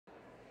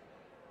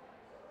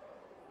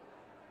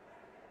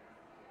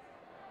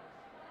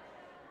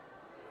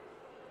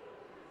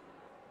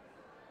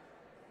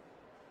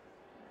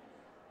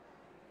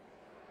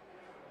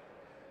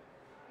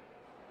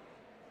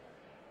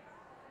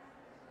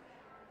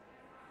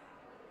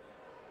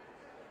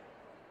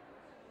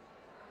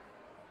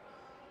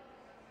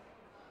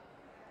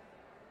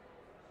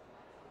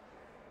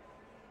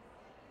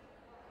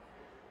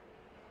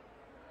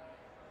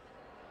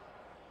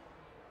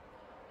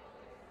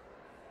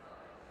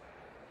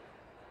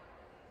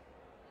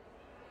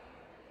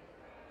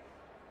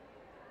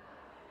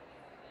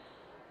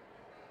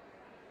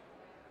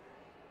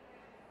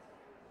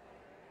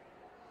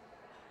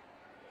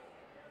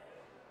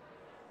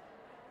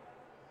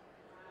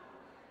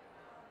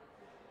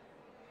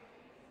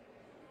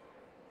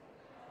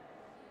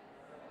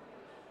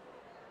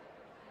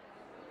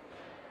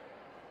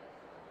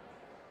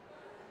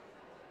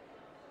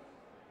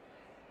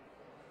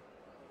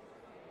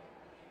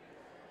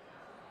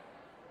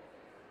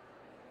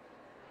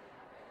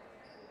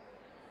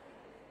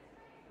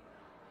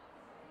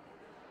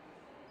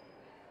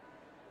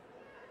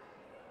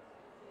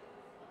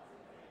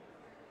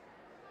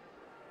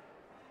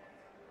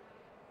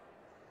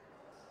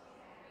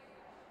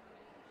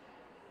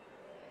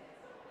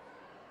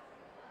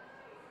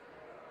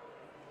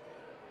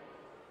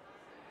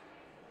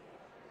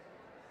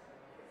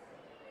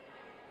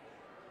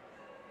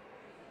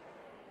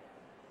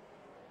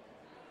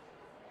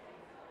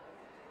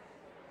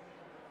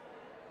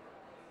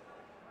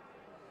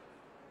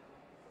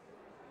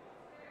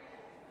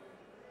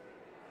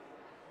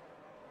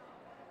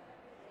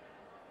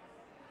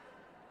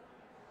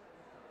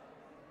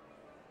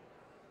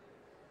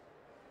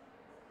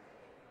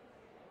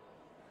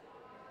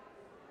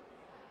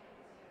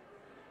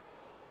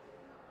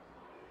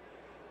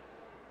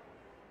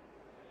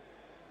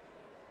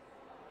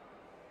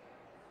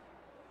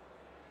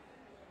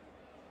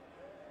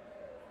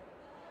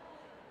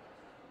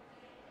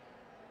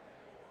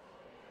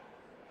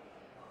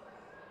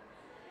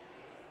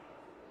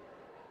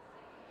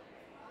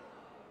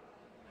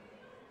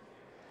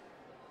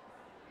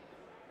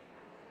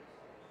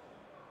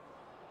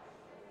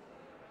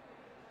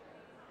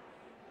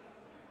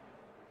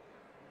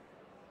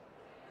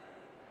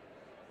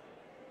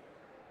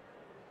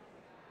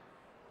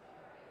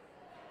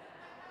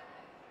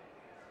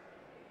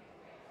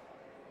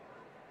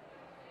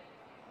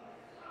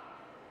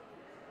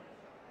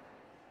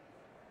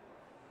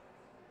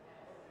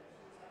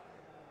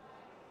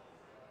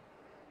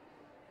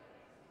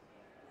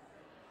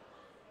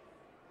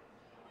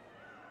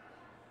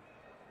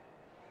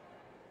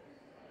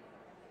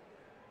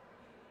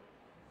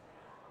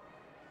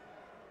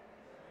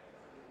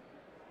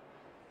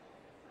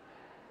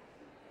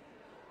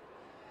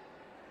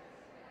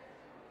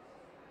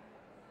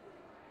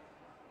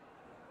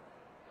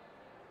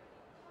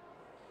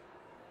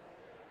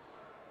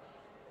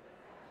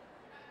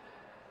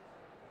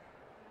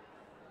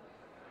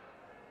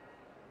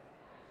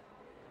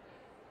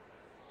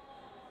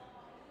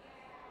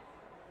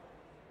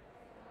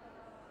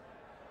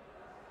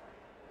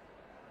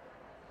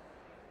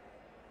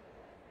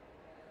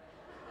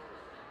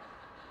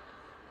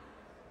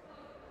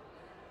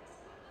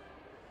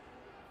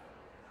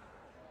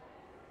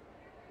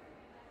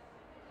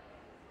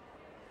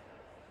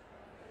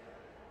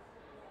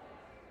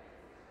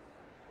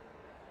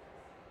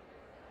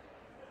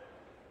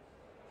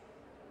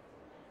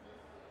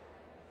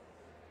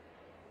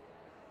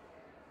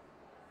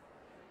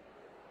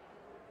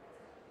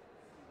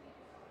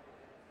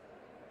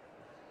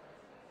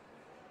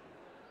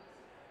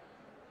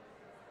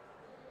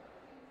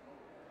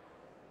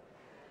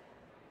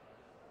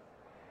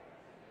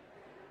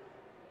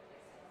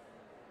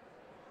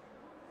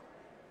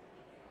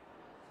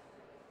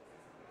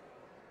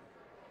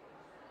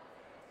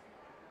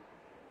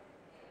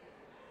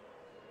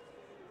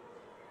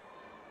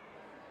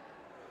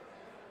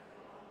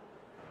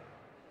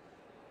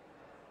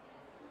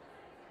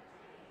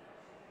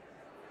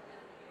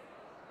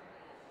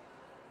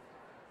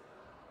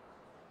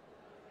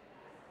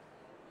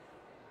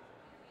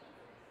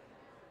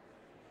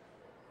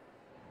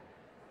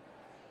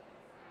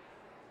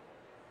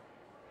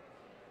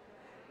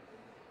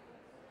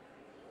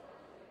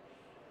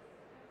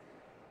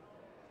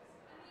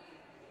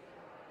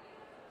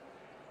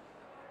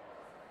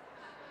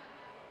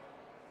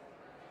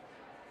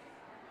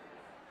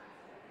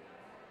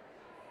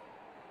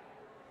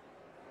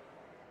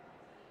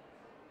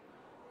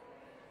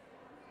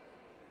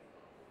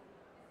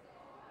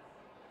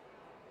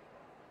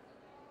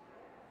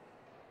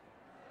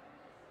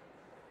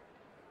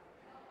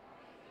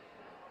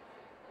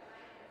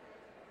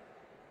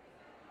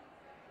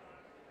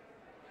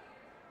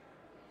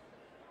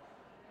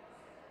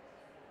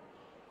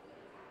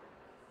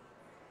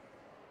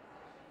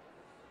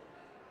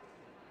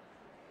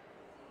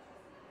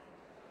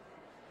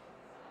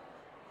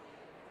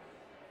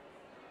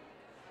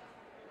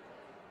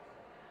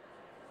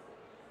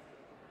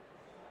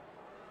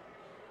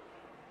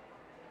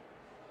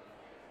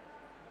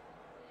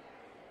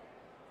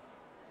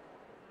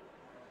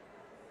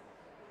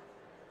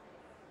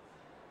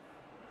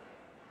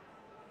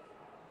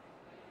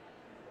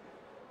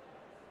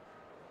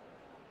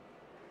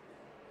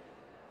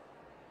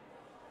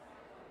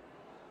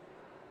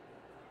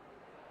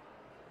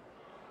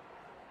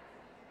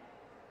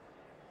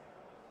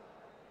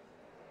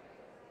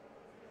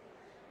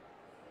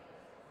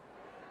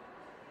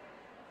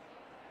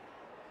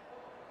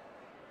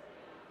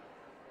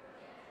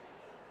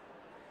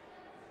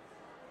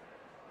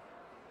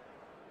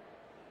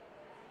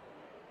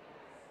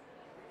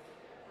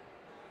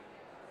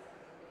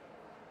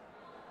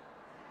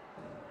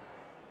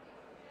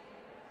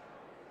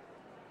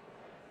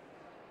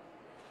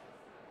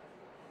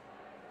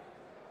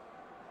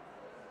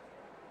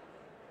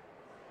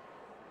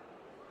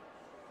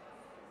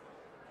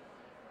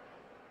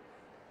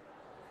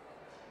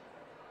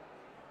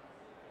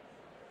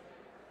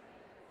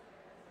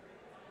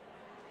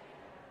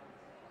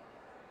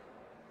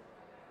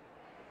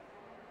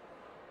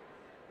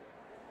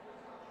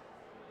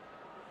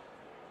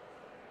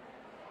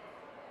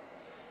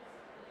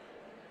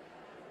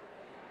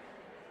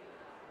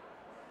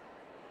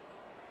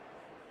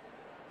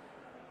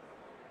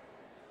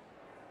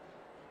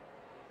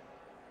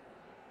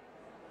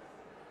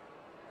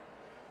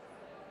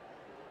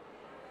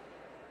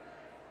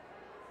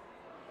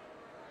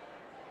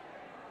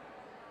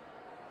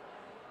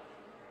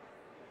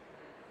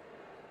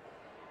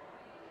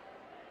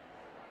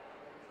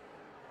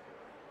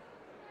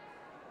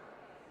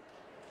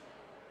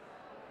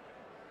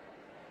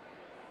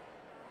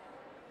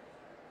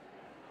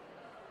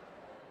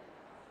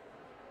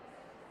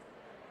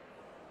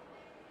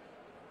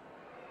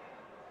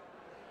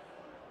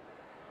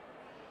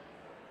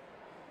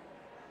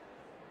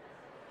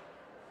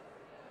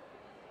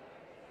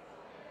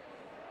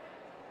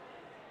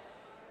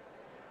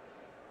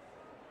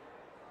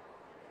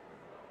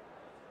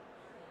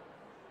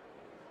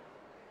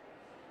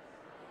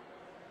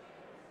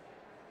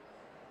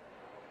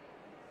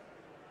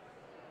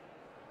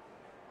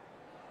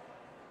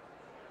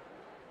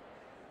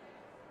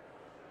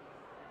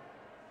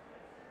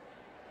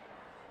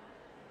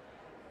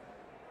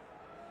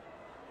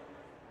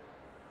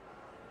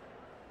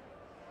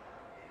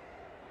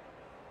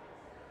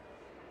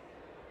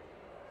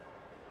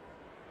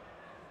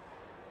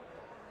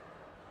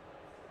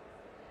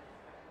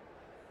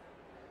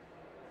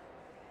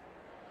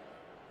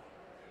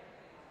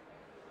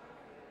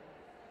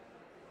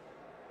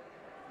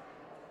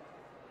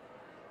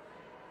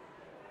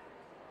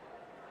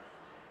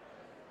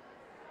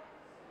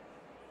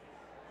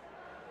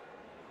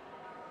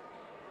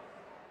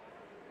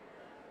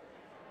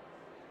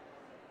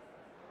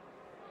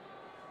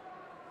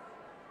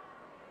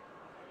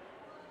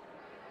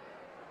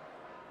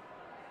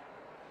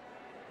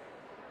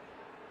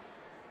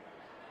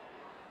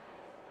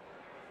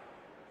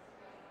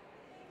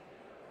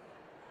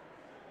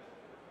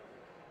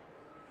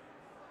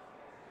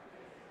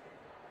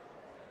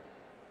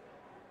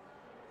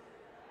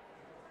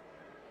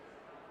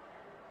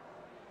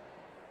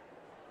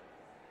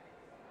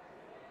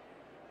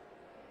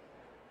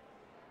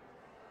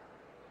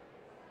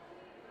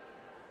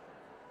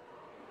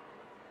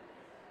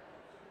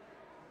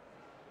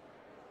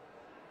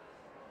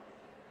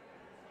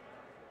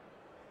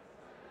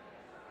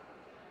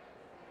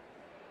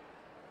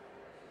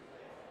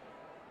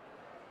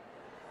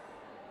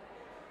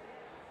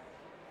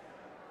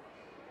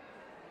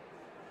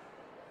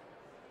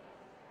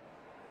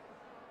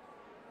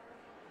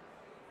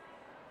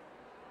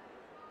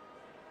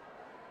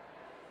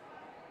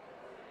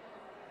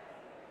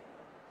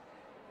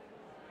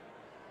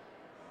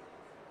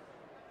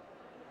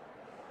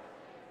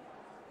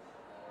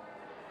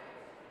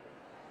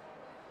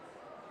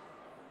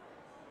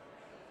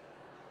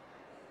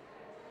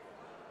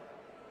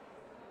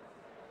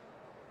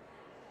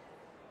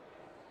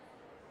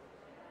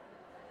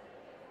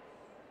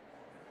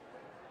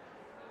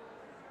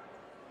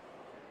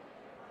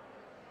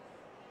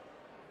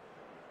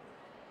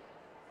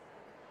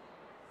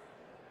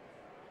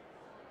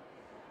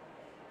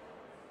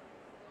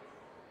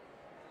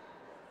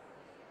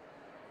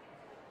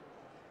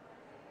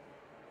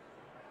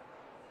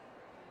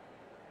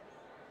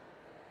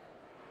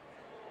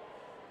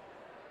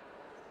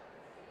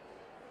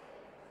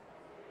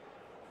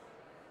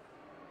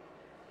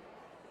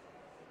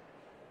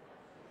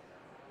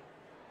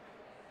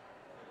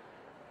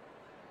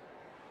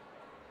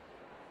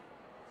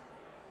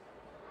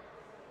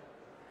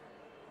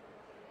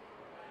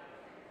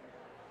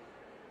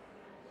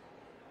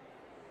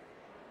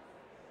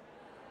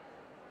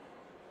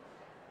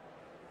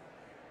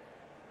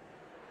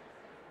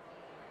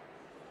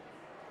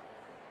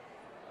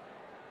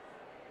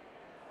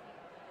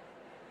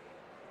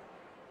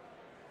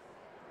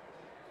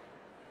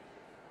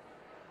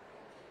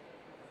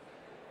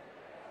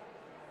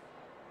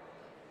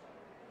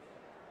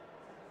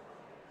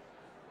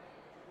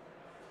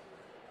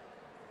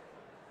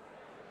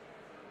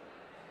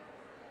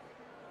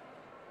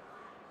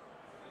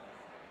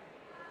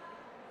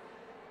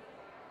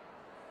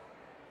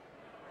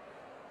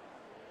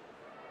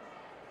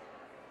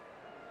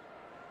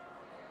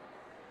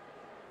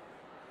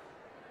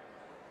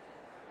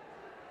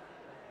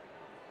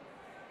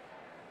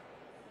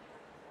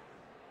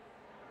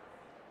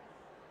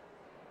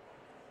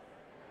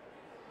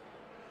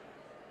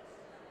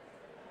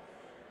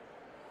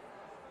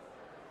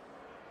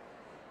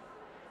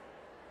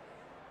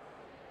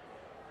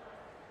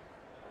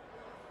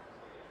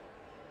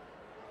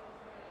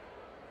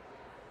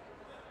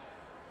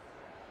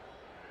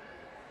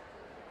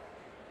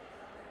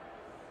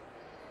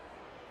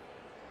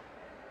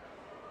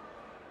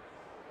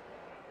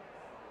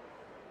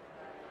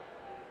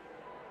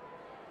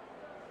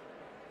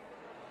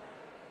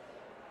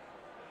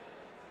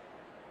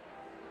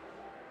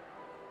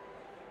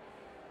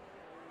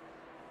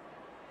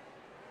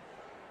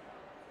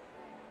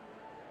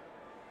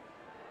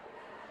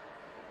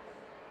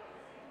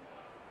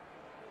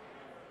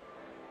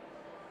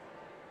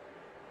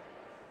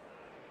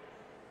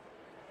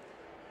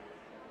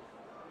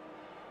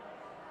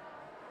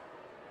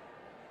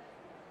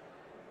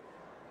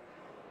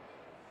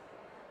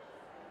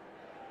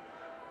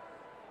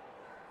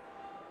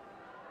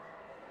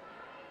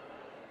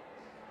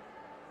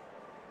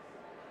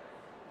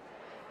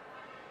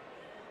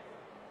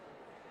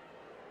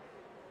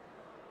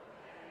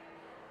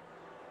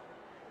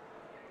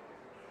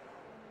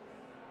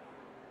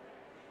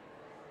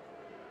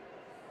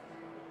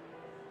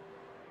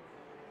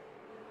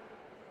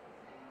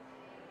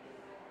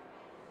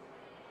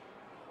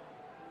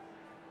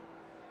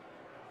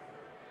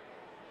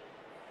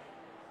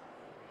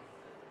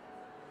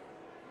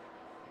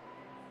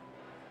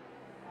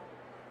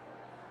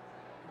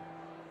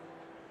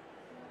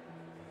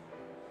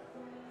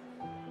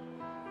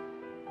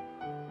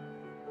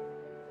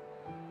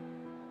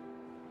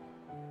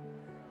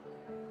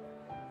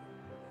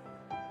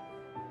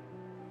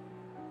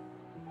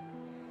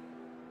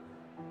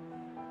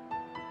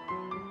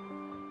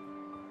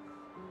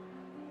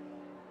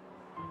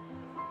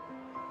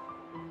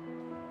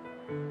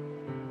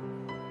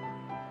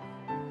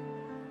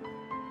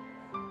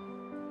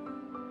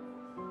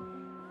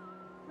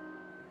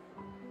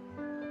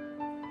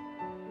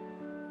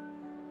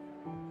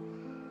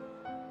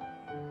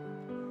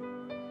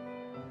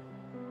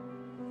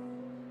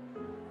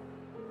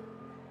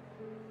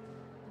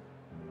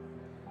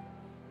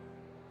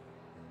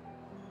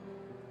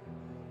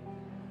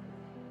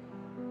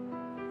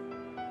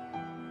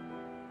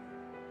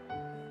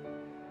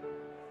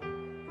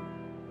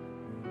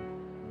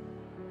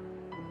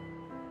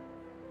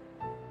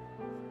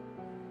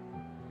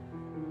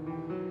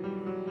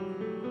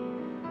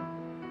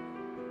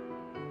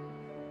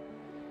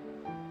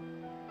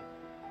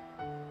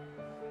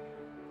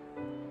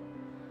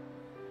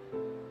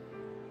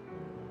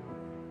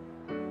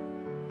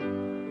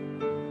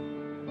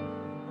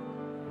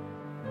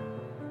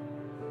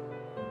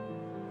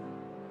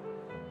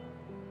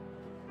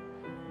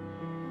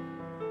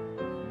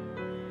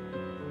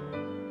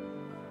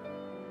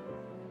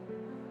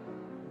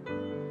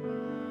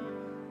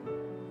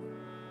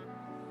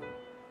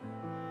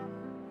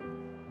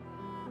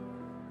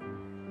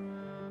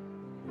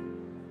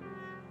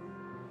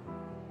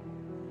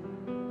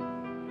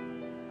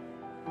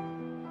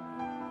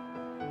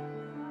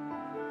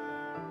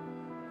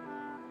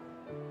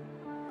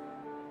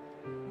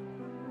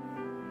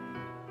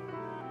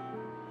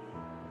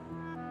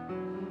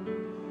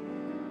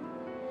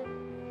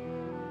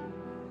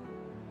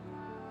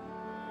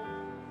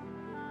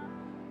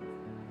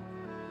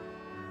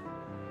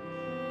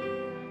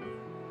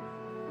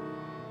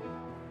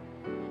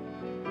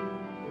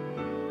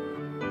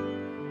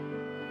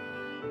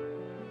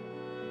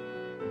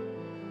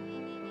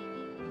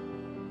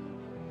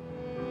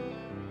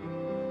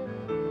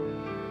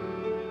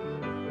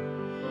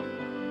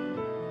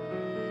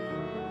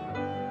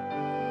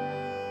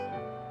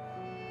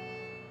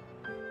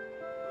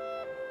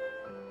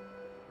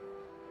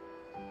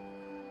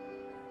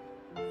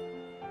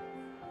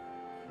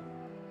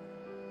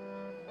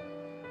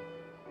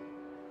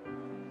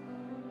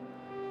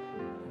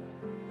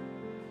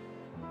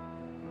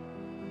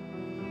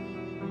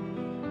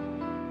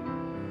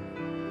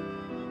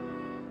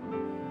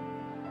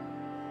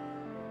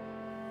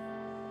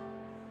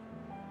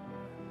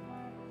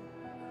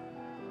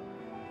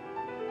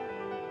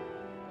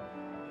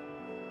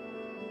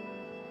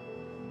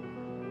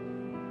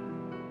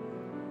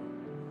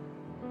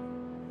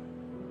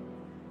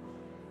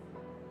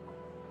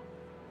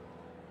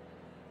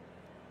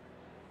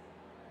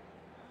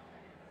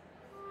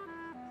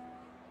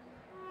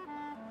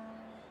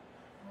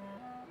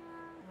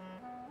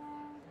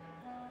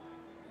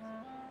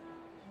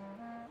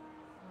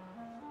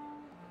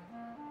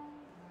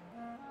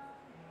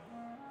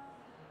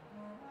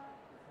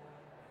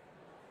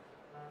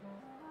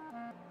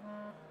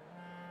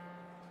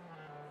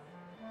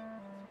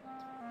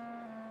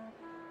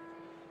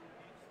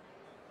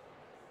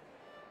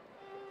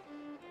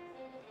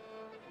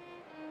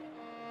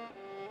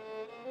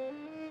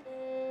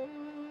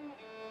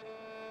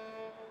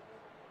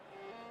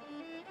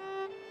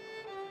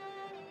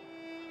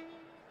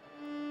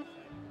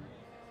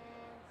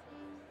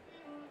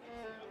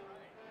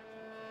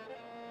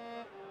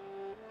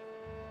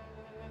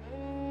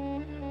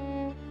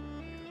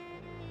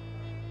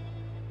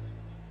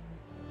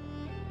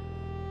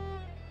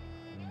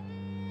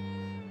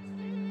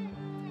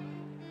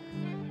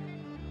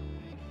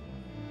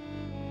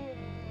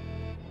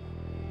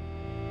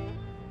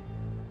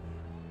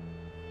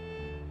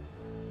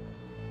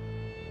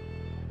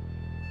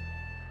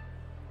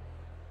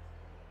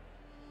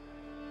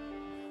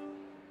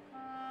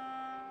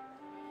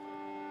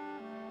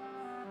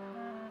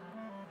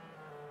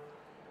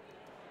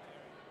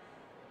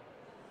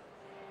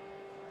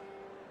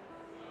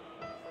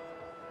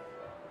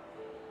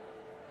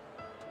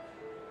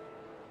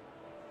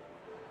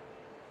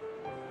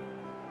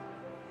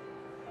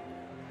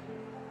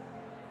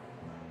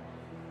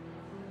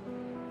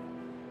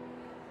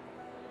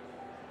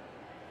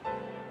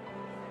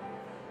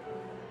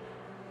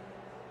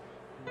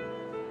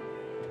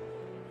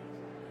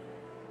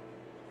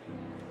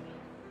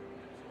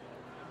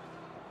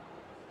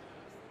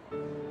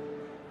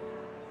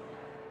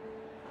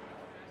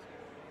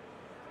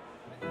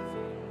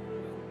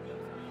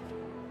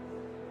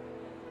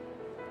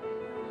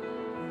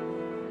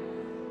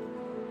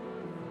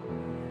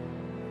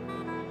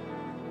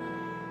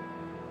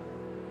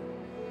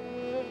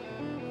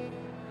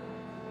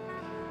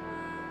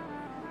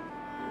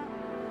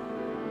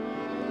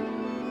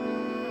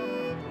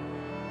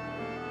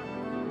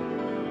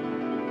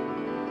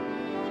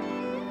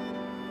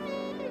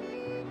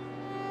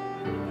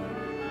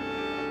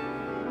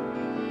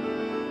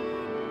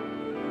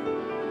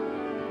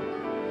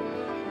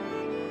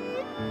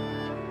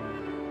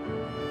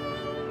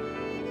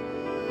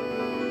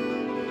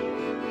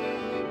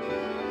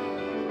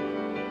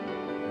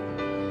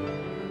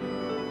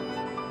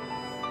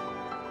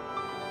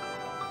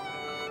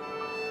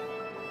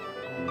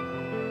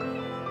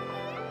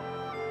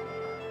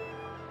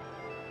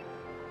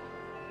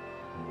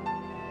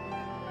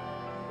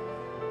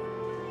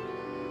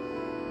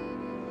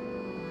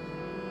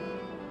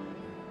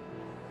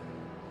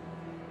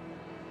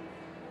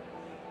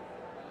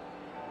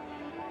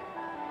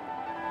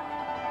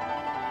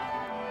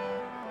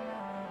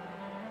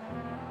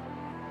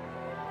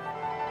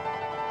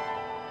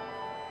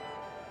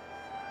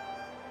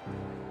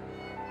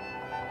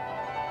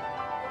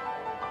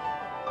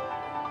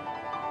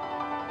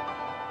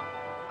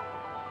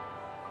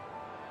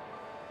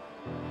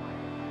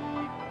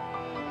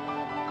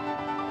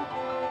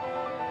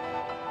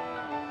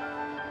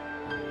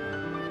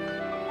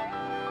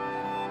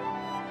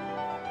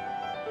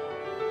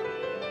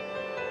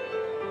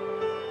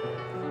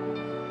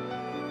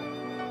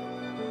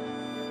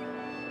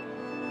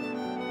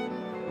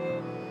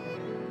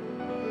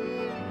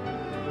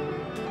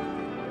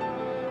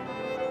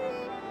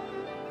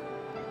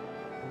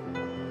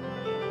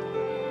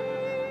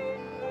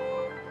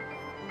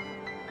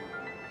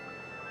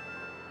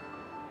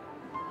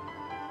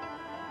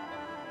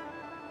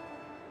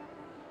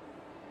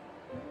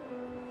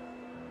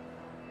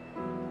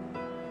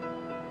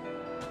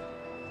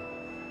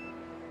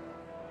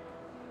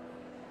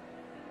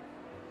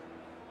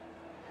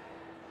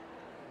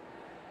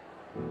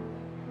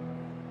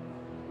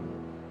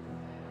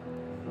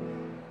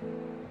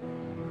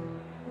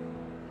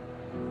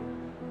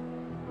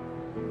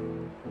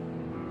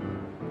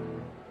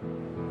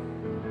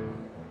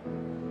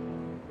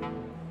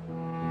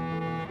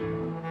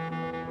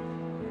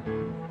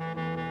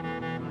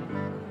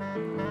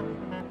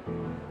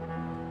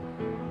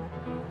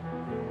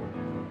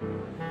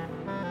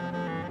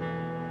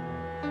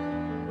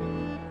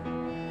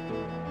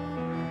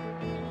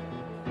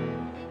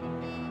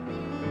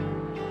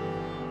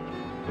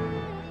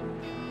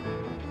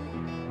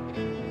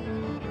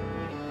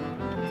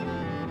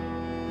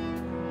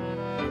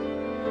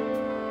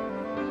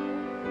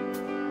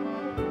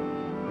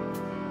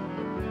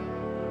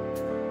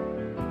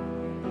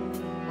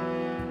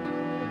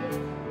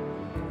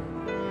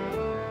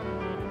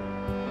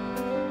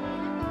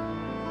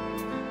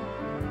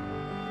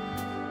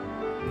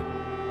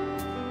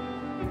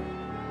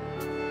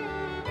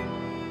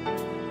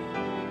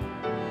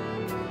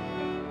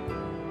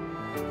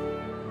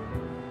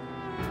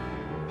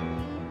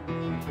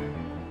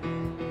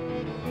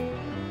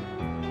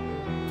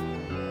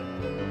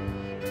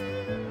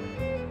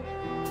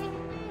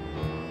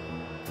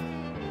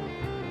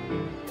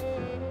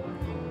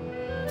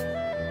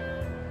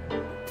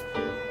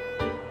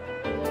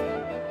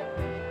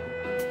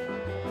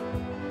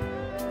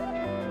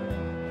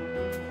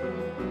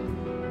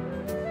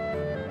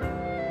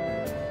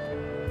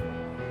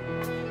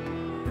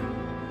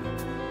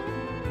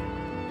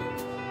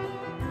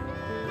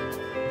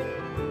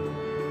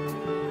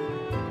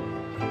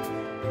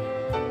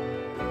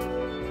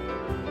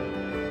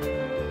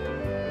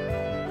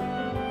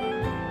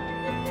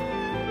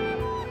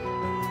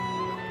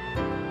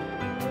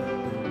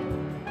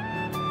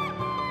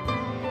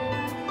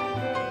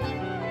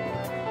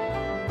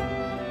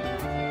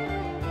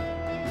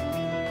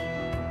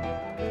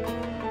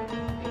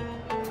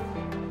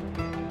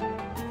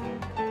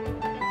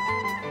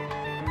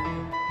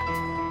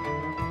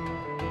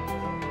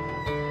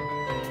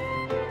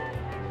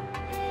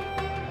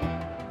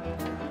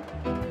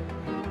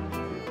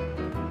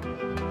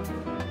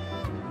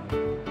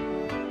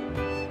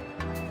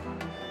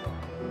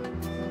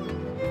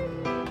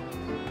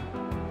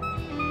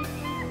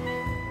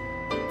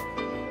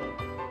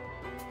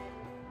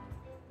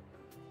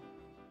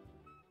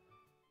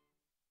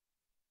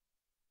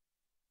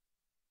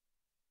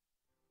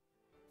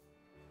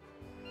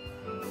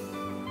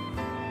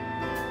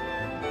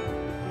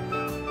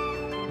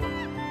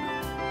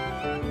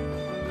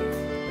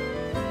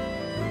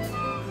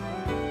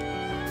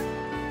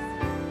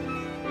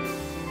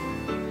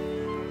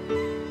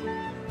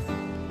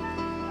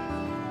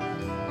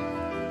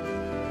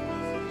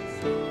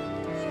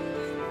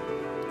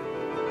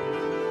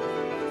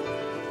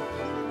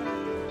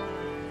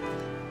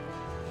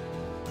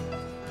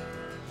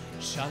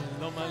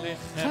שלום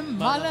עליכם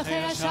מלאכי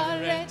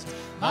השרת,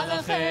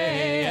 מלאכי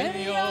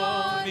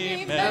עליון,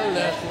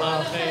 ממלך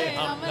מלכי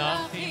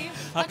המלכים,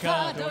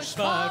 הקדוש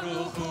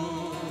ברוך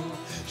הוא.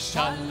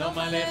 שלום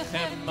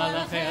עליכם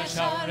מלאכי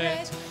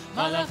השרת,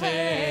 מלאכי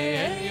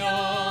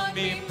עליון,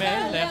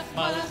 ממלך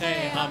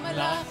מלכי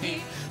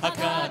המלכים,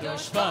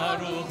 הקדוש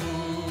ברוך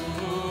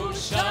הוא.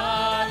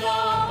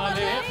 שלום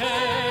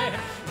עליכם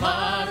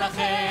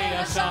מלאכי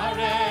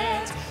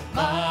השרת,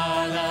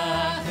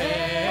 מלאכי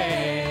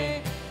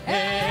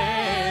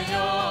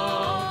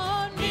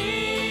עליון, ממלך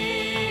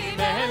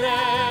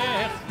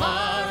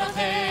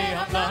מלכי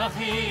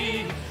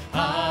המלכים,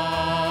 הקדוש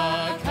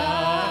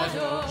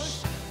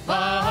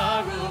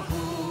ברוך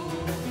הוא.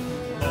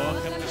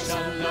 לכם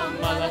לשלום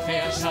מלאכי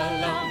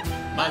השלום,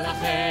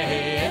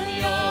 מלאכי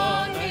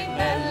עליון,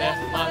 ממלך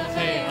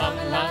מלכי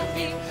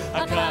המלכים,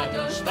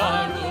 הקדוש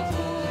ברוך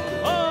הוא.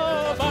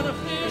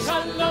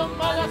 שלום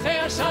מלאכי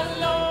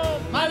השלום,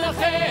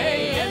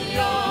 מלאכי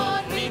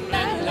עליון,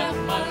 ממלך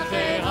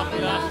מלכי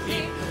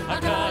המלכים,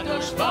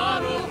 הקדוש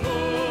ברוך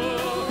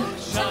הוא.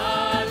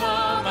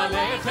 שלום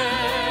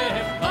עליכם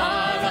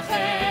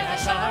מלאכי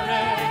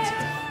השרת,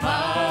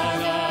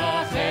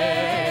 מלאכי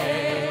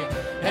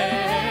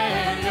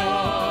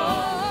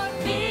עליון,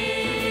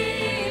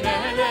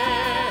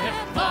 ממלך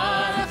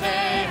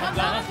מלכי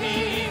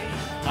המלכים,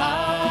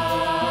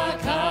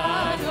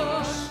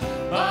 הקדוש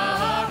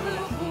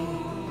ברוך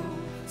הוא.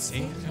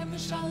 צריכם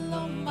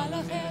לשלום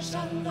מלאכי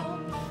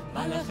השלום,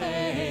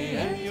 מלאכי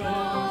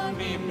עליון,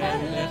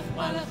 ממלך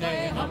מלכי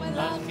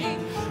המלכים,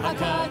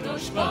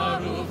 הקדוש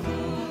ברוך הוא.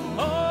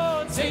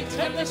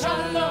 צריכם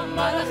לשלום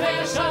מלאכי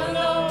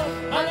השלום,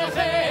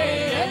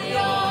 מלאכי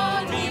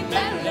עליון,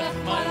 ממלך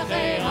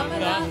מלכי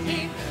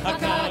המלכים,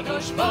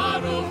 הקדוש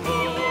ברוך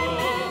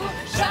הוא.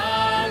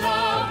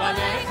 שלום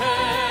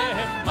עליכם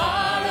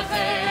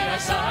מלאכי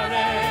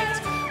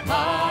השרת,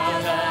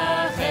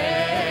 מלאכי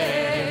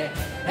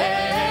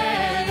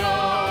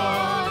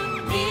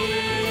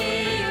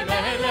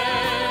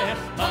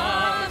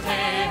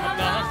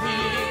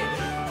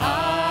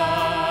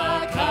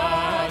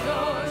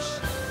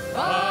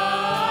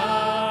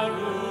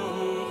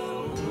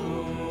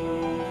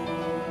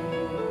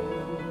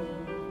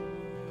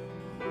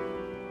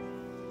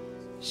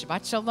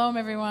Shabbat Shalom,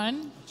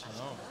 everyone.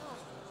 Shalom.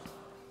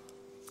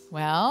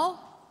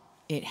 Well,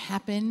 it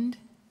happened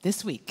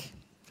this week.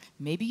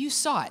 Maybe you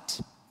saw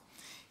it.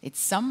 It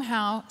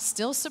somehow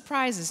still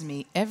surprises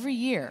me every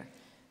year.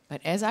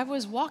 But as I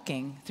was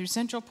walking through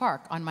Central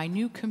Park on my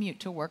new commute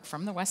to work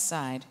from the west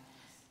side,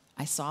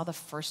 I saw the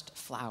first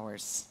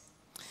flowers.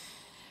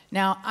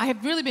 Now, I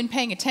have really been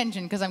paying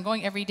attention because I'm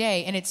going every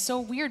day, and it's so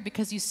weird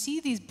because you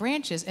see these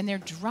branches and they're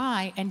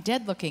dry and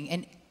dead looking.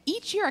 And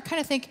each year I kind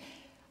of think,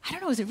 I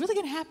don't know, is it really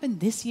going to happen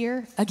this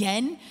year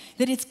again?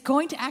 That it's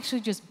going to actually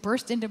just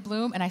burst into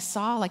bloom? And I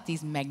saw like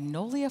these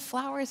magnolia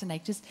flowers, and I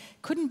just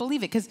couldn't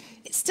believe it because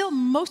still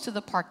most of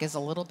the park is a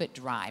little bit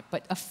dry.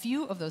 But a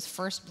few of those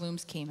first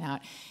blooms came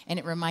out, and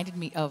it reminded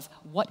me of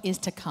what is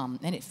to come.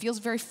 And it feels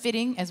very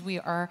fitting as we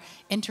are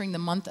entering the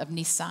month of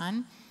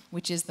Nisan,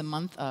 which is the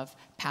month of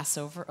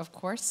Passover, of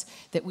course,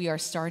 that we are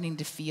starting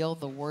to feel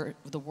the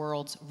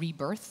world's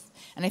rebirth.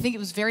 And I think it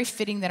was very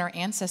fitting that our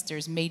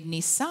ancestors made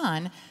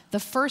Nisan the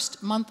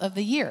first month of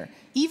the year,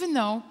 even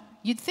though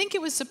you'd think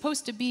it was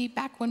supposed to be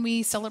back when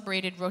we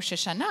celebrated Rosh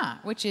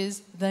Hashanah, which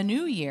is the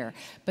new year.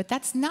 But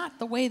that's not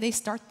the way they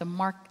start the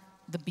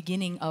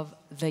beginning of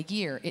the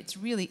year. It's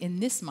really in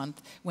this month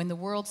when the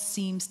world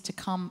seems to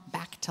come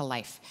back to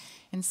life.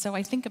 And so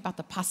I think about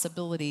the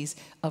possibilities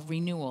of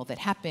renewal that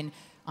happen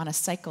on a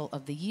cycle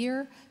of the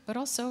year, but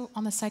also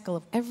on the cycle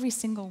of every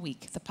single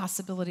week, the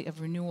possibility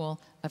of renewal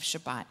of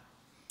Shabbat.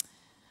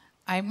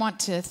 I want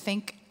to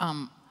thank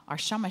our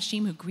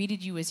Shamashim who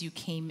greeted you as you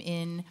came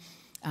in.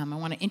 I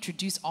want to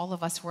introduce all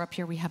of us who are up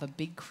here. We have a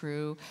big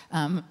crew.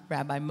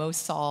 Rabbi Mo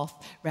Salth,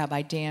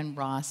 Rabbi Dan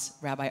Ross,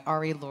 Rabbi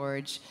Ari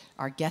Lorge,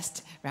 our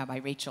guest, Rabbi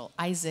Rachel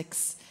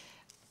Isaacs,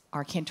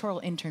 our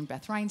cantoral intern,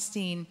 Beth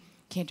Reinstein,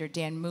 Cantor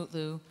Dan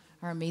Mutlu,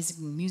 our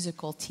amazing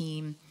musical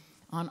team.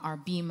 On our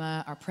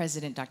Bima, our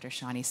president, Dr.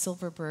 Shani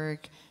Silverberg.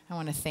 I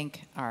want to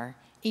thank our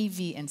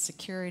AV and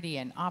security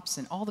and ops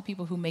and all the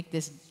people who make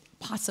this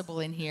possible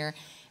in here,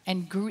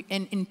 and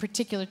in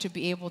particular to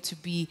be able to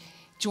be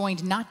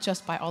joined not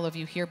just by all of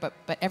you here, but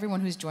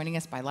everyone who's joining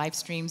us by live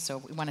stream. So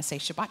we want to say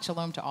Shabbat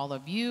Shalom to all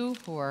of you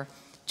who are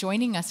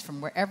joining us from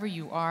wherever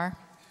you are.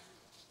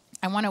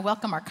 I want to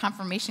welcome our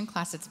confirmation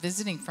class that's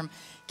visiting from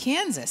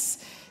Kansas.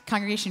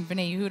 Congregation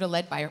B'nai Yehuda,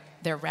 led by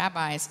their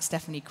rabbis,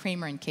 Stephanie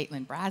Kramer and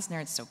Caitlin Brasner.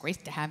 It's so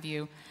great to have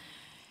you.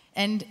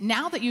 And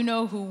now that you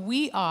know who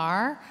we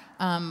are,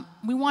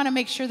 we want to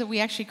make sure that we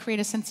actually create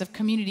a sense of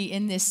community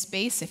in this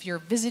space if you're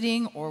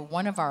visiting or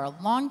one of our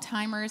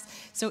long-timers.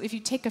 So if you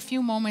take a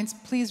few moments,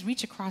 please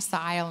reach across the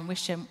aisle and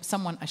wish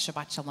someone a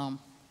Shabbat Shalom.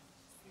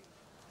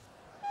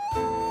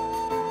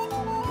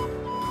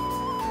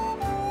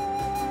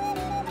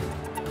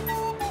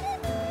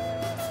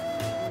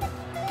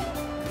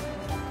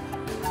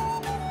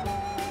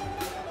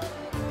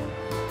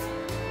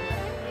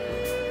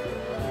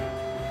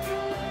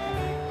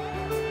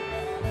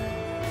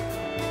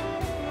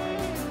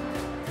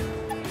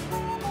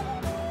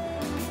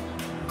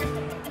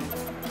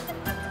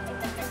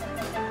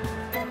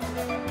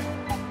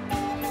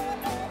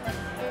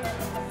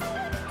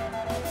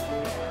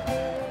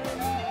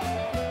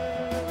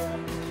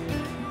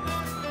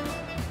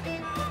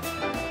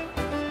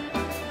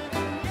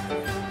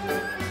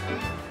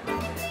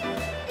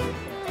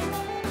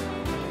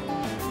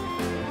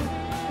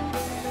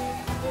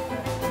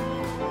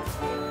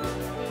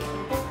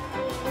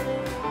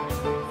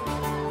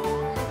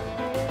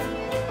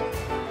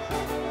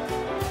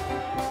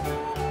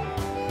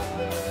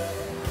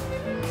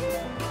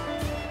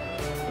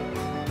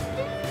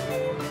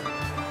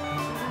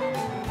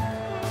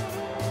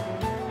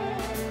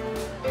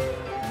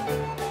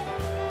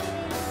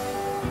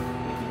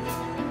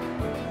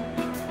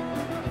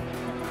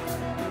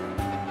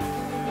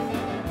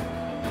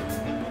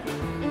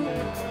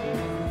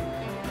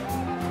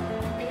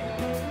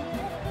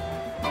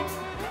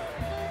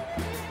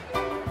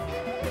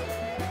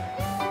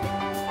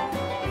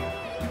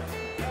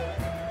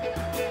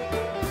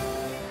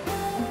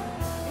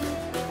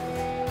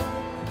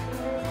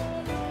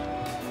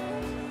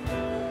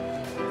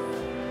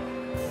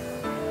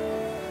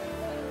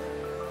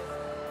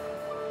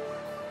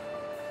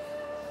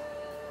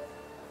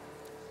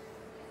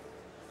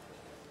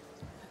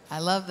 I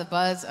love the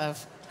buzz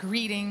of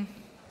greeting.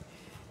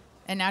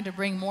 And now to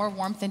bring more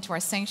warmth into our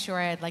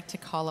sanctuary, I'd like to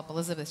call up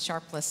Elizabeth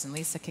Sharpless and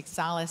Lisa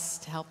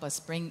Kixalis to help us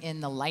bring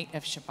in the light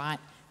of Shabbat.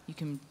 You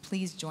can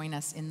please join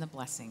us in the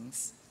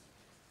blessings.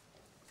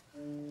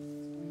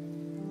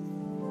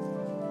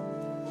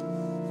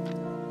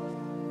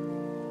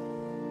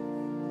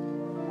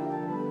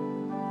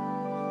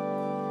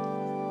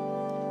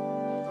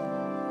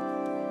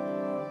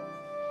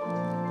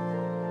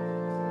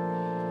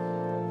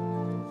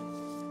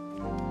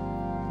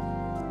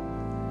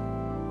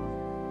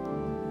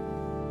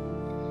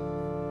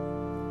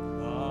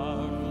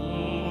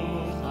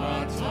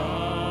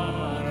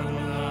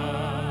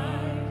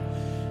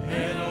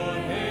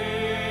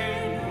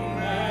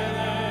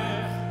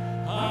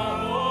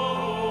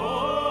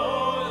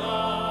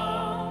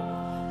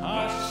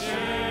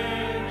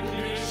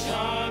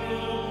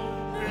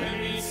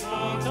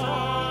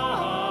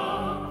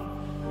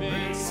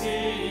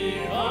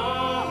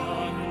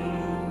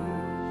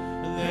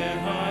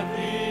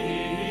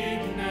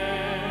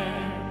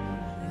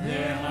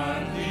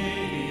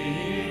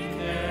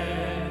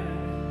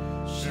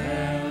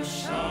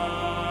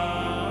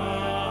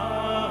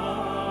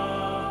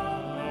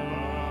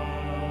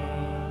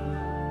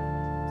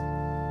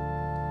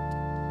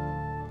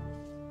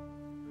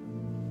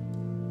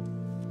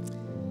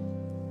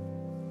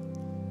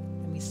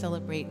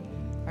 Celebrate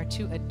our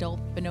 2 adult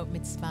Benot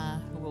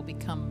Mitzvah who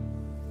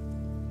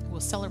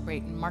will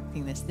celebrate and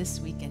marking this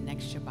week and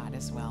next Shabbat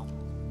as well.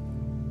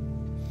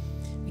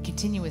 We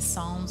continue with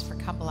Psalms for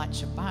Kabbalat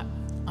Shabbat.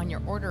 On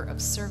your order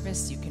of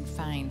service, you can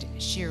find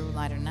Shiru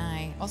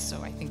Ladonai.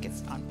 Also, I think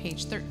it's on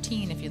page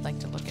 13 if you'd like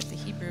to look at the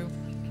Hebrew.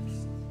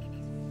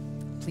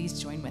 Please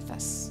join with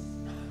us.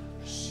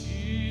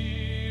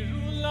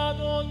 Shiru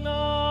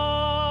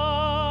Ladonai,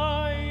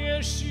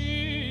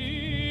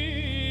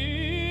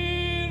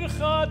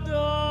 חדש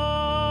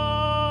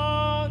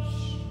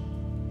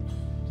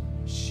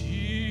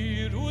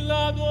שירו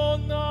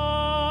לאדוני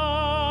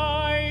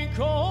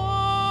כל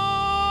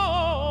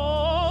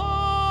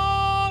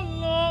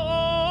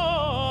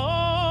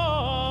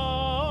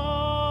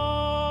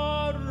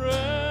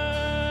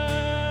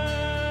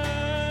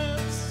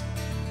הארץ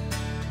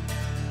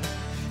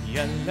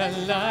יא לה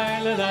לה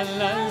לה לה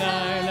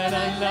לה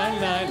לה לה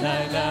לה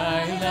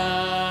לה לה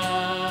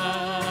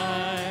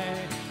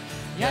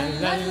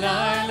La la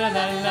la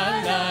la la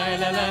la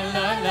la la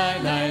la la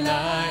la la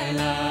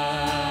la.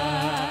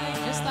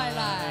 Just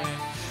lie.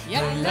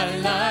 La la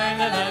la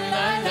la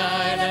la la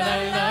la la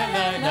la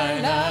la la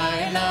la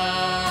la.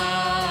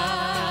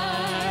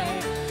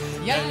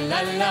 Ya la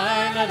la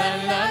la la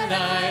la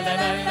la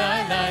la la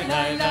la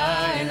la la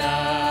la.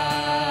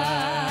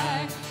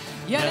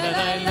 Ya la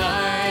la la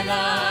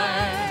la.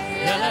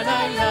 Ya la la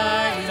la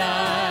la.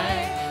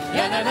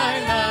 Ya la la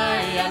la.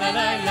 Ya la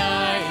la la.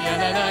 Ya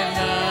la la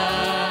la.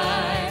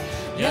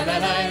 Ya la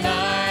la la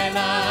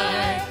la,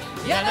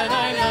 ya la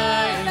la la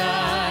la,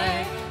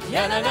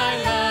 ya la la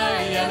la,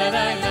 ya la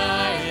la la,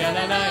 ya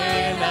la la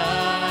la.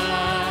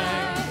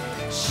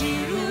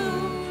 Shiru,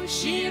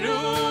 shiru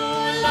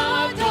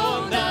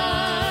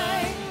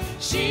l'Adonai,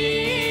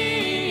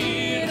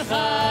 shir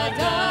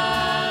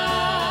chadash.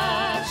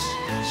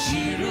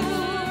 Shiru,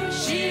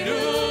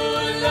 shiru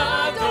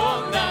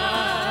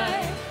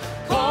l'Adonai,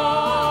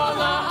 kol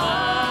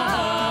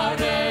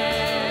haaretz.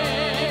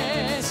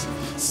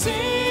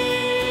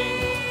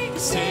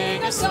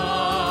 Sing a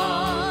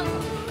song,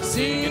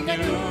 sing a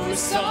new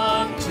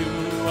song to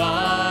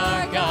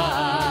our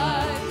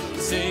God.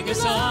 Sing a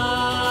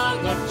song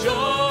of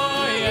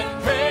joy and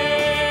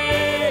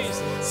praise.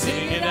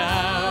 Sing it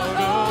out,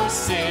 oh,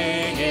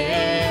 sing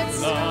it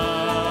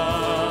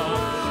long.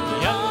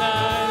 Ya la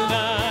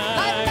la,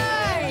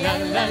 la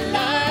la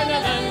la la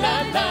la la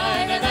la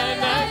la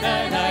la la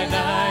la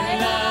la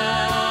la.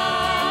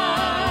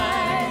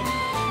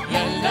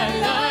 Ya la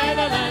la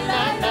la la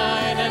la la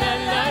la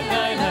la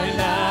la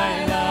la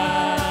la.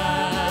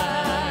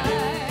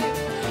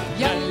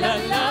 Ya la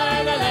la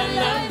la la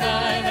la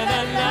la la la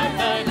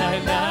la la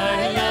la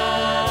la.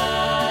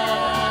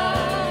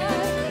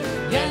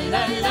 Ya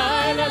la la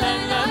la la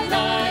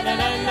la la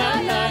la la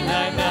la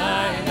la la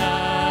la.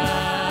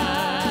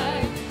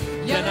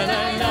 Ya la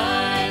la la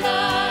la,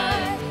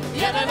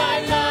 ya la la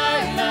la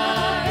la,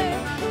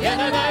 ya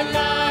la la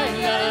la la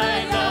la,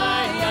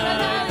 ya la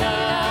la la,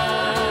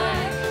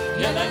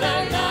 ya la la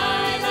la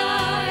la,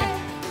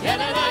 ya la la la la, ya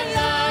la la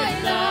la,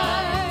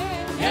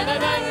 ya la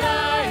la la,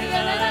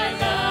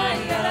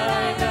 ya la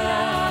la la,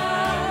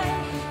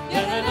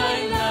 ya la la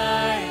la,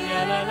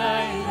 ya la la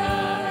la,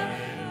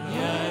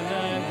 ya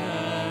la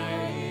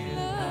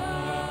la.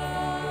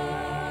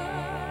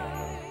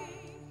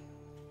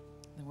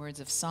 The words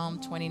of Psalm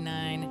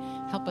 29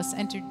 help us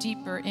enter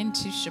deeper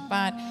into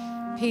Shabbat,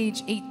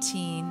 page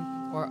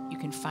 18, or you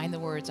can find the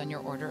words on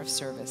your order of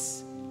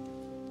service.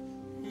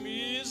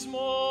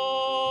 מזמור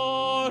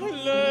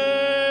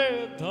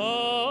לדוד,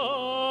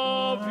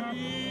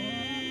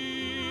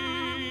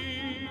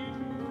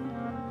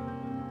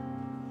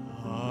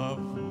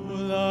 אבו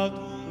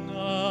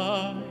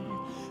לאדוני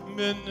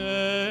בני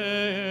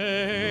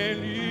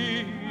אלי.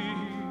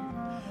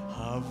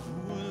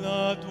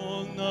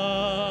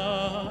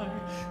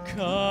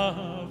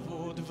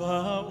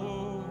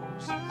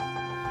 צבאות,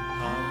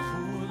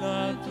 אהבו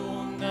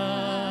לאדוני,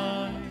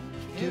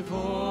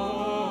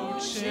 כבוד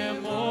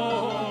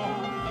שמו,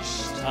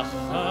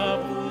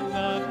 השתחוו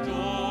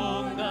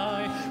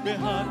לאדוני,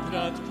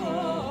 בהדרת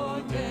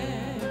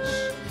קודש,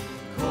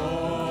 כל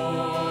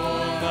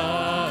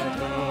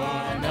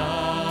אדוני,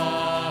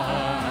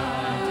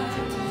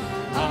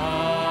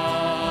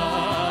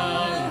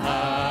 על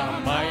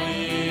המים,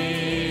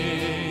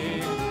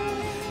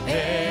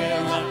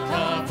 אל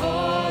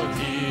הכבוד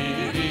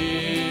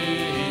ירים,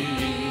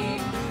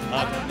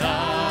 אדוני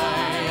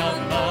על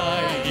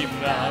מים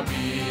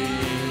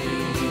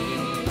רבים,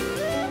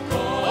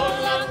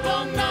 כל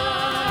אדוני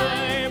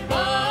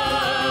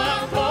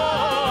בכוח,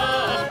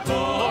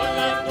 כל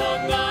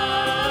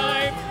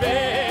אדוני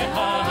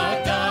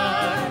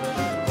בהדר,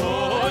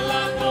 כל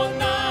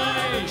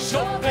אדוני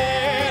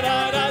שובר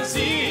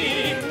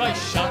ארזים,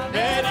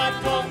 וישבר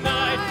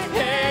אדוני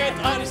את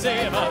ארזי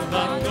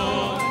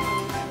לבנון,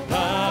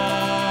 ויפקידם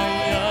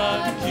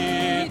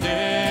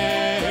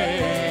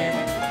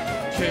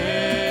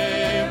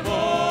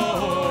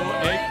כמו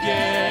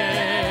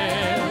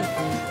עגל,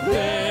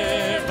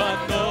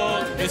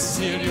 לבנון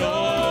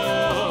בסיריון,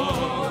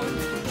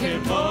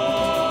 כמו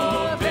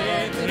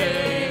בית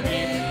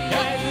רמי.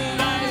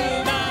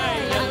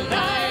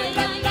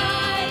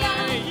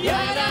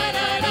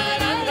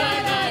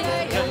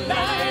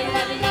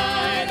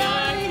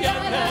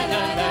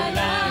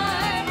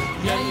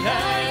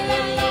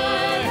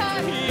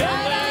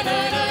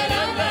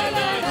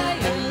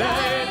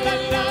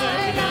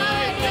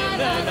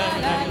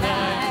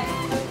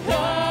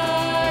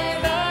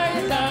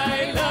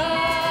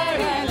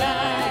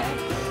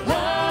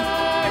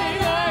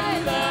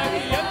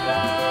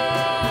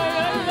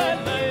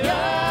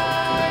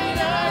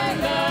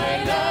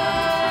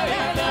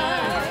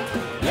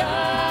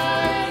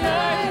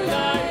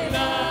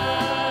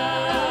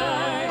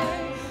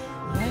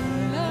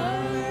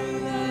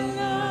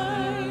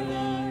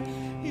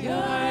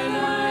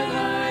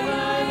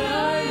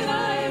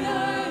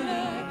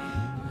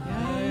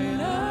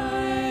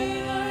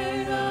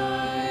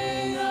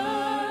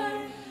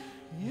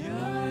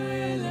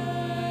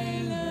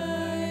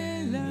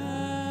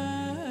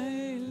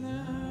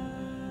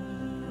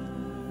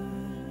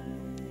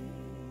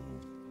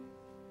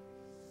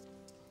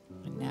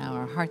 Now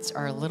our hearts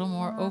are a little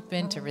more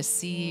open to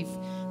receive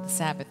the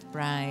Sabbath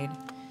bride.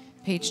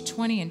 Page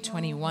 20 and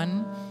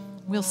 21,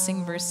 we'll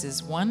sing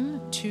verses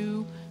 1,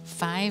 2,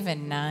 5,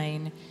 and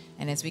 9.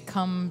 And as we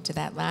come to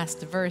that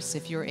last verse,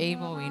 if you're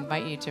able, we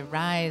invite you to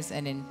rise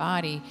and in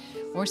body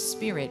or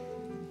spirit,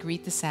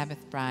 greet the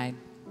Sabbath bride.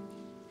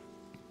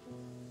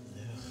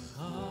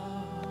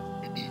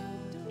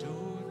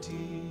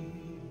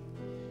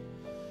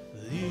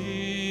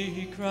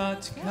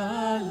 לקראת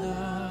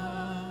כלה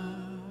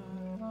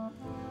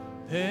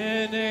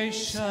פני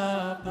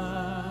שבת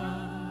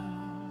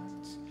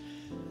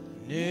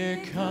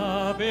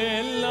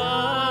נקבלה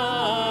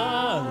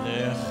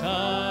לך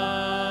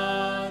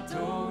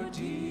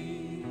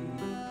דודי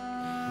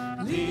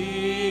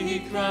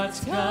לקראת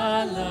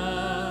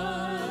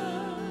כלה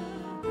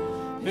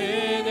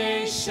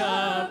פני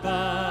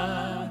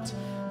שבת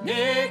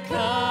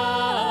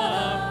נקבלה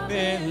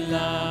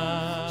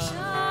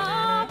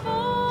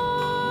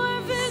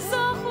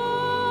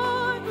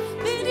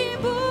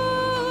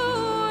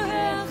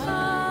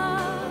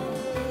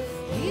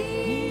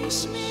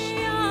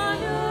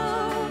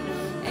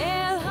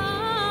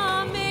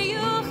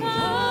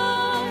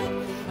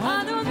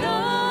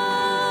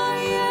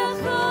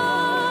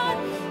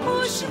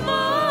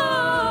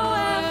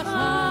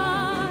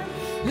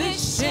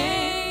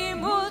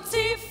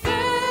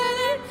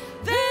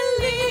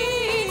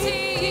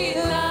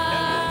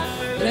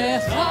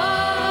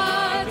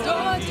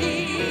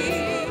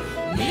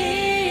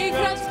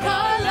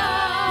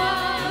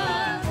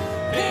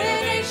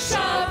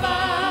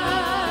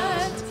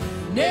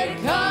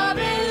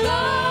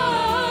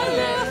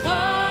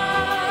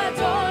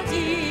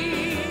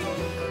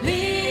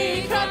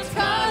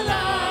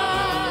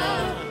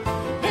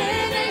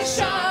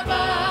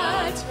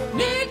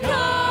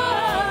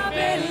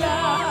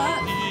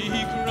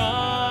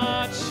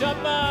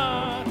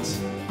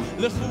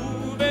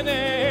לכו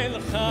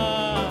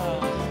ונלכה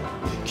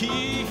כי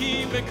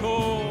היא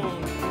מקור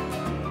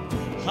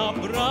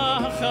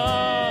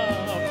הברכה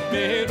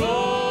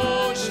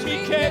בראש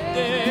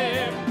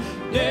מקדם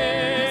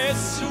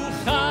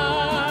נסוכה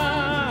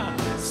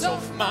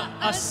סוף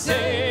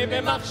מעשה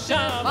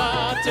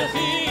במחשבה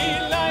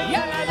תחילה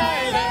יאללה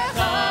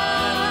לך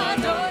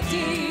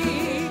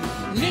דודי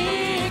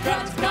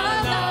לקראת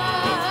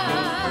כלה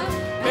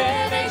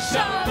פני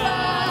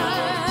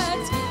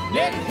שבת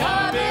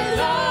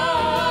לקבלה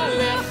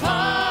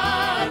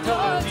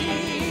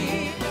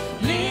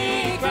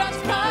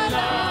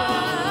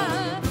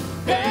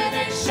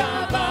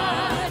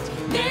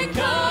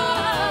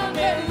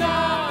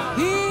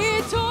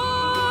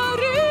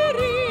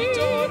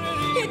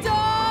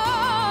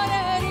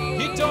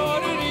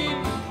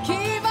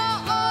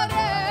Kiva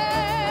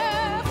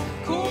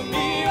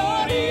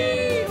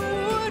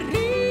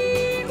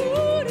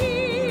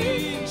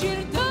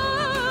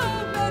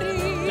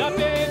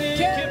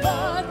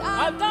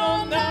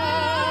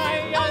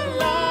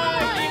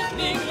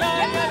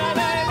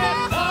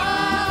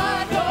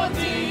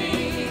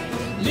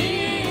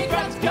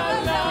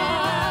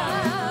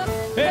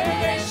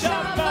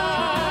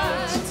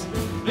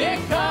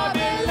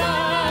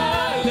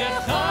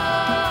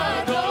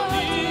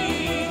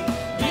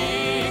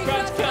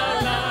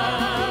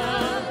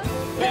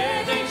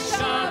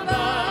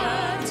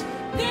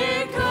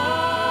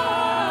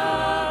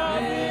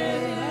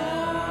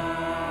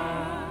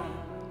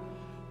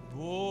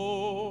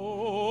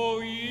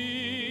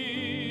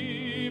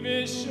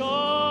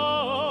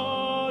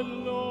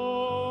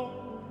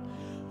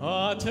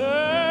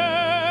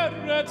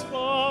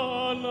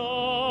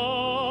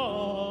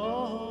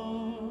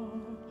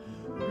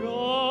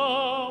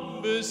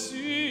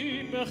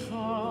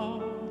בשמחה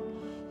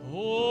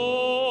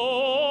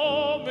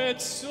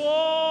אומץ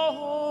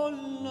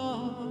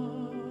עולם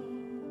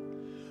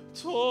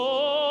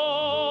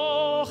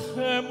תוך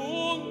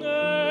אמוני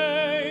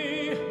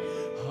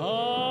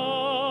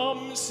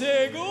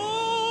המשגולה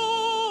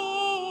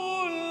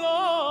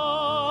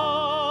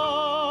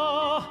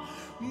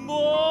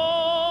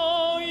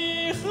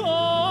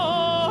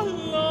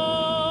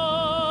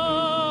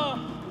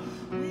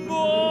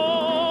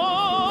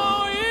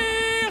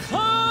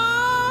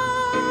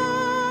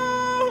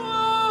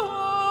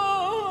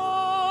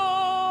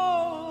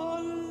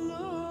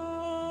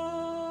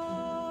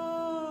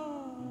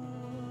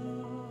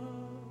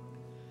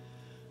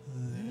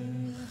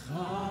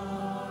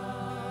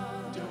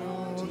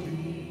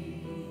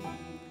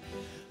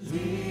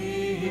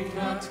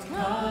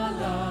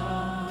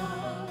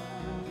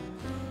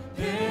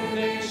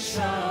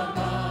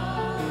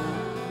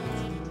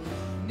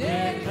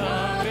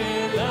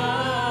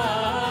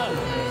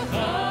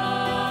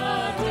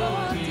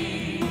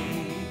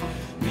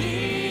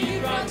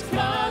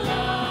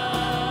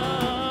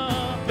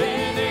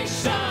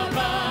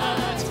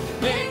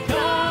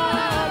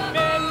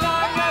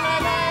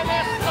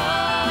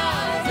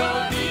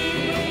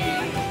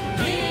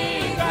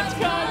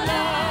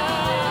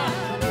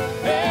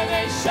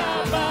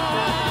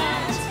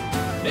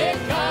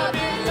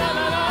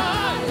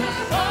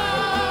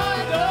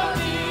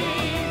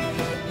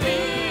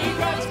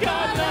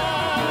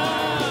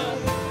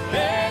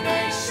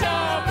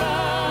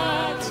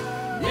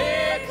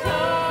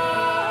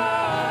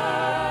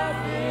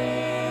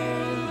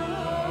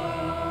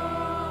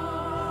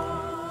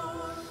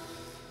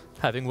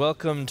Having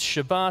welcomed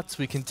Shabbat,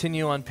 we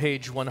continue on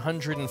page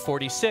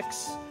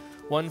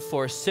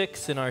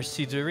 146 in our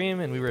Sidurim,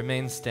 and we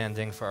remain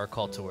standing for our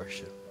call to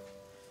worship.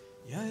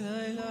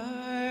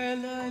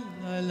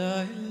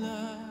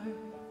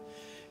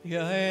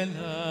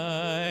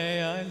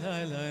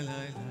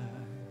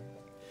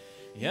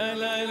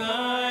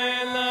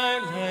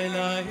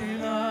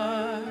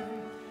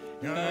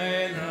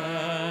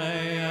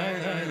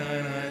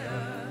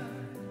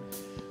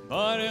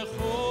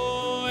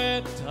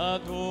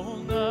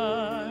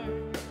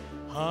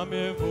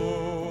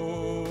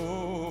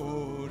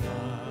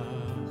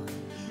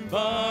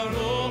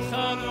 Baruch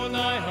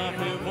Adonai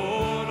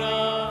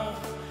HaMevorach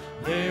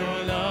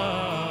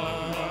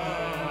Le'olam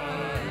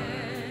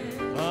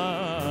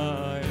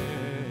Va'ed.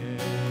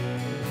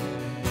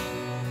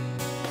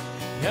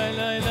 Ya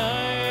la la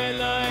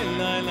la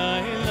la la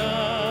la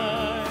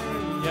ya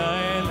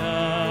la ya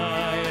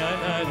la la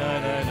la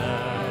la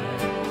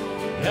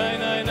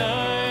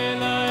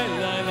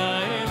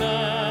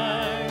ya la la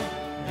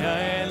la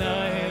la la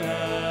la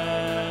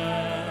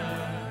ya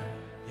la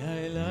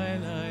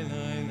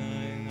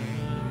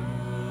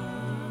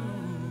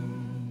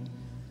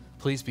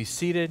Please be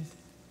seated.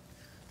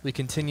 We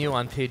continue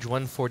on page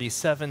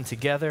 147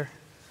 together.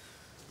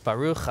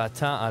 Baruch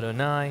atah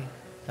Adonai,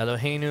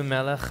 Eloheinu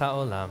melech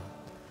haolam,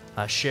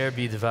 asher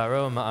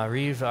bidvaro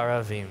ma'ariv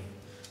aravim,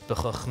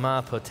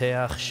 b'chokhma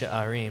poteach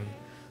she'arim,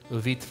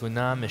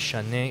 uvitvuna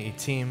meshane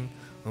itim,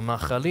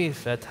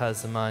 umachalif et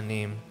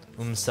hazmanim,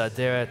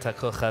 umsader et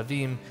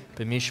hakochavim,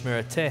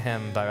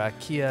 b'mishmeretehem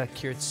barakia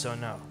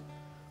kirtsono.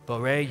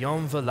 Borei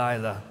yom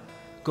v'layla,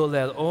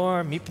 golel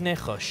or mipnei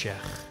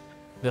choshech,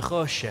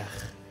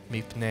 v'choshech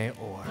mipnei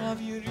or.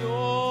 Avir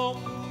yom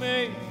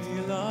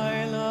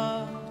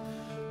v'layla,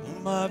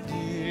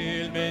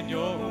 umabdil ben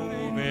yom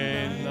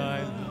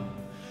v'layla.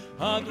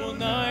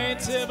 Adonai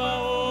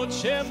tzevaot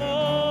shemo,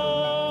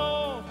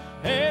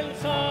 el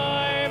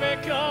chai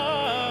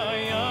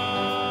v'kayam.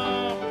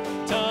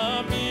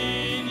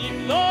 Tamid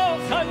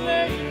yimloch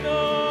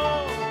aleinu,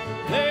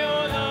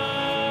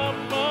 le'olam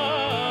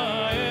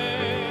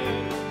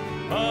va'ed.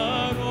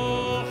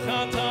 Baruch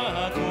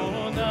atah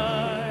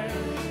Adonai,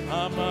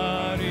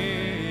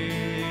 Amarim,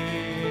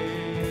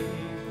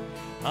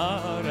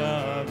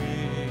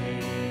 Aravim.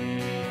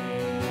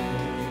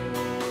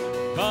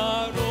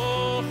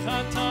 Baruch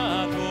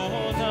atah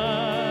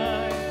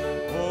Adonai,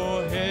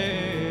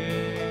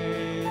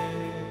 Ohel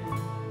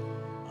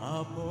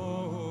Amo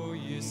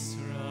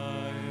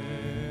Yisrael.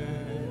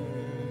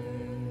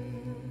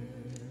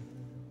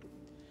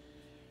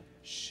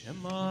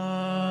 Shema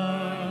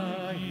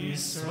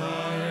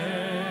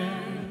Yisrael,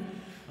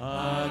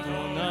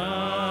 Adonai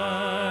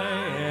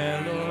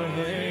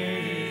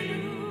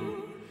Eloheinu,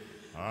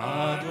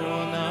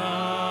 Adonai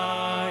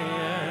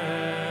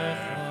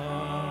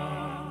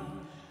Echad.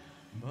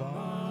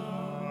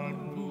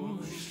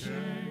 Baruch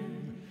Shem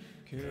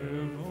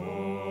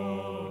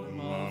Kevod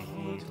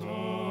Malchuto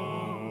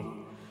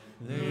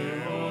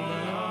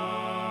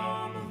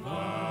Le'olam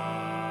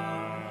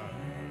Va'ed.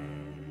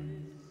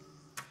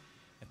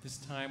 At this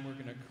time, we're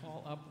going to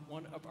call up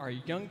one of our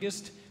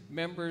youngest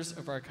members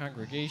of our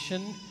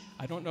congregation.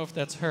 I don't know if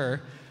that's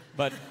her,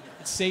 but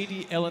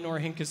Sadie Eleanor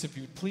Hinkes, if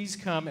you would please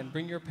come and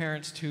bring your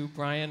parents to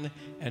Brian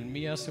and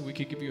Mia so we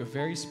could give you a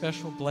very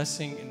special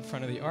blessing in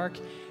front of the ark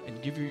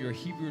and give you your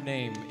Hebrew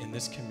name in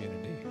this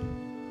community.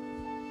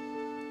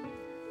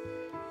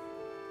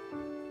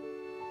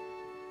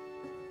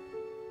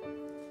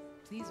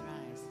 Please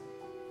rise.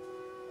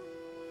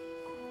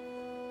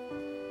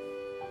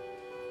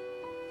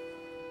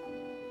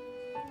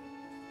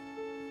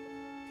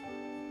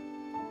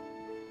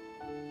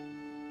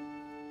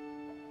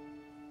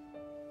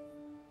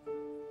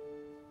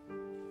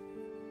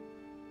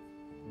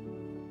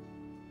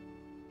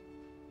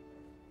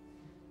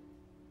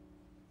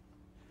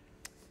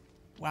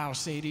 Wow,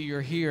 Sadie,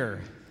 you're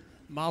here.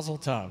 Mazel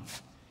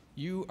tov.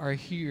 You are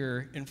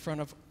here in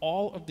front of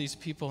all of these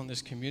people in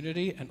this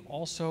community and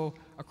also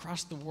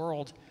across the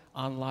world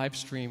on live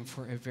stream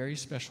for a very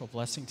special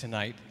blessing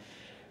tonight.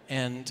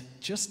 And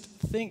just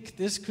think,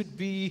 this could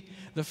be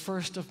the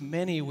first of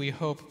many, we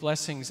hope,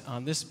 blessings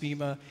on this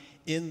bima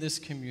in this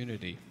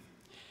community.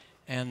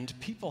 And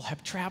people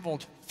have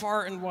traveled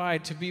far and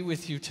wide to be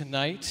with you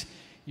tonight.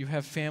 You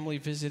have family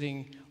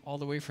visiting all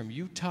the way from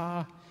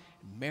Utah,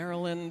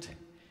 Maryland,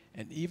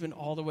 and even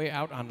all the way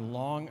out on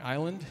Long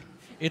Island.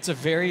 It's a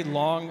very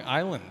long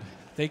island.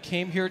 They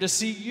came here to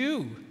see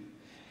you.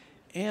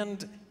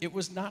 And it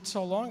was not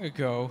so long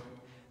ago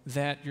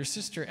that your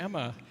sister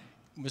Emma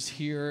was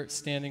here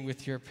standing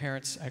with your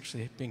parents,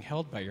 actually being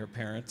held by your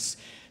parents,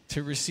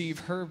 to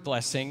receive her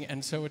blessing.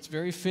 And so it's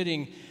very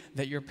fitting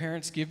that your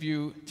parents give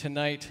you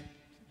tonight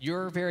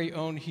your very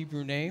own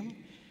Hebrew name.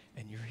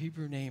 And your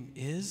Hebrew name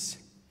is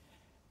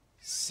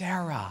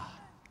Sarah.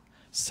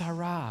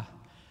 Sarah.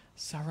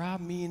 Sarah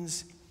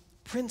means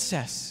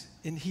princess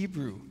in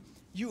Hebrew.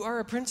 You are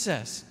a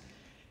princess.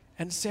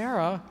 And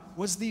Sarah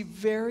was the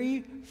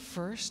very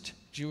first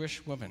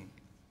Jewish woman.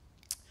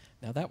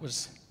 Now, that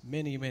was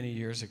many, many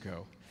years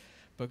ago.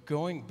 But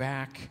going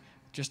back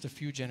just a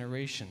few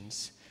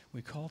generations,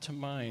 we call to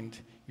mind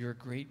your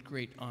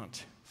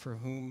great-great-aunt for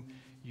whom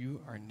you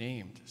are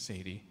named,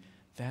 Sadie.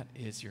 That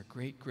is your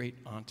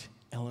great-great-aunt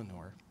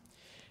Eleanor.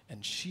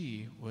 And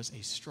she was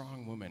a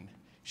strong woman.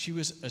 She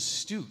was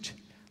astute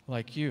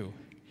like you.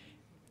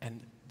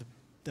 And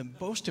the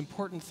most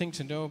important thing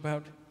to know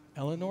about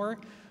Eleanor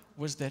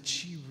was that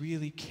she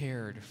really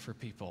cared for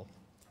people.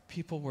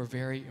 People were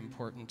very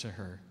important to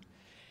her.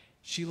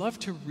 She loved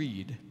to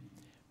read,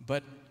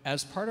 but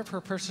as part of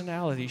her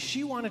personality,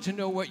 she wanted to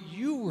know what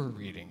you were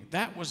reading.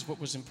 That was what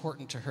was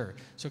important to her.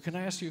 So can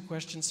I ask you a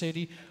question,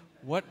 Sadie?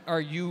 What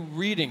are you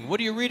reading? What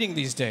are you reading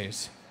these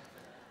days?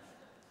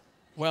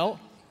 Well,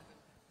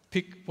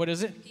 what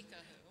is it?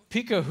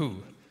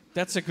 Peekahoo.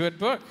 That's a good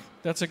book.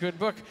 That's a good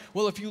book.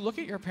 Well, if you look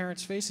at your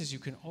parents' faces, you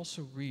can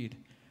also read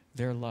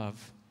their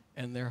love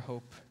and their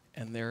hope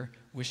and their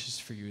wishes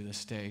for you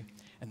this day.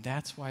 And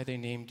that's why they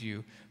named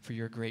you for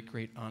your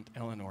great-great-aunt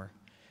Eleanor,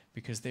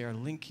 because they are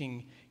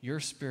linking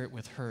your spirit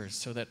with hers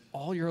so that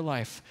all your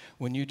life,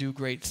 when you do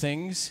great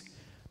things,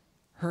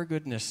 her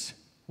goodness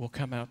will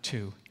come out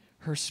too.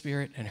 Her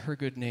spirit and her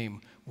good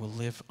name will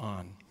live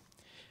on.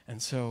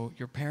 And so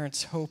your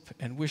parents hope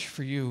and wish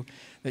for you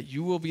that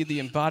you will be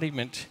the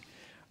embodiment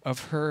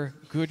of her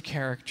good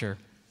character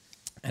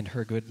and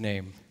her good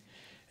name.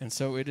 And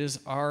so it is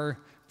our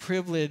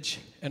privilege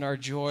and our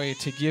joy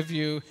to give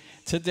you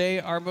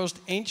today our most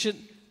ancient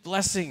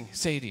blessing,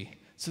 Sadie,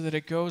 so that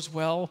it goes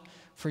well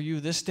for you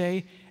this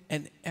day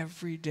and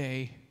every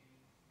day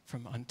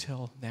from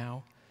until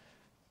now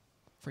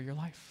for your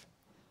life.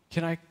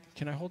 Can I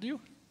hold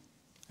you?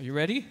 Are you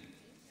ready?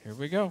 Here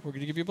we go. We're going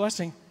to give you a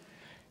blessing.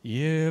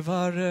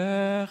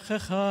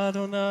 Yevarechecha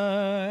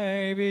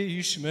Adonai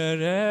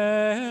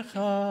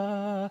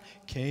v'yishmerecha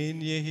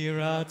ken yehi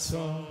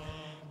ratzon.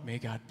 May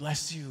God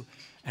bless you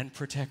and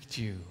protect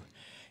you.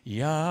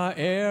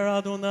 Ya'er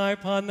Adonai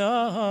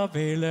panav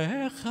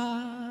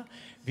elecha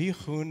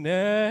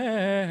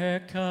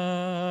v'chuneka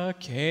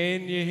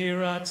ken yehi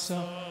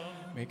ratzon.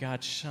 May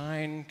God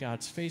shine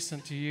God's face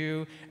unto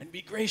you and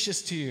be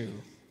gracious to you.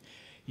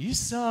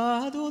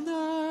 Yisa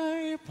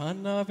Adonai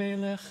panav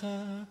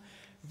elecha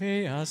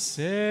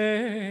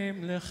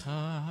ve'asem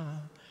lecha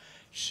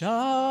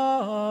shalom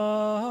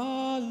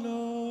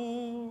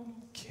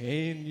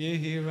ken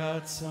yehi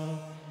ratzon.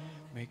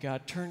 May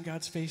God turn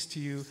God's face to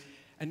you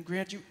and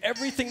grant you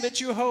everything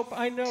that you hope.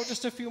 I know,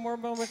 just a few more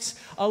moments,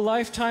 a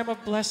lifetime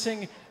of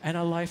blessing and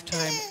a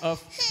lifetime of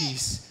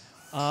peace.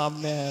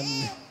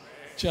 Amen.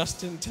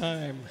 Just in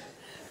time.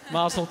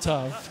 Mazel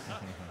tov.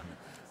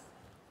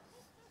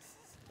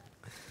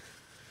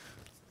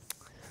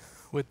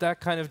 With that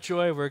kind of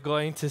joy, we're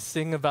going to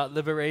sing about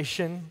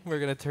liberation. We're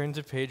going to turn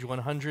to page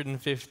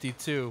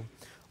 152,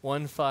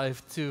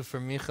 152 for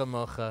Micha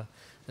Mocha,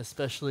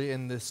 especially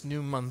in this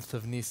new month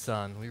of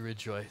Nisan. We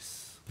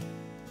rejoice.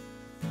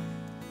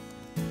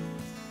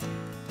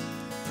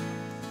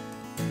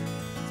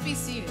 Let's be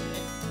seated.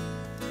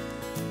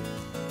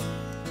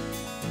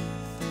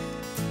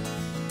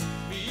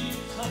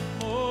 Micha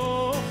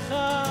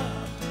Mocha,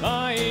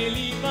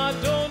 Ba'elim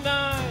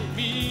Adonai,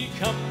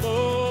 Micha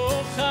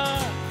Mocha,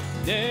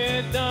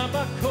 Neda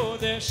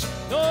b'kodesh,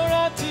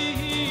 Norati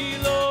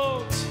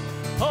hilot,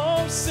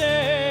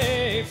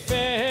 Osef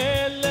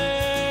elef.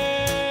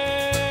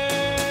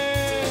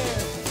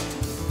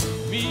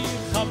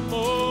 Micha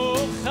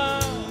mocha,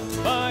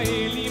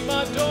 ba'elim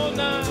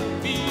Adonai,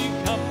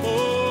 Micha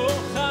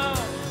mocha,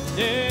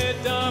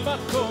 Neda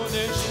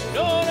HaKodesh,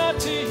 Dor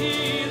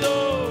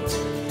HaTehilot,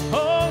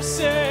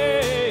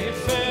 Osef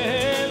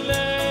Eleh.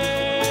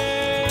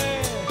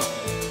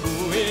 Who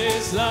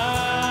is like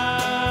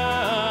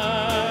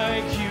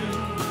you?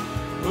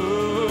 Who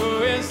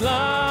is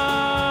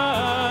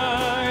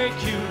like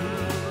you?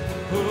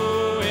 Who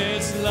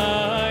is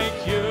like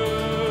you?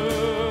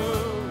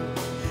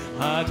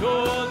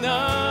 Adonai.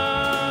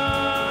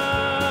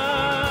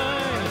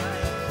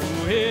 Who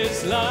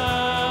is like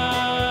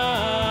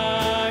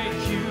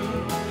you?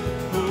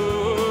 Who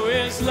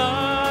is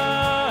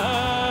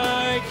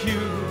like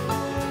you?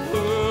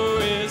 Who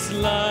is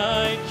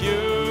like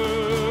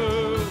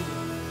you?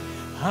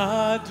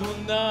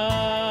 Adonai.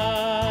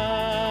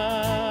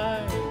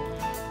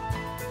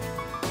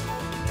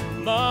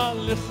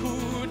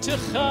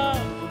 Malchutecha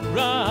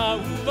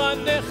ra'u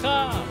banecha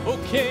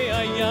okei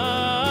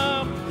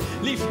hayam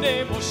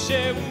לפני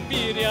משה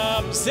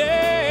ומרים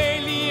זה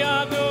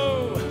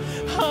לידו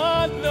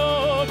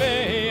אדנו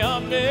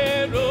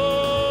ואמרו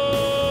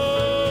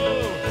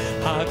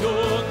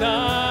אדוני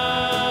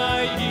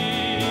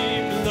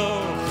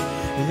ימלוך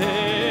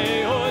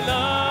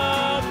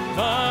לעולם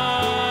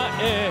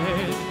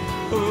ועד.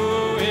 Who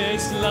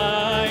is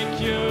like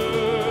you?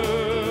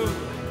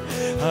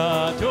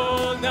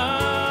 Adonai.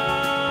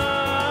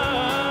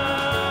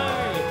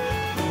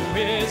 Who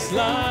is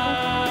like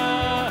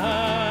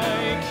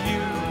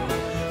you?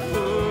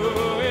 Who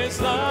is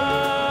like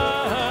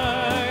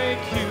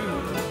you?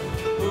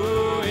 Who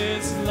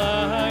is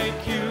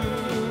like you?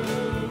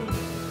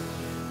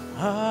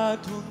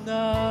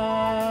 Adonai.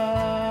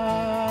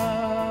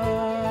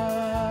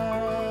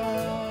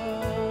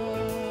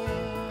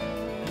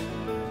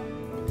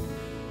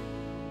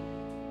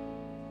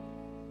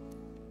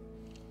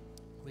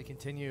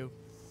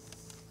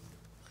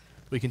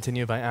 We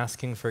continue by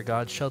asking for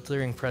God's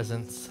sheltering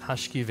presence,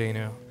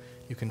 Hashkivenu,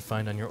 you can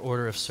find on your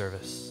order of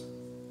service.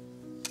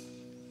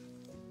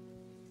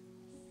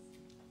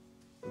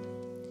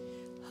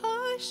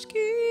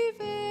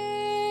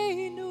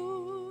 Hashkivenu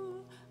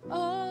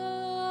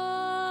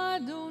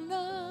Adonai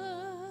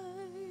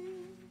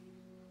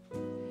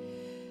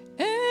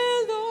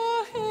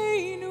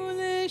Eloheinu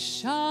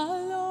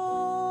l'shalom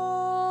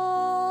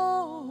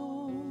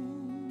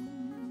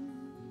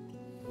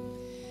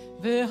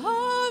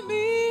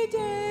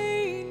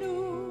V'hamidenu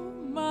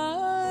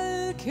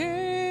malkeinu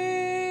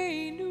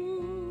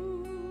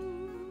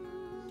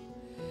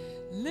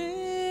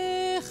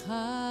l'chaim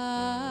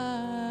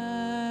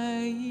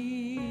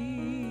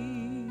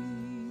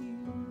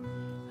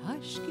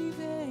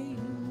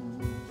Hashkivenu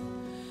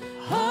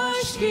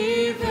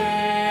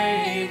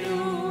Hashkivenu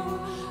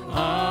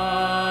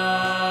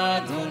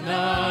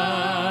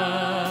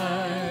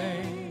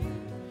Adonai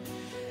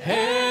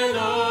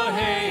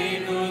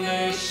Eloheinu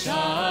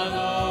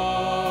l'shalom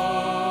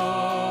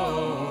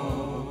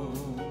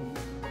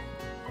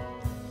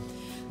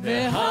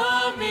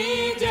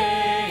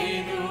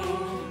V'hamidenu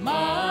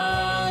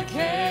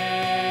malkeinu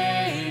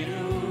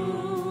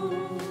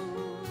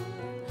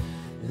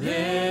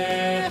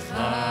l'chaim.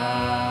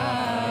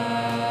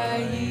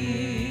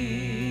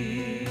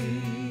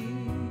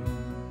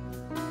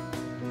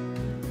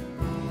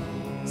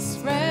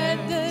 Spread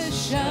the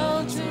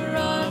shelter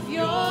of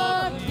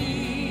your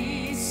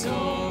peace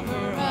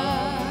over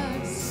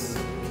us.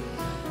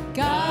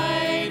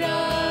 Guide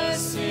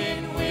us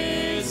in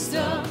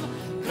wisdom,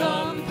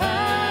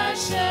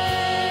 compassion,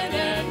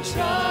 and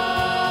trust.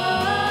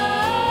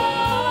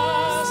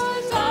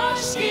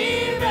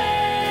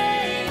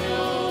 Hashkivenu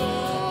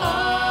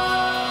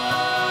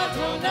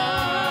Adonai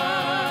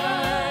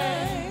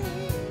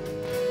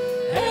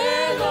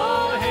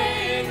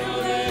Eloheinu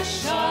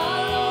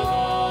l'shalom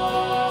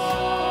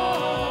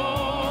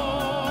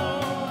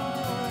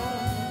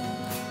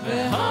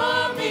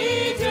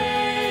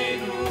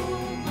V'hamidenu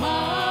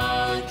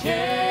malkeinu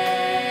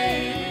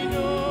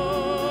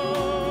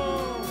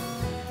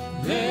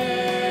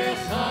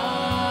l'chaim.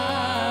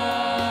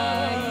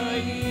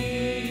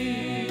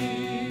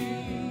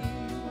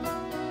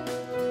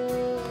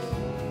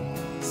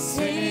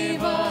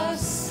 Save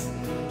us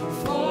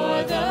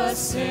for the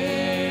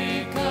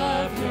sake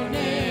of your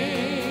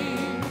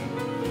name.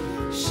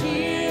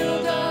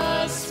 Shield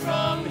us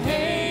from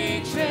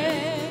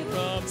hatred,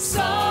 from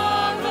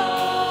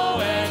sorrow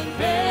and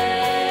pain.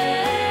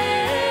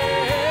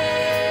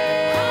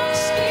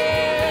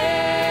 Hashkivenu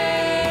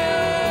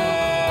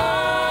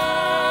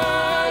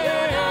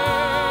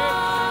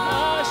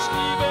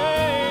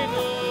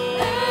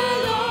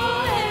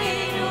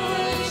Eloheinu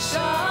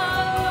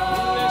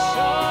l'shalom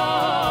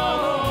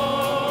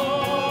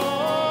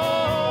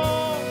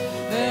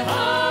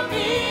V'hamidenu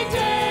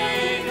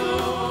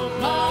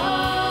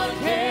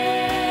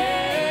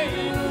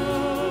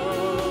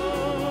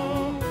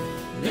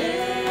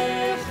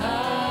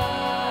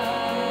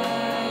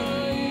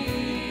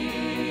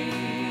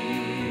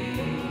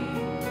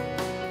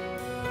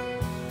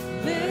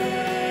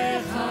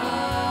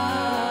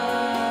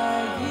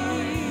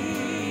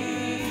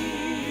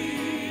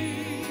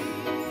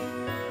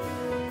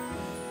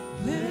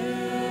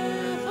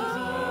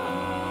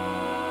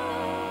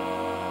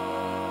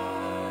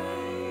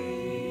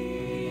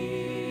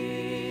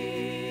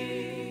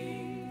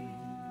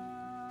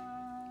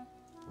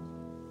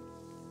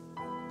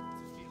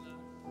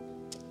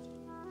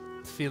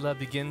tefillah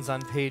begins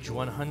on page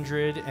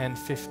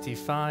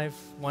 155,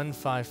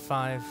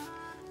 155.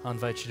 I'll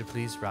invite you to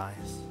please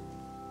rise.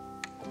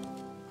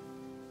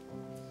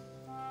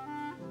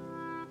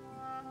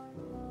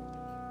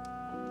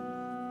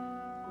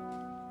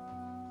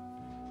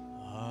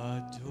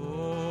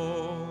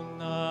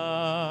 Adonai,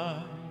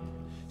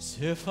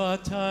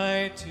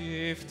 Sifatai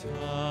tiftach,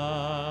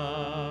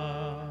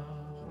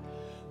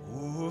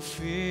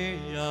 Ufi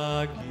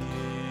yagid,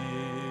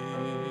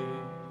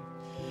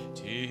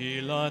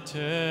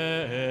 Tilatecha.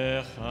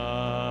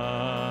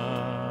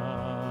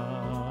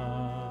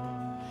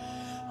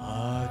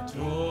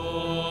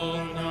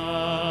 Adonai,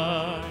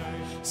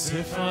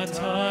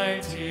 Sifatai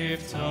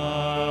tiftach,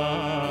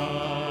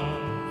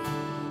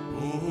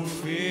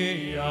 Ufi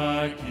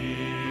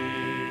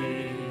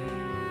yagid,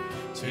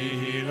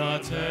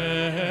 Tilatecha.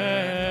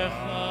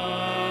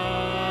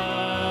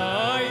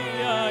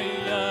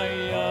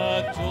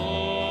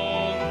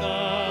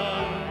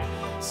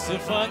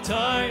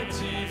 Sifatai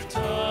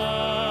tiftach,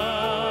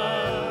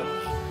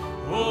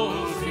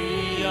 Ufi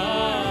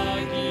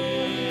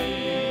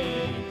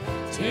yagid,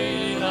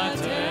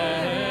 Tilatecha.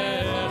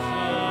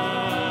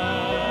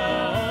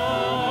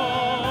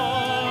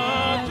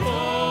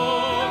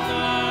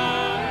 Adonai,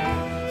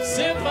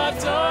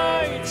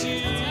 Sifatai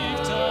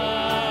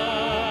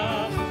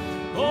tiftach,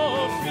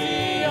 Ufi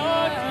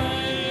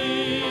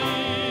yagid,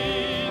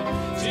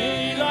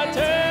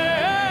 Tilatecha.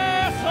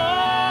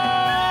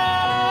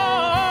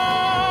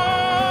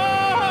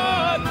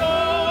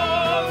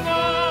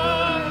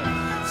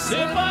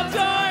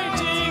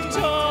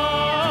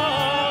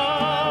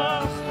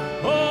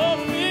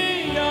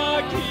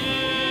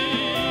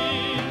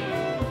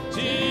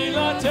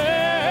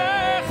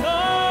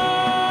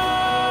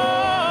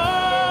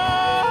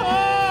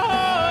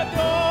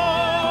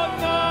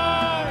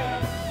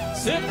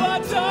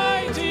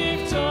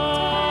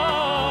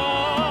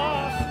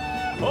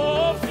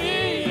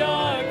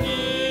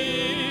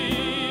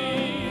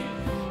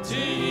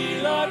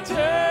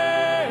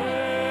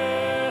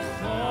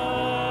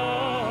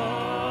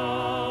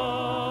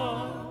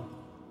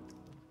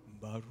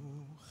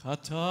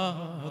 Ata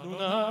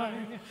Adonai,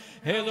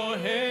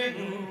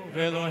 Eloheinu,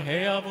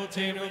 Elohei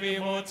Avotenu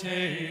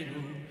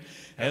v'Imotenu,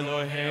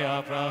 Elohei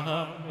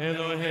Abraham,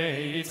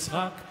 Elohei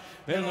Yitzchak,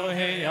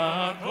 Elohei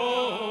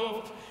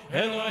Yaakov,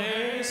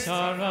 Elohei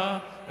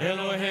Sarah,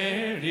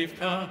 Elohei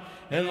Rivka,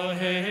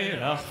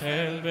 Elohei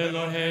Rachel,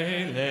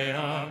 Elohei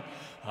Leah,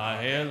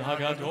 Ha'el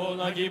Hagadol,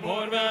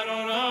 Hagibor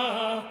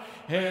v'Hanora,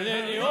 El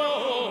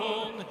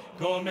Elyon,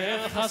 Gomer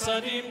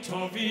Chasadim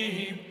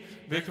Tovim,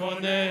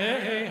 וקונה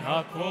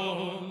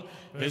הכל,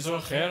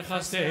 וזוכר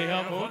חסדי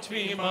אבות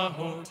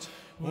ואימהות,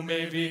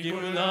 ומביא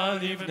גאולה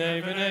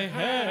לבני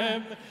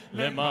בניהם,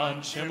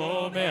 למען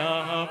שמו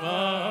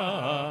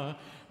באהבה,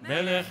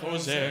 מלך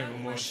עוזר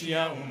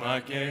ומושיע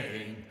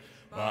ומגן,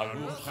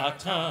 ברוך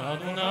אתה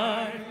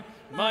אדוני,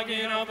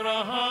 מגן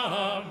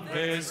אברהם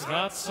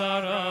בעזרת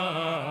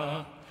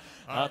שרה.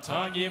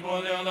 אתה גיבור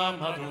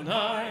לעולם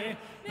אדוני,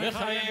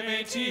 בחיי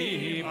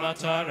מתים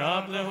אתה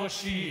רב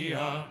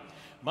להושיע.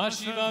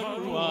 משיב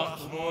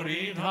הרוח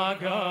מוריד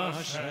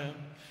הגשם,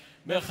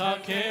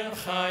 מחכה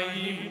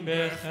חיים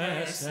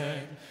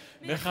בחסד,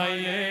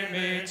 בחיי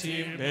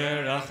מתים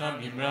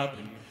ברחמים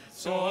רבים,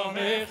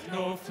 צומח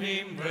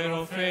נופלים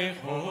ורופא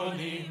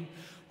חולים,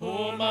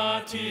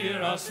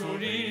 ומתיר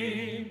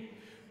אסורים,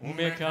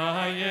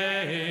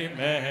 ומקיים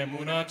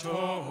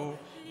אמונתו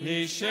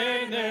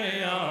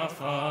לשני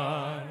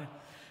עפר.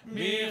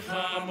 מי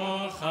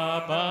כמוך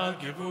בעל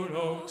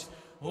גבורות,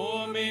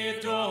 ומי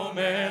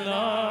דומה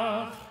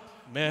לך,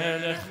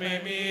 מלך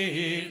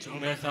ממית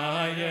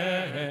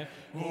ומחיה,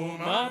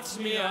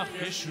 ומצמיח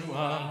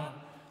ישועה,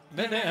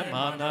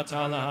 ונאמן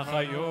אתה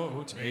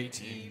לחיות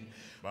מתים.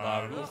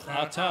 ברוך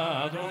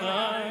אתה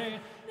אדוני,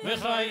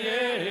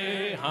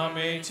 וחיי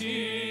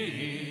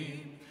המתים.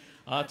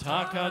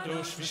 אתה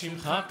קדוש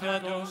ושמך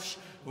קדוש,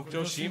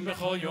 וקדושים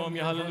בכל יום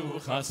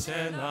יהללוך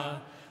סלע.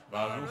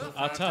 ברוך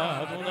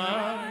אתה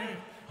אדוני,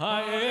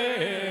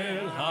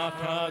 האל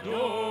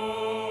הקדוש.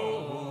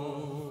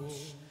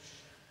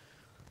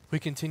 We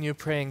continue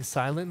praying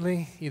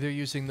silently, either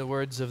using the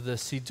words of the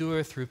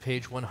Siddur through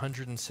page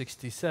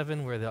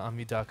 167, where the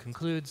Amidah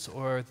concludes,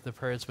 or the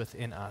prayers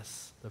within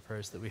us, the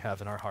prayers that we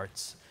have in our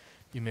hearts.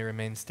 You may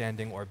remain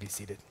standing or be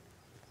seated.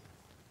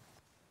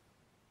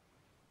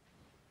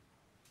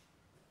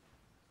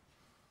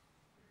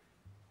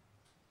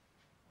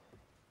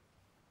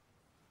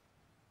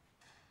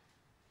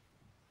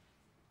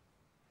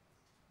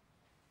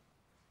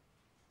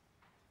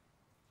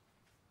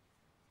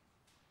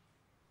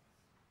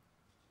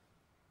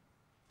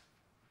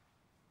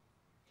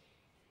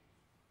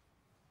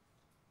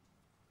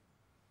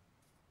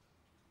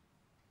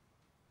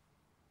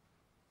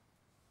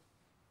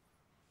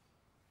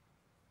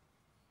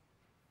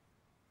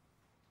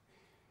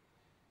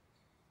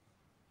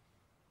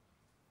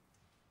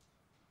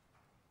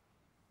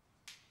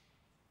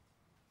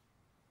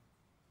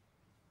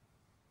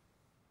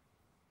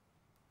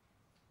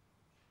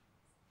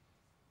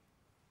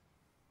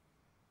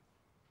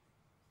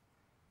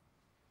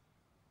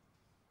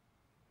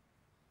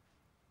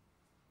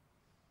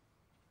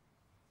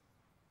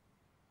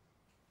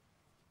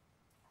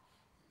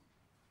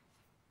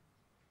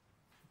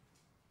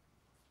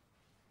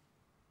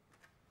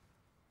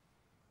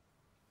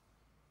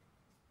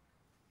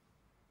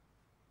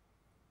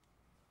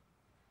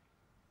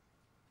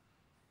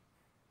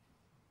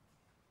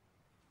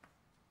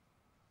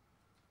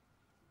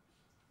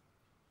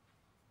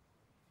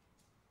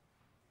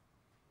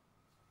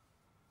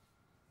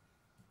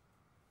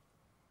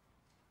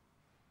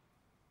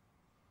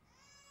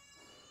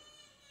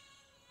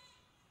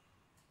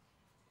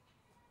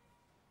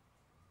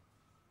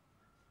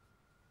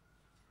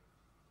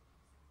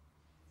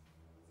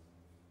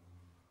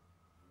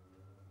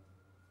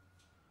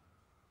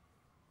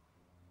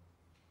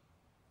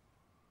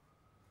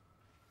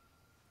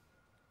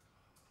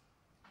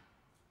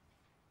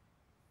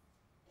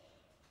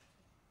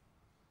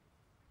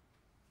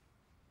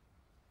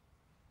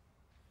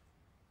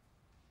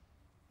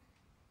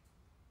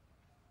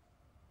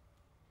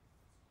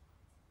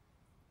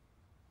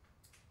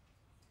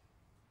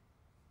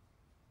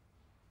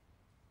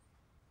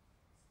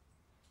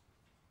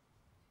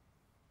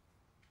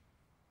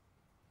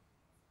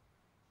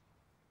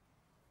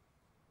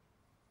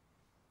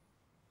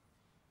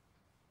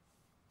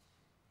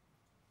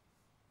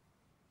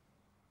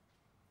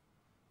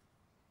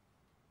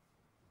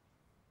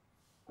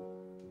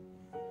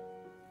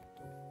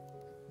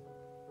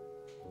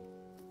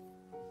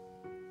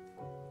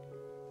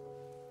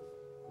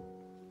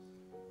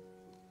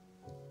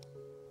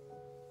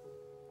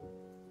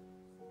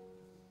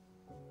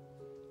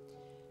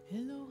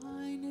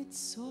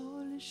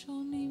 ניצור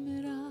לשוני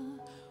מרע,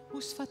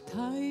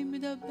 ושפתיי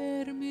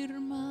מדבר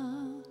מרמה,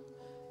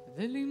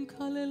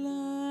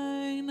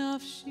 ולמקללי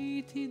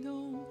נפשי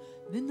תדום,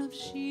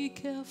 ונפשי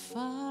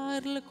כעפר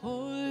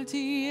לכל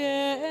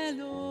תהיה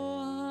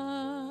אלוהי.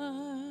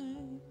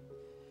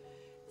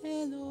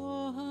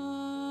 אלוהי,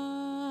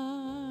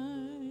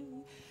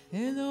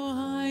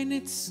 אלוהי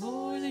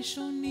נצור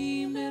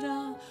לשוני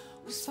מרע,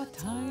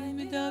 ושפתיי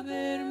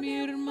מדבר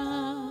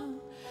מרמה,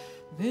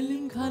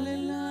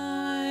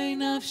 ולמקללי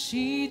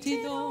נפשי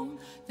תדום,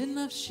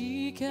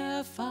 ונפשי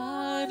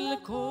כעפר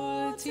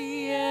לכל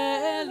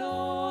תהיה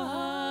אלוהי.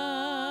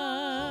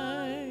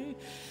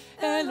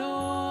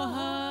 אלוהי,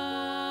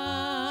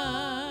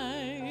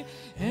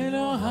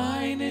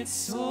 אלוהי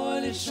נצור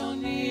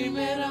לשוני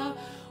מרע,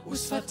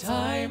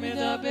 ושפתיי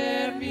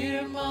מדבר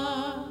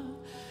מרמה,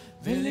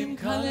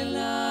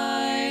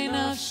 ולמקללי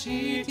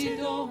נפשי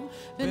תדום,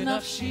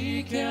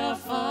 ונפשי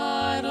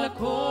כעפר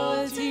לכל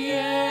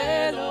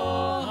תהיה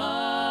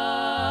אלוהי.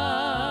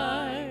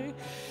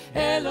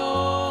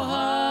 אלוהי,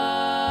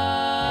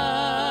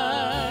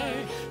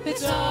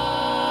 פתח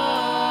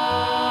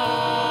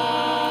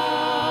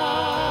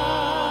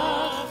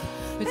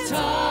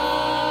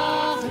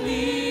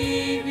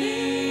ליבי,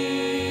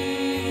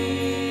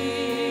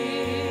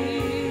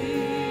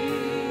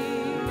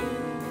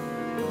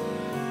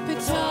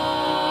 פתח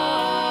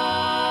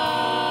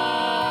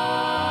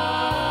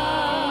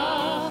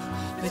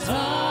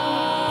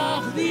ליבי,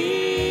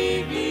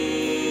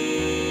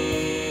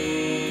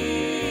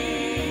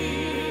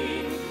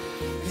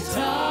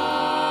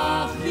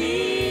 פתח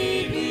ליבי,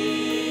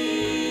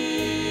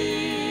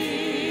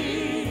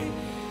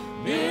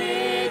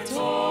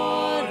 בתורתך.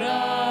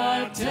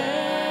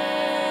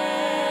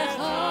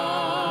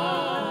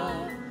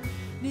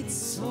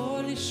 ניצור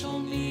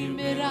לשוני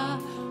מרע,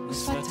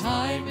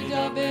 ושפתיי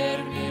מדבר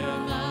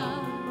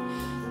מרמה,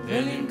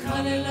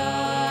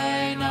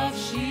 ולמקללי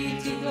נפשי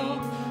תדום,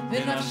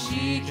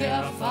 ונפשי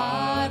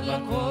כעפר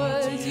לכל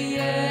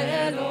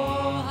תהיה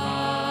אלוהי.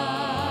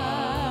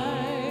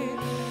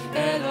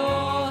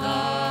 אלוהי,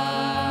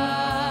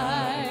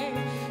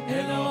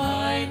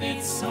 אלוהי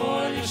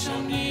נצור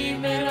לשוני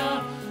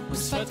מרע,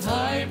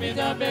 ושפתיי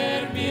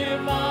מדבר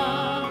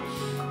מרמה,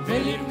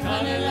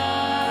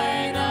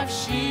 ולמקללי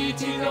נפשי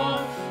תדום,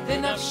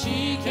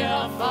 ונפשי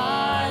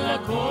כעפר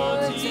לכל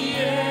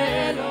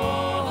תהיה אלוהי.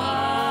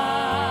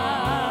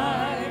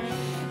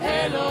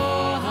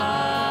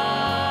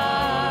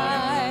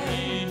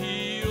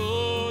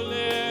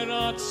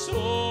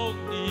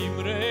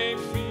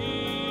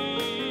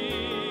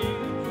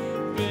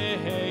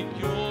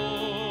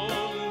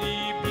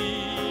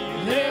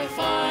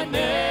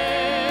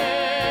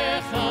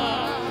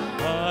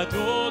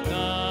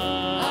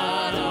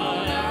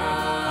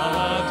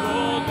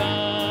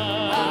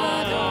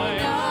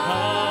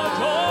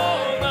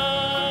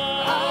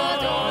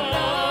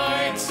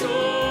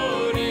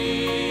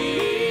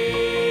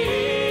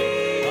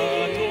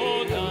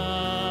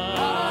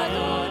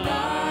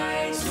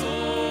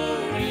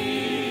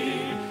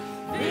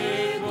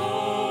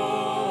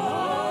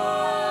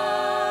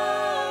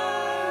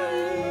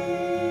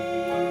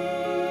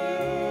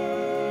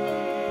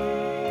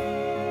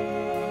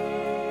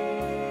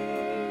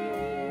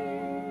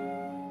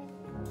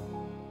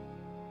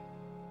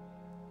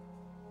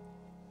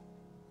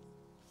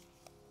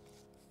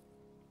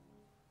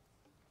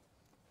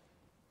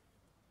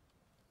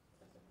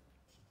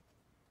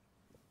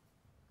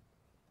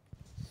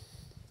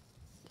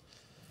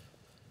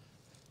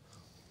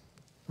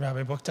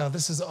 Rabbi Buchtel,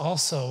 this is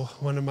also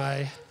one of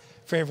my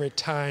favorite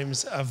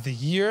times of the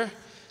year.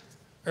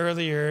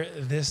 Earlier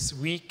this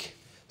week,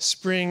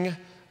 spring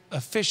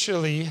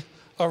officially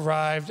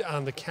arrived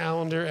on the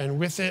calendar, and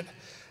with it,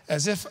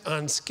 as if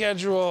on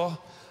schedule,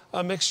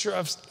 a mixture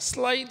of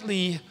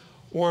slightly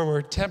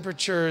warmer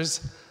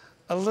temperatures,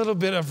 a little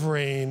bit of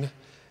rain,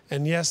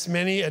 and yes,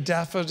 many a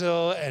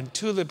daffodil and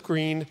tulip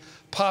green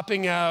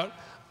popping out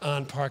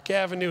on Park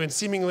Avenue and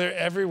seemingly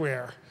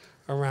everywhere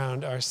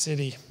around our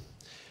city.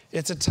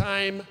 It's a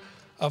time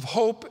of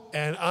hope,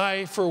 and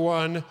I, for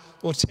one,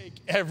 will take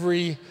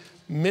every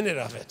minute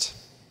of it.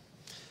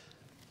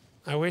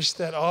 I wish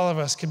that all of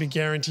us could be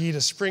guaranteed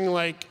a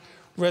spring-like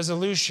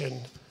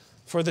resolution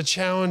for the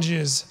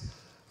challenges,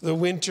 the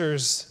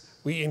winters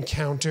we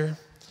encounter.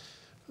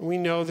 We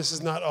know this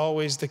is not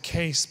always the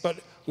case, but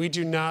we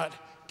do not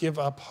give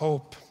up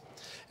hope.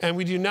 And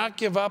we do not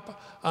give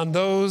up on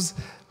those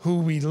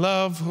who we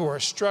love, who are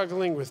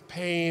struggling with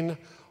pain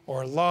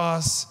or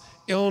loss,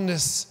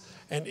 illness,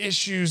 and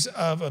issues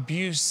of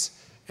abuse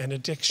and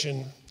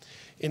addiction.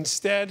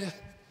 Instead,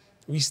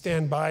 we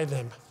stand by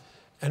them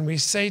and we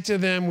say to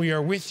them, we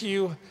are with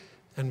you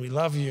and we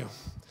love you.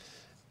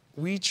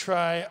 We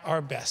try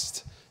our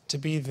best to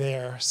be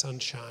their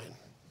sunshine.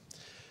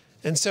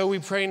 And so we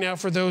pray now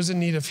for those in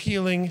need of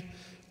healing,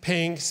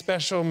 paying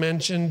special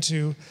mention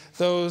to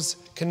those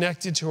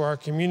connected to our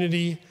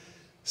community,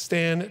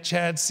 Stan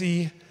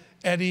Chadsey,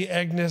 Eddie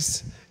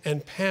Agnes,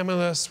 and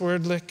Pamela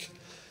Swerdlick.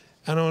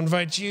 And I'll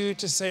invite you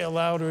to say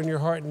aloud or in your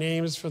heart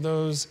names for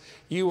those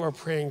you are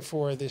praying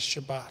for this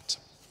Shabbat.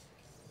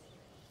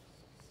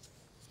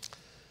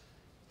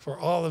 for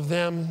all of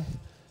them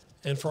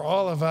and for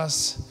all of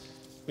us.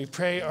 We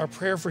pray our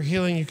prayer for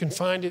healing. You can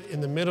find it in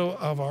the middle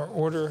of our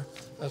order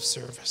of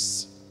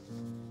service.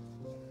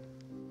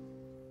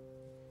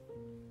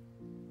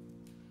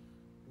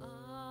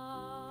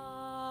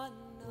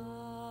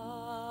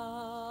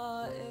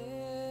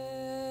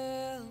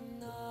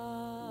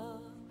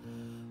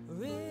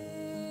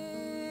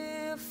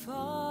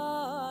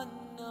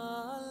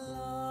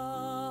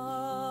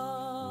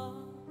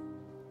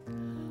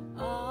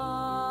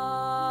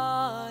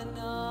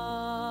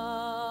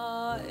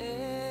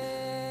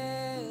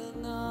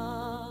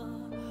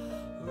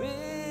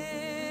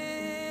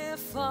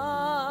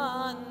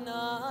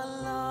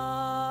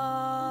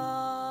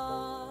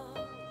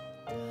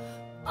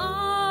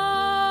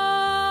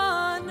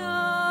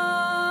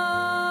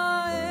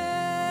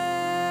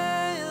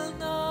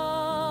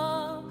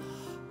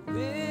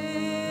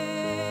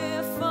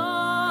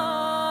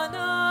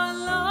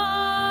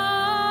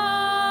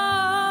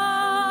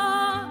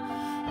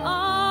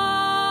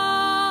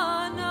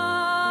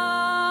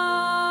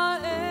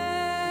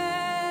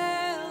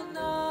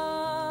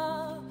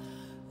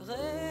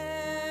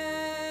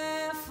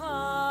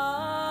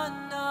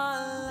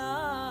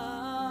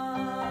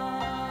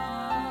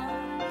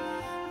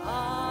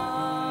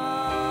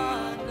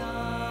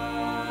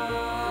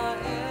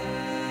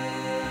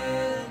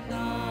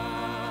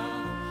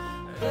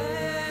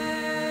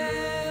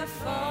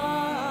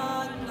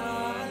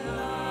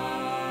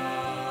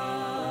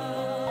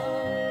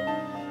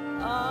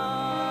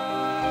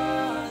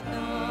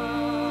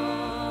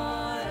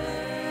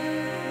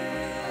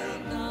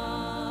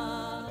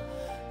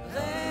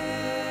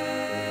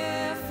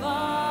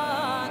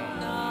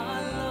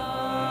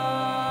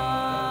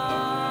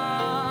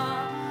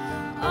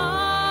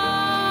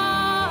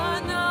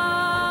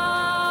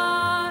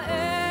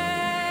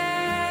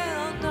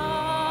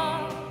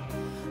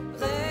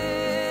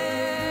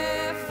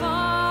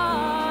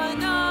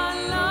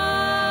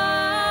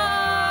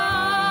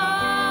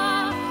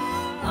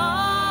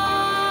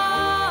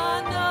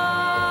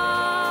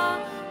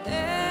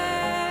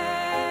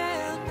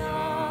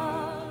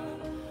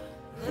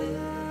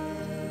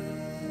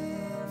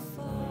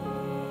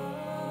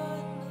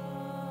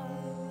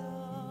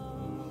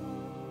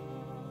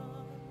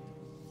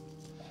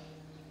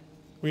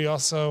 We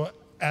also,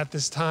 at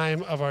this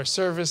time of our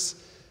service,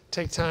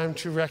 take time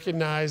to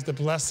recognize the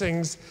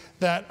blessings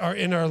that are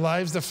in our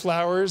lives, the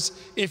flowers,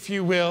 if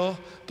you will,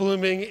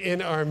 blooming in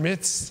our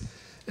midst.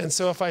 And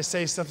so if I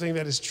say something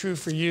that is true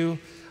for you,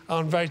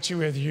 I'll invite you,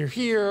 whether you're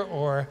here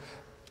or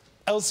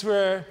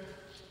elsewhere,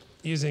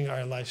 using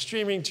our live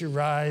streaming, to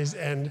rise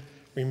and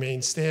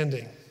remain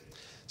standing.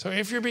 So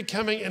if you're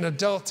becoming an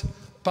adult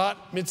bat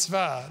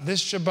mitzvah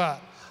this Shabbat,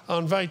 I'll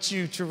invite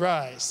you to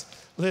rise.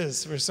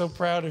 Liz, we're so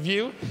proud of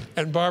you,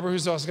 and Barbara,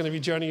 who's also going to be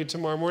joining you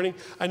tomorrow morning.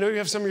 I know you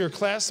have some of your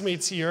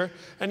classmates here.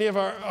 Any of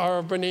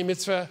our B'nai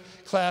Mitzvah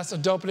class,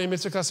 adult B'nai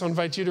Mitzvah class, I'll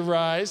invite you to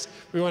rise.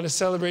 We want to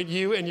celebrate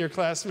you and your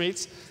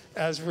classmates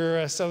as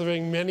we're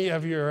celebrating many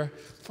of your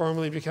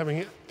formally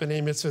becoming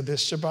B'nai Mitzvah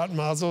this Shabbat.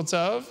 Mazel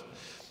Tov.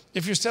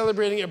 If you're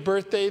celebrating a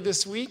birthday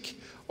this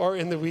week or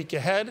in the week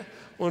ahead,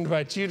 we'll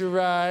invite you to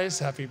rise.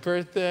 Happy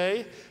birthday.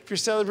 If you're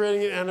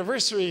celebrating an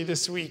anniversary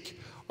this week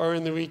or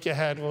in the week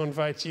ahead, we'll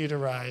invite you to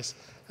rise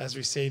as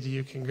we say to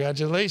you,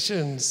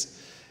 congratulations.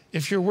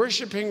 If you're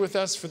worshiping with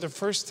us for the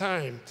first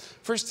time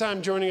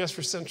joining us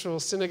for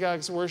Central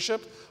Synagogue's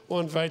worship,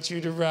 we'll invite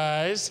you to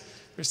rise.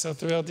 We're so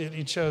thrilled that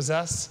you chose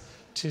us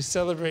to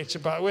celebrate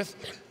Shabbat with.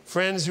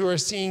 Friends who are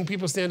seeing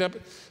people stand up,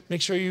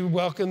 make sure you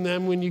welcome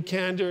them when you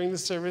can during the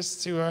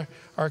service to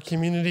our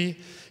community.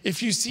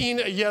 If you've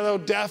seen a yellow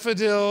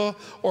daffodil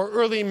or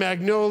early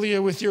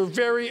magnolia with your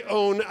very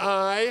own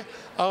eye,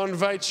 I'll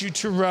invite you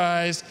to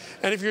rise.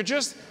 And if you're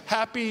just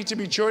happy to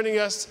be joining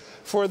us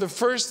for the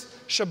first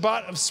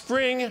Shabbat of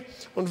spring,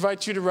 I'll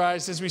invite you to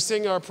rise as we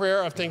sing our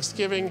prayer of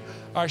thanksgiving,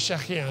 our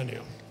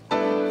Shechianu.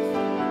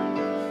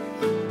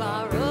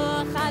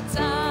 Baruch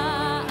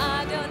atah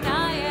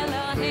Adonai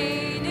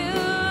Eloheinu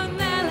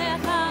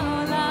melech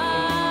haolam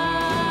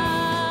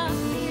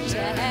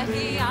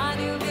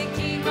she'ehianu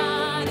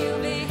v'kimanu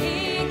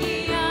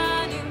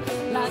v'higianu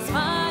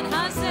lazman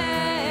hazeh.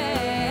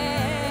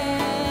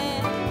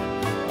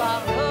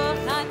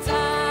 Baruch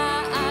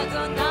atah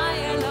Adonai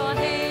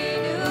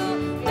Eloheinu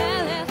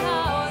melech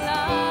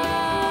haolam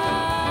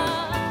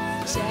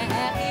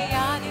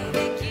she'ehianu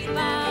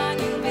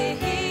v'kimanu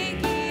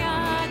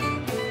v'higianu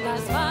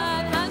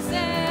lazman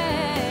hazeh.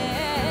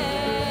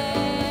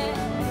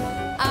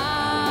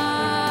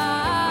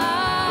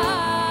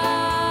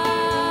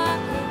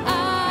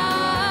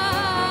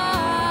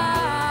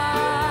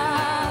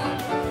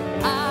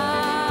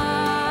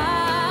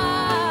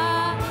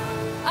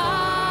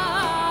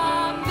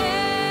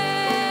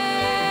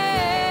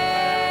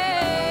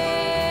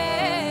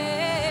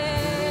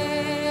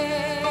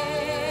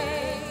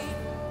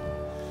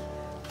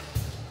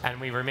 And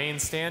we remain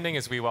standing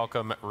as we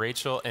welcome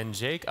Rachel and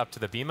Jake up to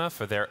the bima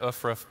for their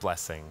Ufruf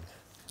blessing.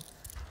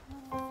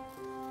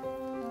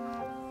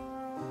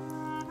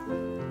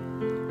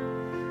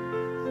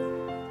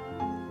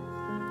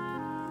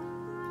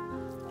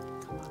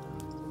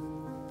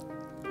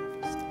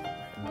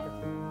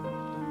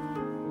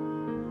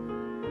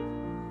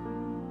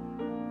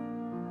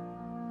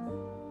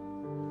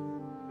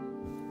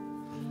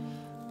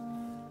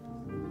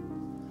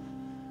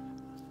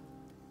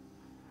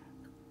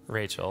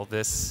 Rachel,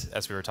 this,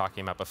 as we were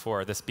talking about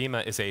before, this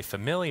bima is a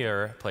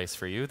familiar place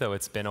for you, though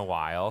it's been a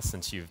while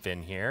since you've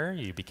been here.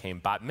 You became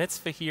bat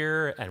mitzvah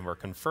here and were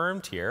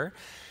confirmed here.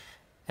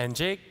 And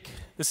Jake,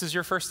 this is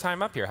your first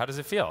time up here. How does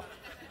it feel?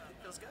 It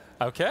feels good.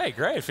 Okay,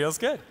 great. Feels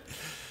good.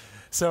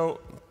 So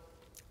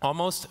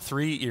almost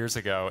 3 years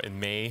ago in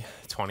May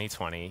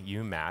 2020,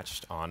 you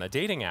matched on a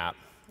dating app.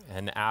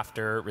 And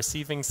after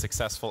receiving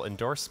successful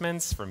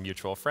endorsements from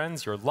mutual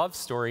friends, your love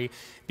story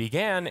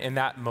began in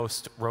that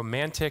most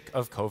romantic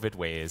of COVID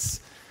ways,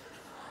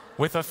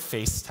 with a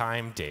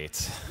FaceTime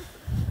date.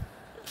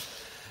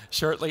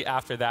 Shortly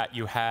after that,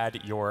 you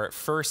had your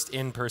first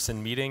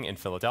in-person meeting in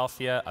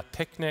Philadelphia, a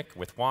picnic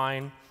with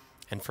wine,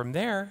 and from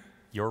there,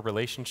 your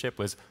relationship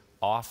was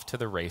off to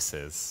the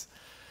races.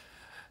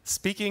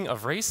 Speaking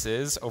of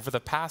races, over the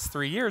past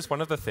 3 years,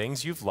 one of the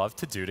things you've loved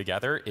to do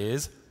together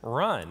is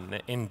run.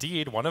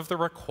 Indeed, one of the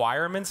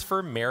requirements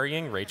for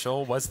marrying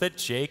Rachel was that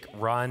Jake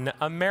run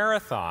a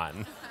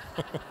marathon.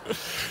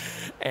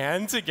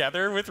 And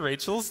together with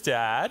Rachel's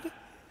dad,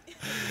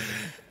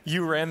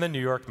 you ran the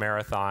New York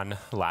Marathon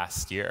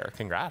last year.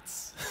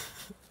 Congrats.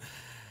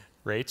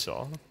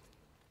 Rachel,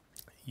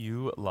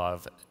 you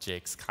love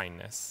Jake's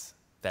kindness,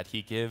 that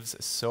he gives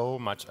so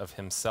much of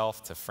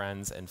himself to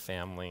friends and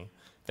family,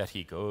 that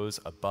he goes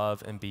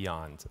above and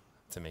beyond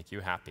to make you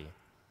happy.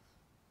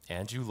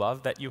 And you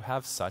love that you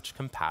have such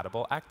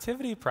compatible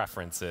activity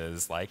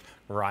preferences like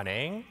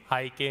running,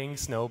 hiking,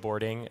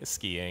 snowboarding,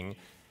 skiing,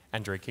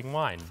 and drinking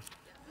wine.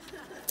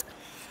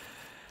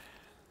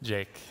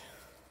 Jake,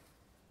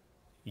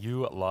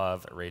 you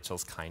love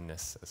Rachel's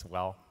kindness as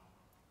well,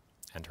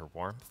 and her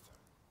warmth.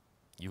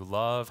 You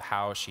love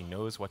how she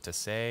knows what to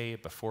say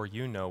before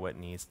you know what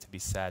needs to be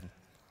said.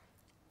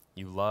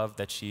 You love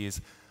that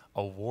she's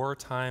a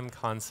wartime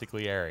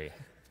consigliere.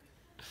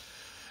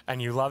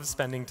 And you love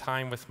spending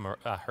time with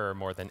her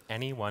more than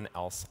anyone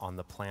else on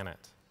the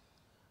planet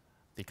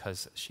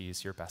because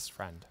she's your best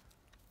friend.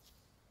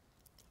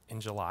 In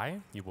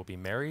July, you will be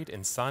married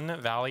in Sun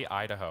Valley,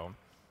 Idaho,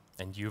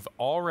 and you've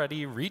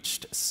already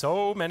reached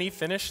so many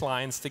finish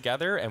lines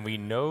together, and we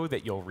know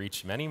that you'll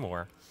reach many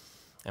more.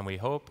 And we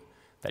hope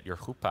that your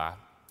chuppah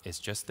is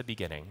just the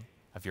beginning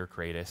of your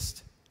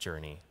greatest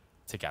journey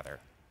together.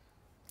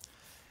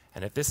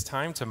 And at this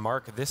time, to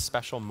mark this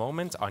special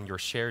moment on your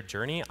shared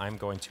journey, I'm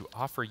going to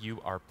offer you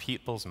our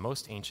people's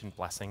most ancient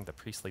blessing, the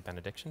priestly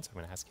benediction. So I'm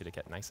going to ask you to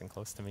get nice and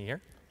close to me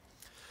here.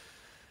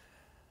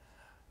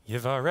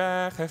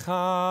 Yivarechecha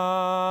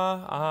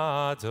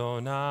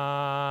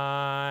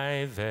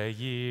Adonai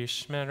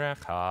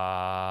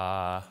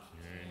ve'yishmerecha.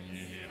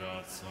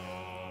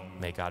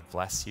 May God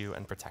bless you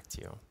and protect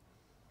you.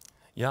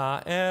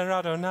 Ya'er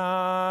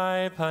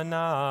Adonai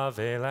panav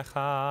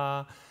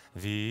elecha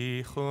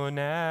v'chuneka.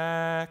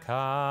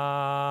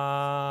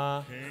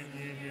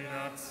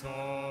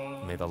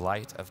 May the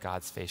light of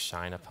God's face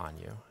shine upon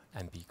you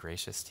and be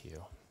gracious to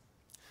you.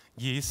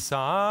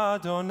 Yisa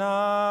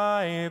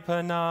Adonai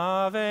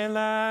panav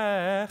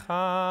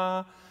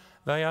elecha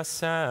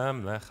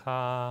v'yasem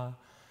lecha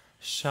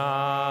shalom.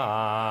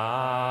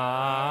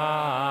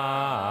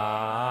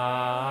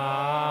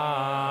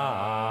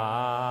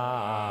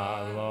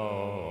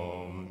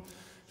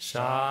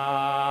 Shalom.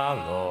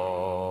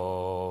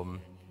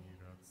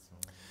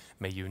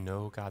 May you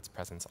know God's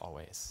presence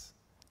always,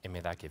 and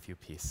may that give you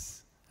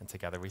peace. And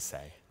together we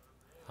say,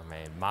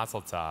 Amen.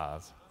 Mazel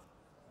tov.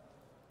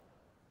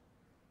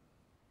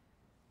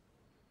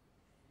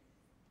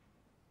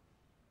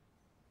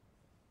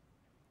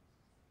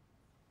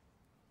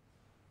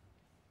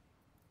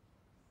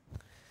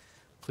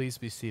 Please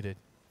be seated.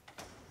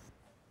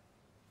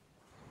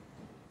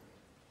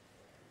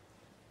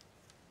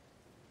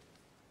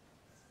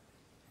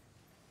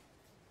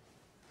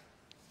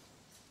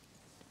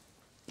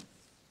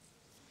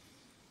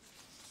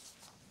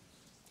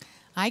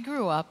 I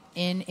grew up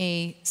in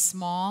a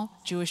small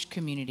Jewish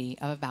community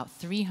of about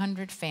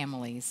 300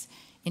 families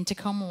in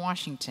Tacoma,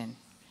 Washington.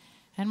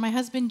 And my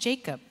husband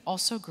Jacob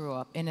also grew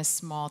up in a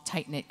small,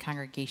 tight-knit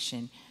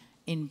congregation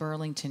in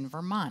Burlington,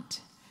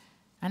 Vermont.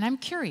 And I'm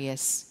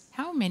curious,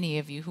 how many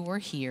of you who are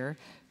here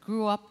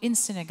grew up in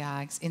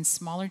synagogues in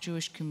smaller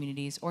Jewish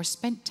communities or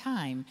spent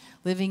time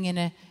living in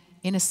a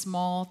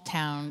small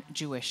town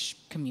Jewish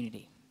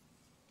community?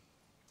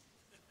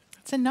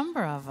 It's a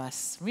number of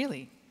us,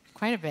 really,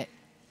 quite a bit.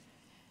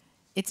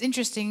 It's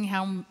interesting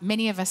how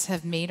many of us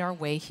have made our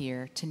way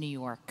here to New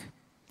York.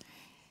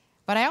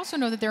 But I also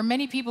know that there are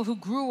many people who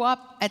grew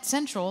up at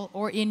Central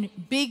or in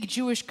big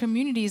Jewish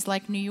communities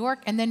like New York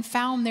and then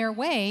found their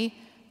way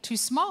to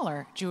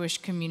smaller Jewish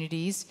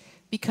communities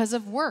because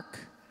of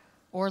work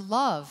or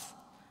love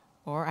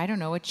or, I don't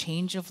know, a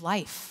change of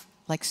life,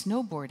 like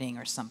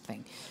snowboarding or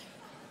something.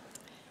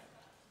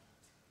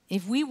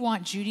 If we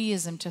want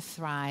Judaism to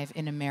thrive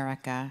in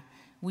America,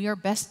 we are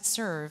best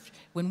served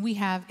when we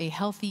have a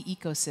healthy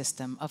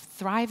ecosystem of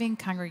thriving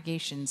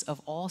congregations of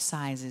all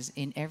sizes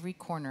in every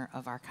corner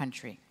of our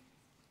country.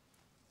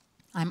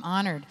 I'm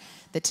honored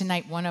that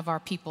tonight one of our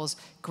people's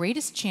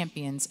greatest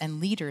champions and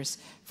leaders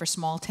for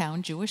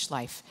small-town Jewish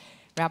life,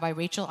 Rabbi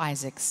Rachel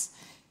Isaacs,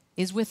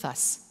 is with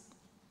us.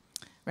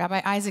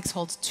 Rabbi Isaacs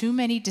holds too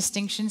many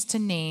distinctions to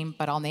name,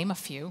 but I'll name a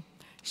few.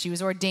 She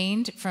was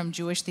ordained from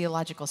Jewish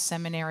Theological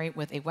Seminary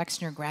with a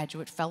Wexner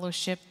Graduate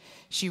Fellowship.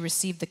 She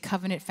received the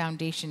Covenant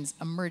Foundation's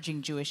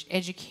Emerging Jewish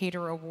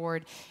Educator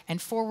Award,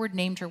 and Forward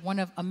named her one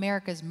of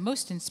America's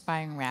most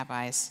inspiring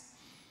rabbis.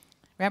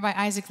 Rabbi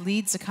Isaac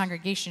leads a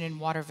congregation in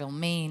Waterville,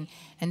 Maine,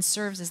 and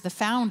serves as the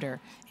founder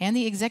and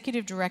the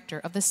executive director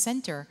of the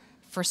Center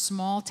for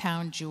Small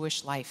Town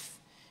Jewish Life,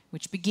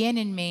 which began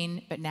in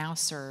Maine but now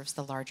serves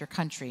the larger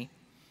country.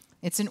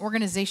 It's an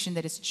organization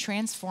that is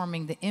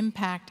transforming the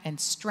impact and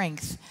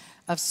strength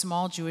of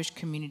small Jewish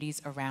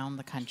communities around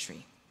the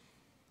country.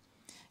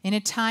 In a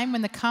time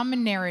when the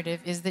common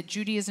narrative is that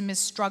Judaism is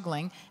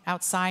struggling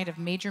outside of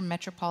major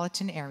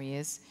metropolitan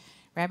areas,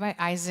 Rabbi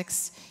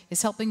Isaacs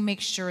is helping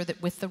make sure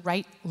that with the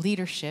right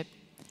leadership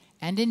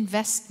and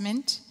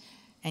investment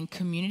and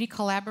community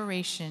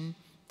collaboration,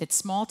 that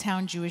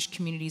small-town Jewish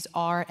communities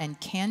are and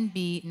can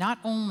be not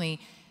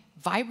only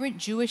vibrant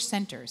Jewish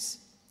centers,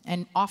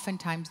 and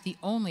oftentimes the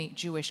only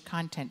Jewish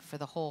content for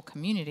the whole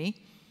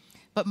community,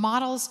 but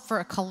models for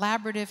a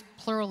collaborative,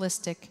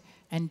 pluralistic,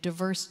 and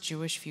diverse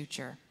Jewish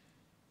future.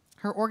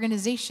 Her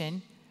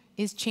organization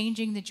is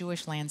changing the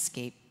Jewish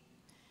landscape.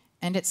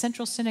 And at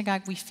Central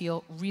Synagogue, we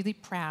feel really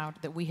proud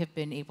that we have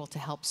been able to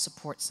help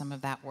support some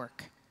of that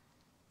work.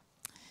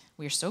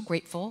 We are so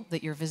grateful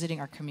that you're visiting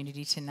our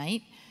community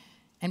tonight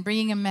and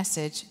bringing a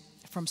message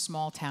from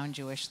small-town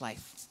Jewish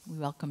life. We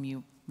welcome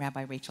you,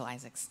 Rabbi Rachel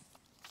Isaacs.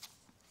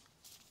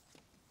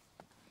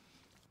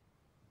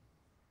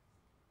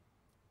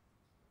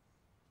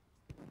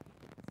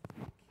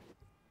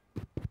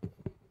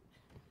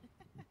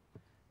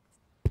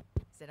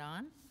 Is it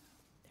on?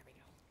 There we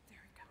go. There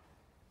we go.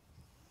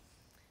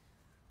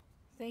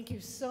 Thank you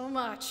so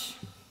much.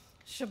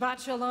 Shabbat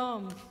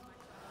Shalom.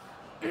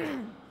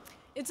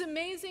 It's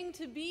amazing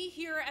to be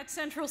here at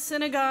Central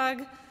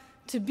Synagogue,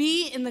 to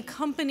be in the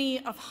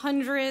company of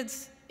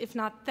hundreds, if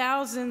not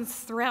thousands,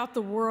 throughout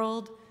the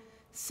world,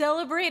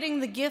 celebrating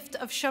the gift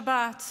of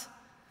Shabbat,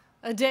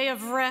 a day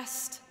of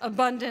rest,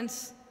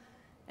 abundance,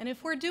 and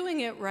if we're doing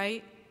it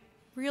right,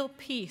 real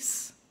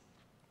peace.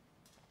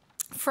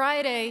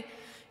 Friday,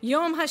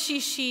 Yom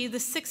HaShishi, the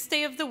sixth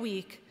day of the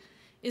week,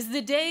 is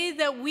the day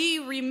that we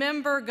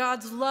remember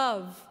God's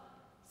love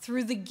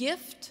through the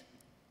gift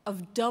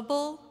of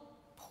double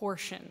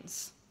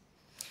portions.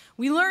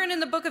 We learn in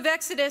the book of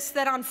Exodus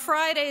that on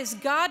Fridays,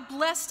 God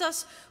blessed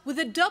us with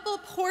a double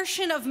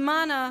portion of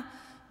manna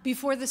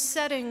before the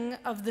setting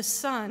of the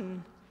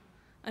sun,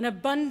 an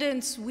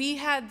abundance we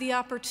had the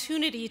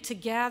opportunity to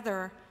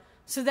gather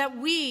so that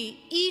we,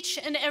 each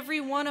and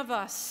every one of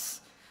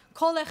us,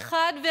 kol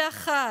echad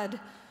ve'echad,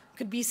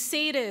 could be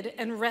sated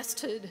and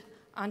rested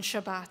on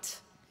Shabbat.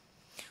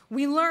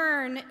 We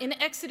learn in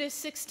Exodus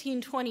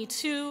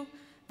 16:22,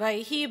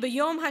 Vayhi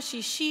b'yom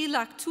hashishi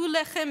laktu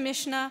lechem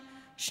mishna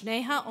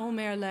shnei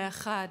ha'omer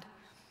le'echad.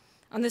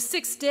 On the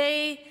sixth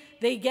day,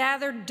 they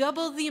gathered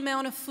double the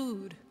amount of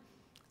food,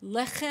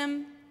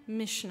 lechem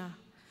mishna,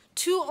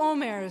 2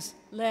 omers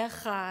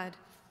le'echad,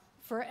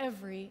 for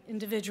every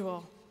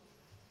individual.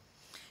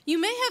 You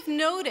may have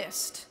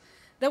noticed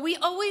that we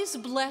always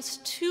bless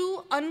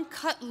 2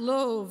 uncut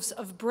loaves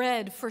of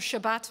bread for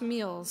Shabbat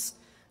meals,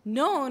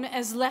 known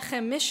as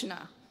lechem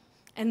mishna,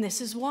 and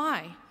this is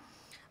why.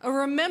 A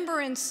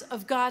remembrance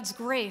of God's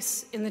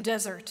grace in the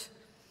desert.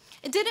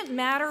 It didn't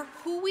matter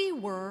who we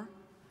were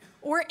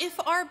or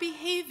if our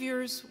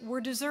behaviors were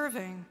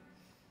deserving.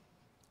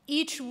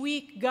 Each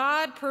week,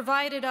 God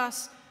provided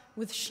us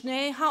with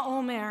shnei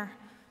ha'omer,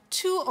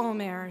 2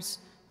 omers,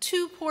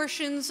 2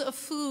 portions of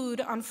food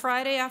on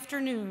Friday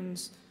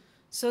afternoons,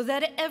 so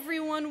that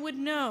everyone would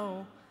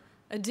know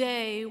a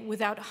day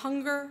without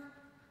hunger,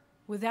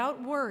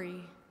 without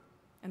worry,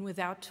 and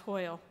without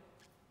toil.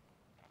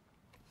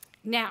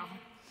 Now,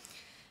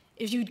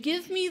 if you'd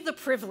give me the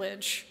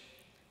privilege,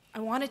 I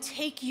want to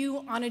take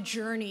you on a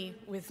journey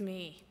with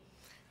me,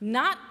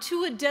 not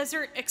to a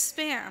desert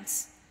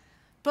expanse,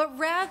 but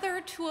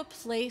rather to a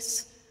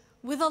place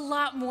with a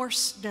lot more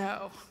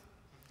snow,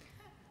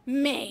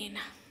 Maine,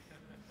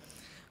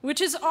 which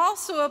is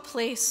also a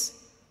place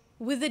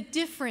with a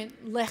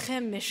different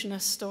Lechem Mishnah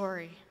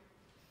story.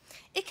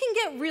 It can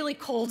get really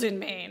cold in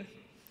Maine,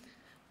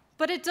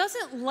 but it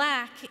doesn't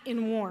lack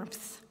in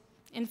warmth.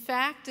 In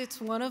fact,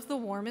 it's one of the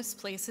warmest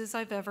places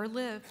I've ever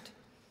lived.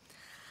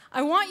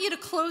 I want you to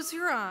close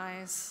your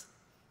eyes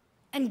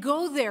and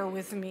go there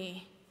with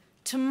me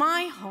to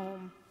my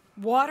home,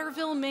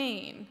 Waterville,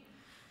 Maine,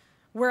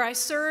 where I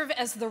serve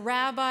as the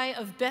rabbi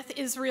of Beth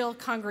Israel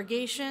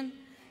Congregation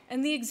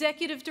and the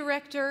executive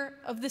director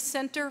of the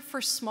Center for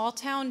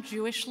Small-Town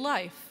Jewish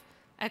Life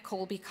at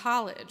Colby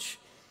College.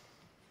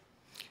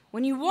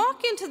 When you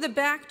walk into the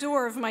back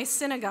door of my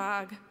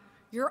synagogue,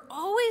 you're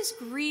always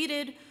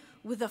greeted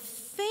with a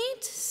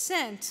faint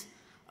scent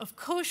of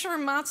kosher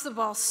matzo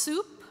ball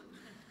soup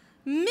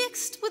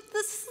mixed with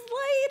the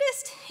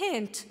slightest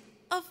hint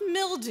of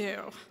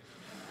mildew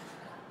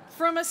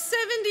from a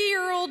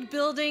 70-year-old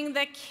building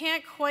that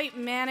can't quite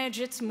manage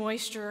its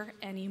moisture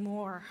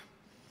anymore.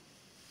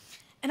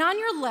 And on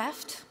your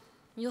left,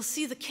 you'll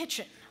see the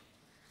kitchen,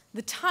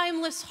 the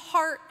timeless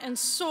heart and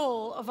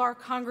soul of our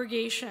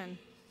congregation.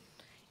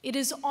 It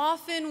is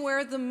often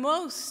where the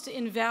most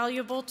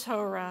invaluable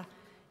Torah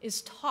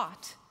is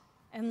taught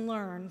and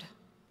learned.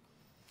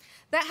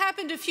 That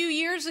happened a few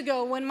years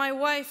ago when my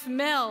wife,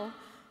 Mel,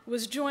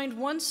 was joined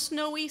one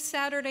snowy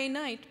Saturday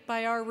night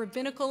by our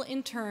rabbinical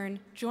intern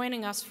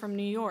joining us from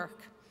New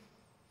York.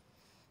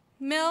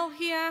 Mel,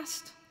 he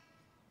asked,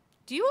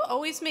 "Do you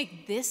always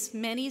make this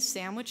many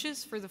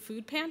sandwiches for the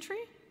food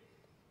pantry?"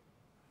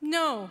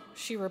 "No,"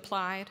 she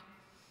replied.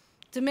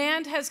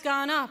 "Demand has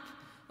gone up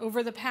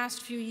over the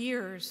past few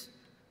years,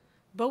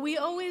 but we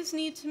always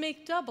need to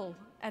make double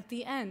at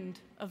the end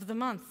of the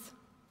month."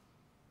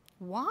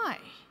 "Why?"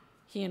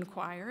 he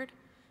inquired.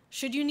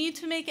 "Should you need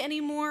to make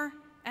any more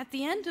at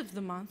the end of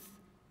the month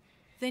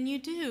than you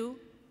do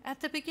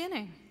at the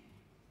beginning?"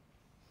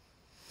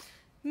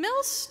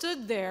 Mel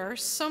stood there,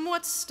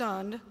 somewhat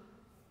stunned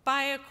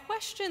by a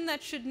question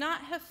that should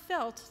not have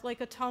felt like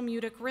a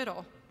Talmudic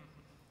riddle.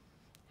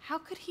 How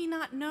could he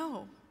not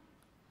know?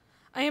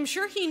 I am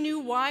sure he knew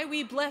why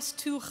we bless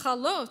 2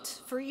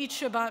 chalot for each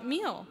Shabbat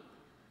meal.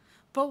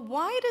 But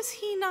why does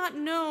he not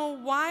know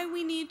why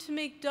we need to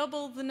make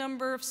double the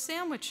number of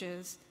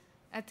sandwiches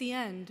at the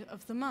end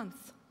of the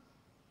month?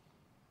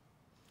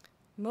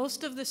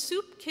 Most of the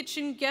soup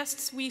kitchen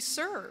guests we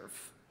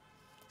serve,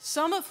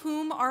 some of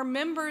whom are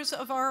members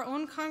of our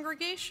own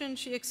congregation,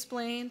 she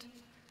explained,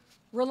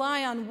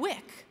 rely on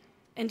WIC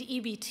and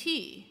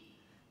EBT,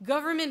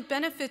 government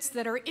benefits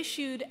that are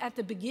issued at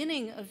the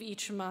beginning of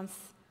each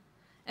month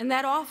and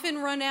that often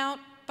run out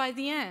by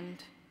the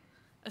end,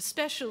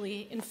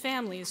 especially in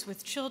families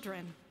with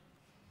children.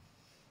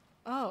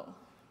 "Oh,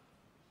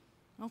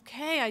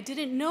 okay, I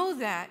didn't know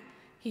that,"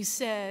 he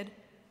said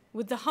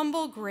with the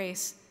humble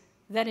grace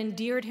that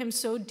endeared him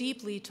so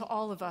deeply to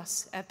all of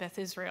us at Beth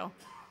Israel.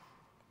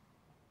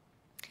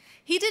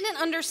 He didn't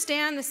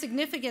understand the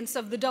significance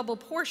of the double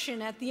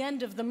portion at the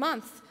end of the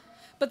month,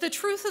 but the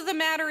truth of the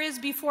matter is,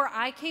 before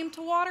I came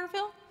to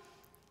Waterville,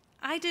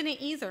 I didn't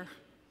either.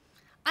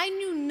 I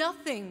knew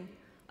nothing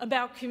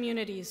about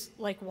communities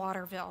like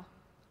Waterville.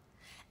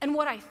 And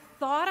what I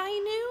thought I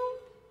knew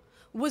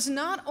was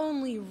not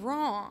only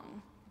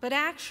wrong, but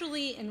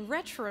actually, in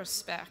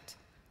retrospect,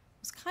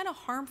 was kind of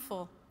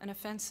harmful and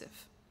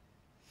offensive.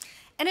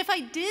 And if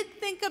I did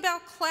think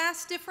about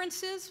class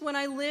differences when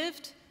I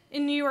lived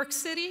in New York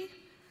City,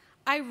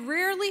 I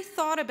rarely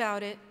thought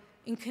about it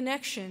in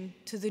connection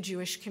to the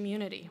Jewish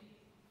community.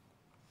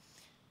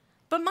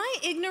 But my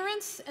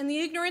ignorance and the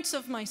ignorance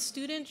of my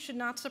students should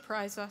not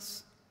surprise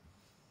us,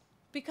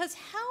 because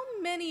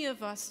how many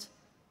of us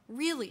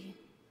really,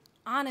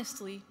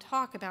 honestly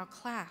talk about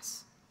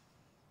class?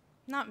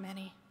 Not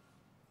many.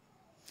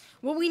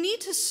 What we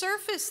need to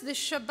surface this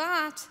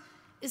Shabbat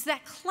is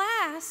that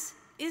class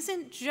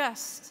isn't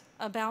just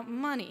about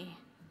money.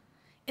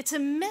 It's a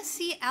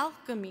messy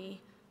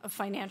alchemy of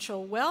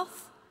financial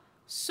wealth,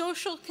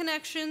 social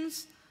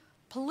connections,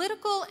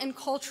 political and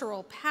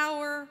cultural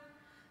power,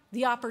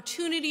 the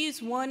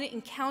opportunities one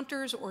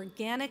encounters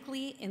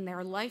organically in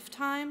their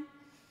lifetime,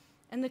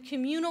 and the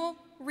communal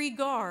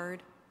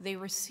regard they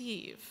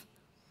receive.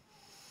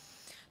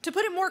 To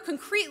put it more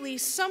concretely,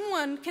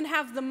 someone can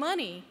have the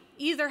money,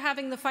 either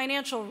having the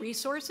financial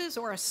resources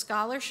or a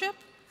scholarship,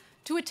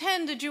 to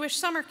attend a Jewish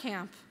summer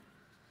camp.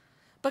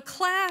 But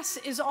class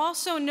is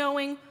also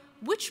knowing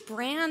which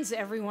brands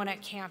everyone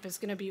at camp is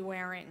going to be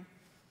wearing,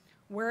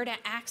 where to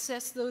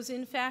access those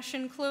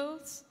in-fashion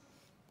clothes,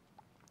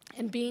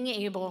 and being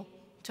able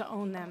to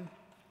own them.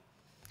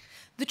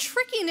 The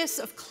trickiness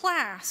of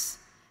class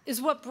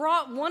is what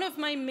brought one of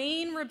my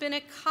main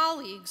rabbinic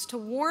colleagues to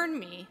warn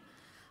me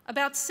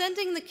about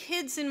sending the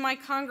kids in my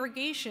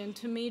congregation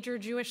to major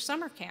Jewish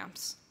summer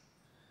camps.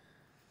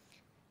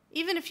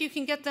 "Even if you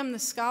can get them the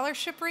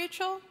scholarship,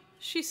 Rachel,"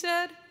 she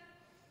said,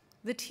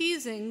 "the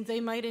teasing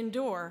they might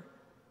endure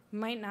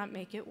might not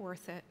make it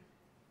worth it."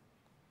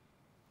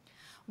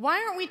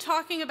 Why aren't we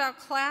talking about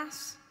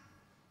class?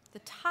 The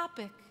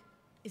topic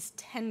is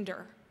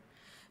tender,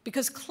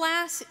 because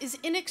class is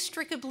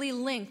inextricably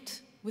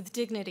linked with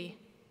dignity.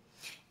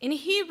 In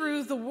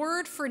Hebrew, the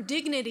word for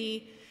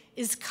dignity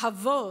is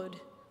kavod,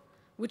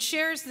 which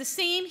shares the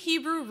same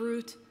Hebrew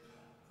root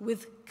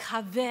with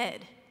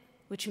kaved,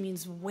 which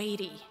means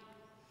weighty.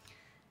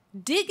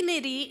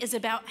 Dignity is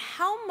about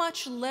how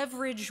much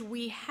leverage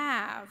we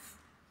have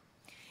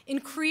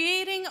in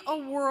creating a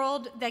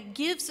world that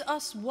gives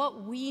us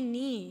what we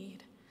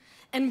need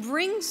and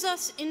brings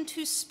us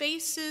into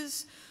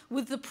spaces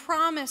with the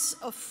promise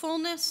of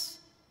fullness,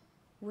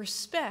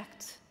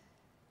 respect,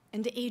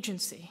 and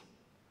agency.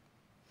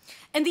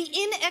 And the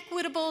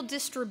inequitable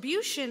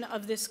distribution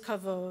of this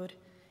kavod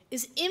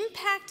is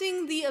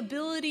impacting the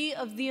ability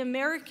of the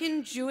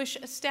American Jewish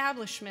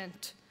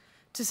establishment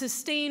to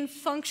sustain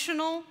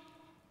functional,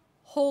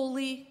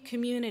 holy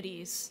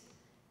communities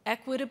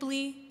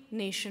equitably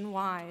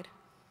nationwide.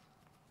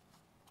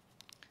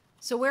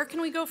 So where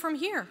can we go from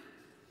here?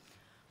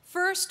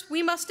 First,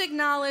 we must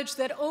acknowledge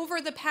that over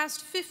the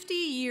past 50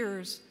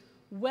 years,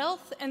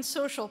 wealth and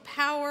social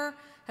power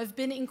have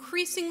been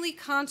increasingly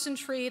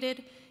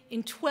concentrated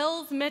in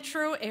 12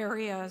 metro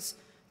areas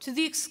to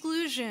the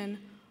exclusion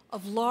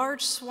of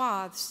large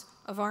swaths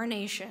of our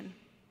nation.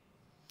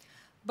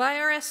 By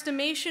our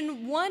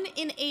estimation, 1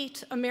 in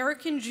 8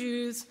 American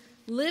Jews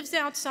lives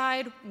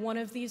outside one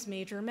of these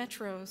major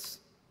metros.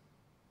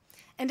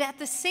 And at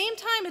the same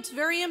time, it's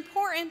very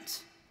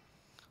important,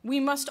 we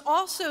must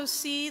also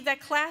see that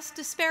class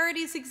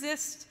disparities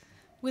exist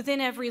within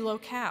every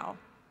locale.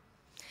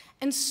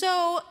 And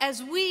so,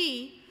 as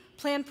we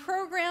plan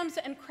programs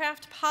and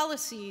craft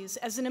policies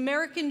as an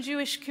American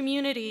Jewish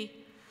community,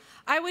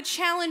 I would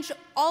challenge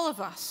all of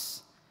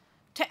us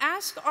to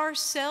ask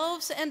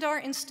ourselves and our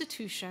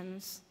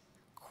institutions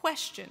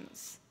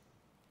questions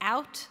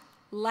out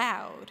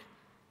loud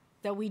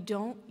that we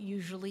don't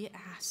usually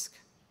ask.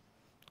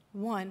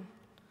 1,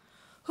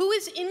 who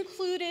is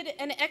included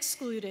and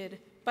excluded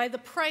by the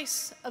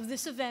price of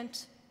this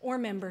event or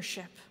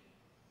membership?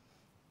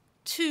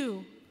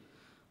 2,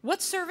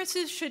 what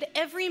services should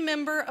every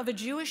member of a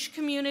Jewish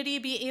community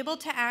be able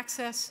to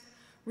access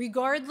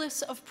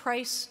regardless of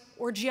price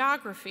or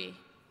geography?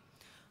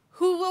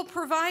 Who will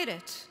provide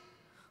it?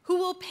 Who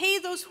will pay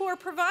those who are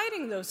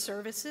providing those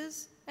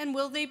services? And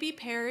will they be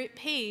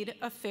paid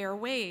a fair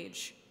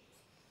wage?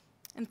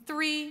 And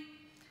 3,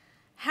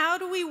 how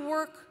do we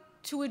work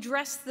to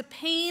address the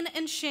pain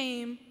and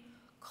shame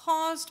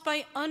caused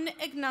by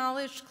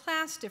unacknowledged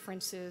class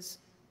differences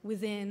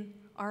within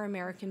our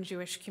American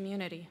Jewish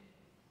community?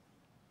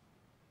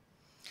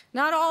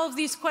 Not all of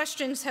these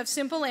questions have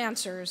simple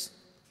answers,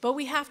 but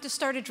we have to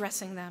start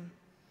addressing them.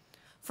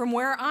 From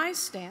where I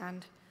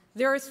stand,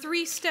 there are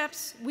 3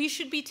 steps we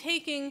should be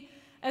taking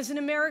as an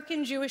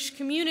American Jewish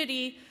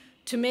community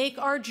to make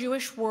our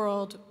Jewish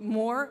world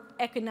more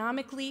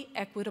economically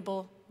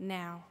equitable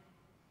now.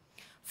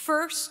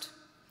 First,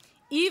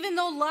 even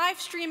though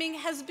live streaming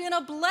has been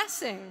a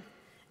blessing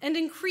and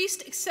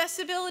increased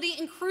accessibility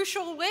in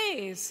crucial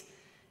ways,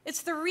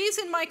 it's the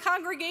reason my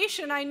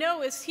congregation, I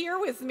know, is here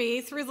with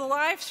me through the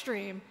live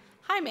stream.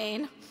 Hi,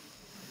 Maine.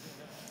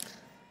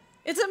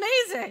 It's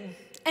amazing.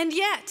 And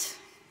yet,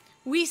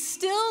 we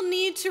still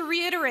need to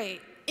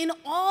reiterate in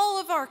all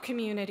of our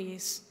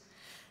communities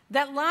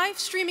that live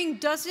streaming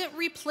doesn't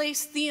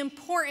replace the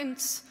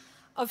importance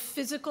of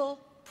physical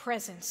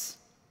presence.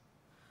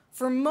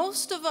 For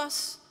most of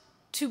us,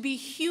 to be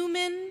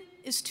human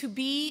is to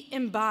be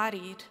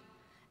embodied,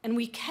 and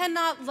we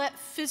cannot let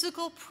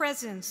physical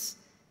presence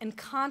and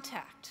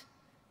contact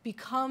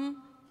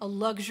become a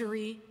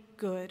luxury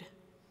good.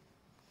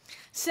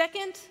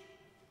 Second,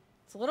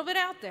 it's a little bit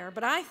out there,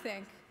 but I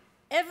think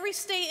every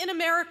state in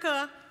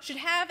America should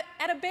have,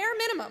 at a bare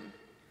minimum,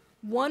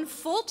 1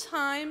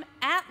 full-time,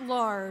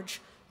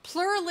 at-large,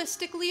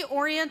 pluralistically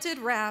oriented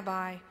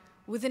rabbi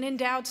with an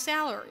endowed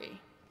salary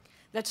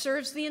that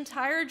serves the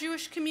entire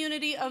Jewish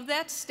community of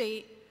that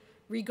state,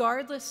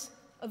 regardless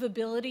of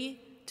ability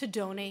to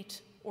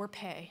donate or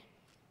pay.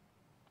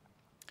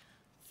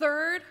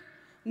 Third,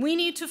 we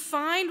need to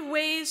find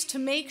ways to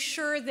make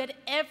sure that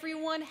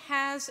everyone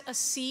has a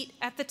seat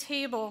at the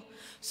table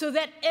so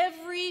that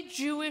every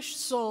Jewish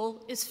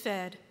soul is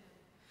fed.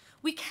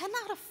 We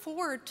cannot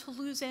afford to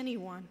lose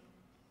anyone.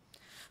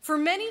 For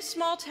many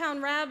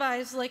small-town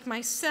rabbis like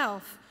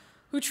myself,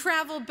 who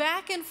travel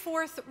back and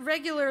forth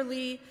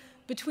regularly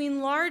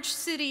between large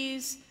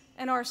cities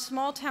and our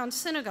small-town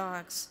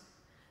synagogues,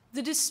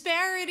 the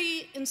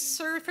disparity in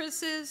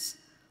services,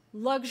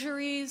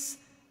 luxuries,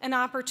 and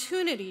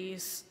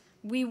opportunities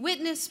we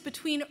witness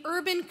between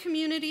urban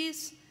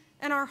communities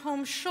and our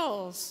home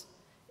shuls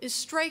is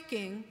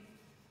striking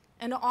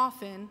and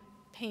often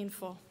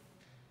painful.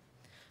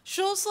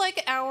 Shuls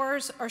like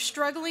ours are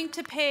struggling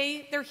to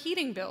pay their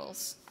heating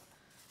bills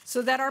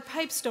so that our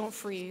pipes don't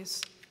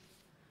freeze.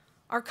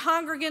 Our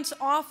congregants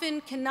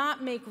often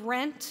cannot make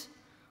rent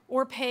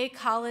or pay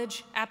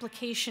college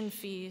application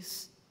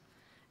fees,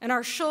 and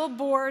our shul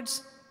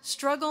boards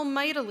struggle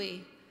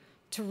mightily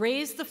to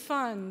raise the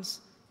funds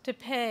to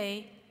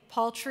pay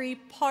paltry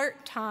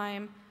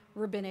part-time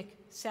rabbinic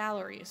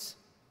salaries.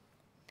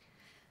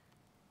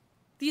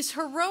 These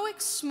heroic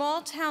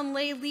small-town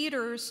lay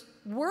leaders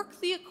work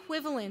the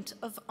equivalent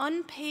of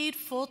unpaid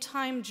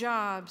full-time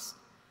jobs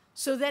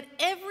so that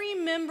every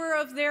member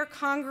of their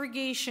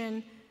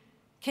congregation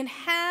can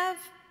have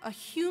a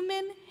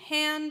human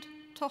hand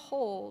to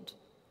hold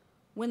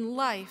when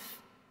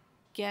life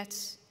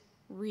gets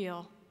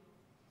real,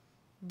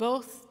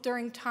 both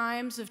during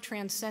times of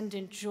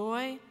transcendent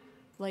joy,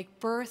 like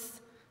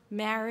birth,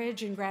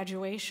 marriage, and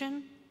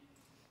graduation,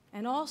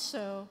 and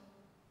also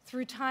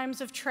through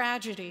times of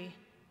tragedy,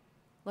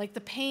 like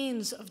the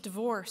pains of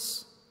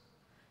divorce,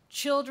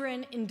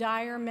 children in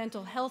dire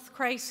mental health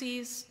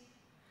crises,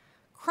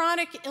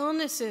 chronic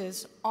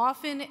illnesses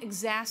often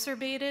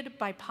exacerbated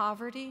by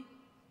poverty,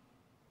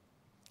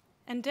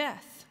 and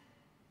death.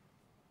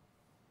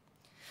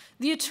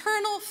 The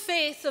eternal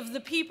faith of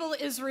the people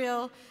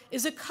Israel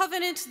is a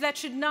covenant that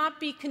should not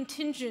be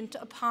contingent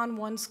upon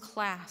one's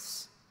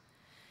class.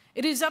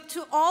 It is up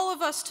to all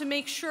of us to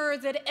make sure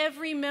that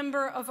every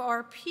member of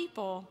our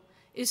people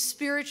is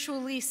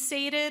spiritually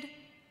sated,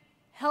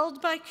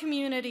 held by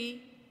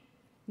community,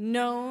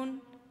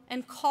 known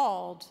and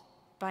called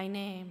by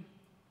name.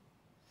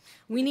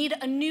 We need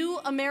a new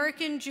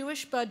American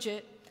Jewish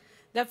budget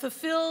that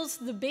fulfills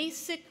the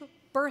basic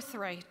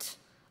birthright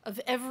of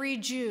every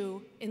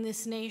Jew in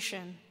this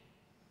nation,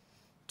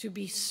 to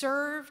be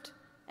served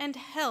and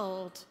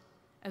held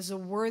as a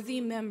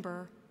worthy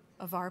member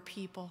of our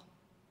people.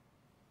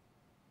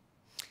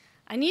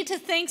 I need to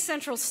thank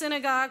Central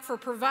Synagogue for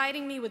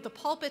providing me with the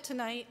pulpit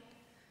tonight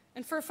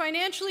and for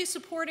financially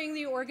supporting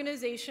the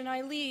organization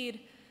I lead,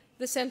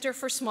 the Center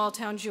for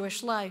Small-Town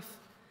Jewish Life,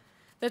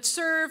 that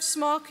serves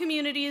small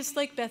communities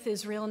like Beth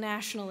Israel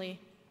nationally.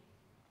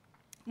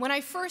 When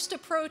I first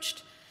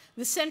approached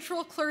the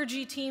Central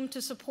clergy team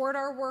to support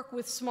our work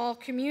with small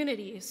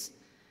communities,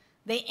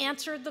 they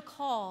answered the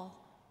call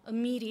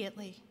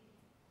immediately,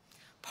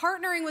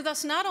 partnering with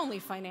us not only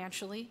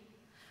financially,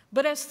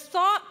 but as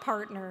thought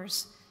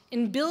partners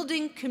in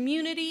building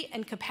community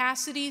and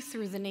capacity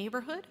through the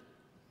neighborhood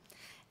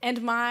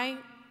and my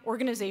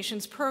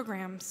organization's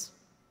programs.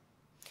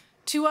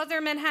 2 other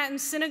Manhattan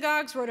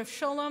synagogues, Rodef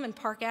Sholom and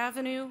Park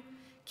Avenue,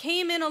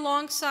 came in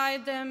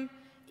alongside them,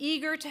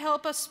 eager to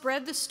help us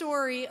spread the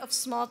story of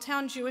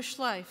small-town Jewish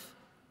life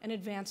and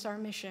advance our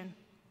mission.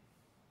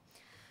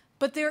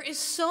 But there is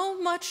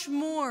so much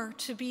more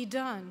to be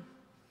done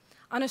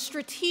on a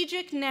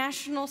strategic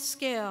national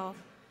scale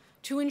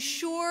to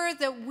ensure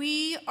that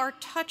we are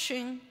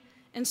touching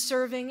and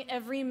serving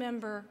every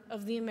member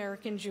of the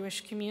American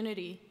Jewish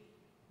community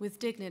with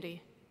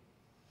dignity.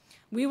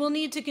 We will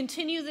need to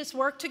continue this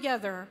work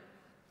together,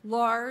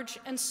 large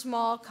and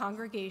small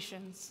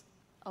congregations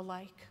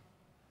alike.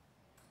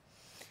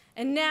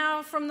 And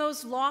now, from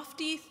those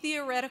lofty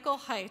theoretical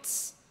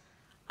heights,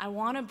 I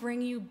want to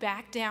bring you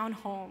back down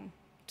home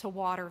to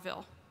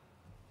Waterville.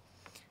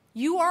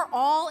 You are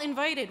all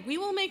invited. We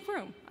will make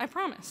room, I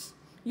promise.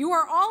 You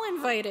are all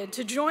invited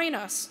to join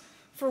us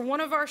for one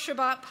of our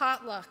Shabbat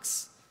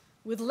potlucks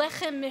with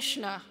Lechem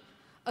Mishnah,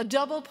 a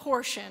double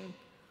portion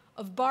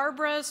of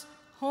Barbara's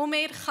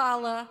homemade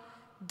challah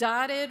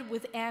dotted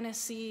with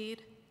aniseed,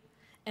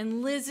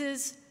 and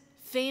Liz's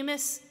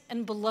famous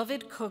and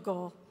beloved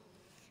kugel,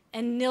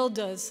 and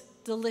Nilda's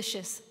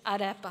delicious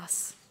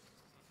arepas.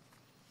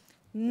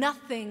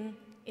 Nothing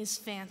is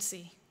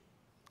fancy,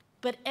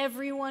 but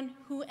everyone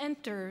who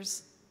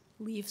enters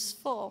leaves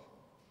full.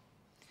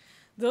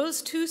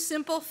 Those 2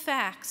 simple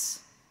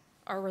facts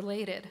are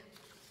related.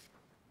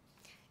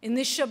 In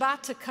this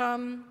Shabbat to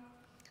come,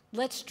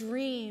 let's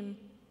dream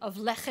of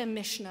Lechem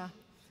Mishnah,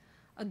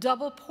 a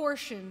double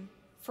portion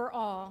for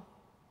all.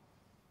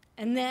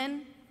 And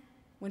then,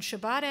 when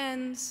Shabbat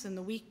ends and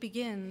the week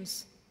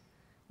begins,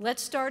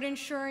 let's start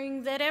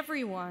ensuring that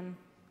everyone,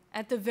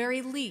 at the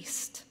very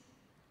least,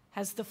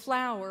 has the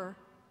flour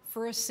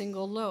for a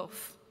single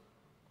loaf.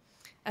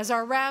 As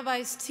our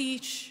rabbis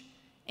teach,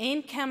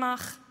 Ein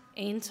Kemach,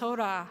 Ein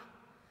Torah.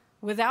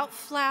 Without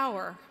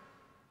flour,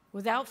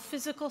 without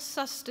physical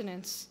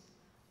sustenance,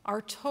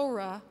 our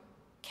Torah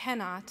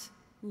cannot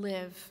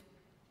live.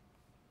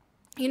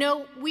 You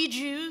know, we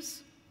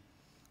Jews,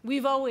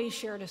 we've always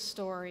shared a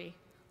story,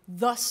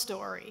 the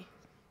story,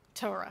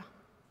 Torah.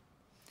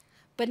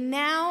 But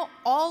now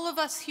all of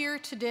us here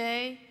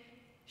today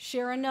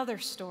share another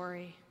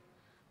story,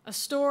 a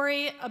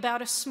story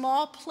about a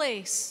small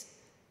place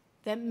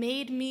that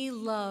made me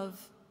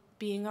love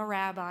being a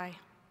rabbi,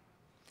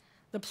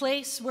 the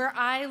place where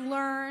I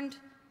learned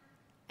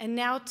and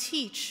now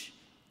teach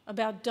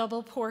about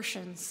double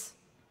portions,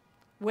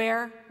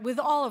 where, with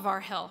all of our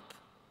help,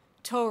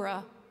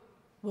 Torah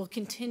will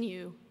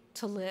continue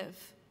to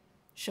live.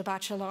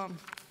 Shabbat Shalom.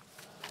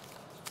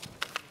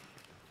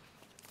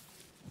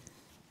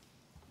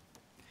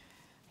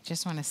 I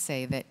just want to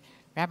say that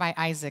Rabbi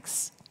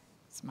Isaacs,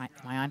 am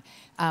I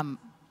on?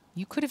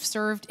 You could have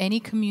served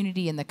any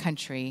community in the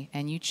country,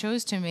 and you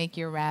chose to make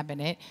your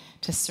rabbinate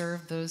to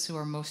serve those who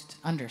are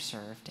most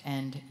underserved.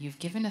 And you've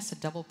given us a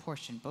double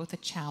portion, both a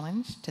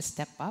challenge to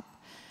step up,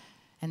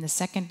 and the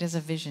second is a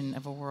vision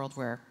of a world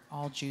where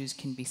all Jews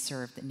can be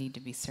served that need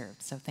to be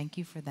served. So thank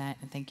you for that,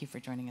 and thank you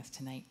for joining us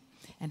tonight.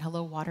 And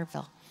hello,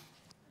 Waterville.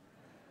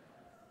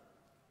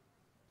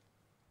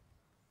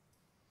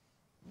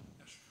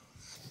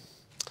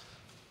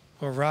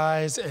 We'll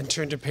rise and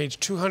turn to page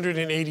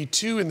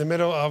 282 in the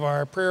middle of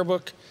our prayer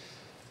book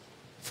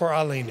for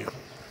Aleinu.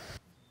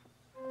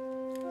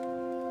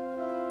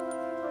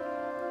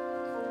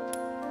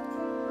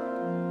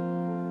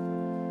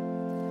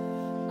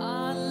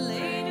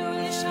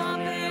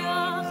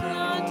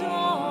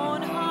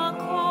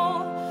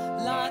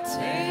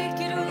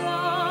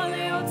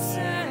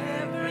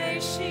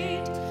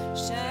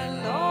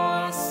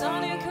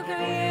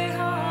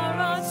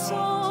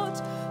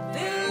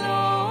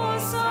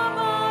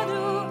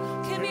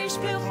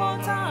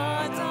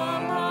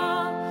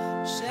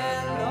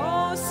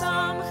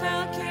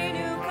 Can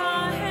you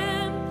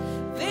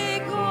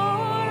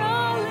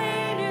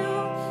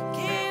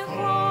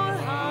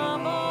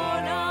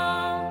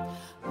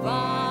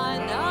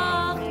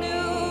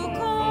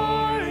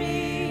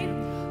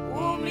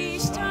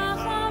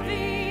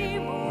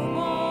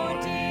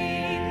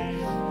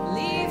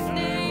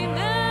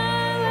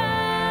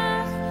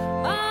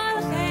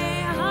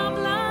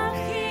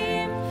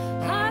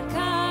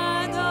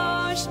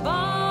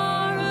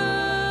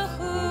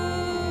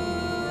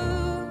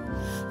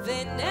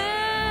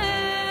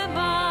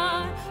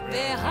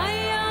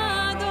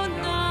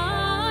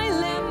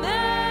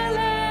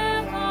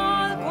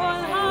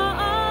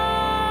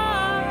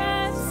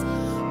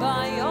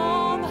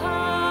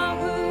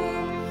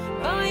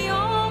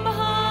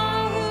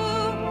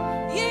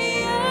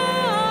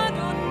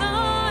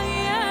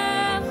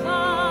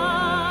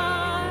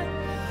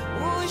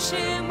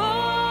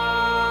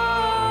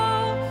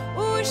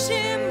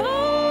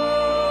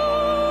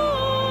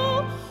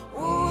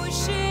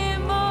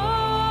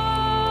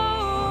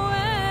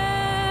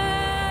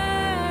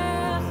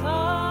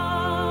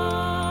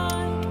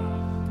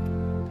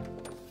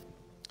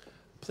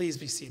Please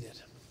be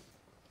seated.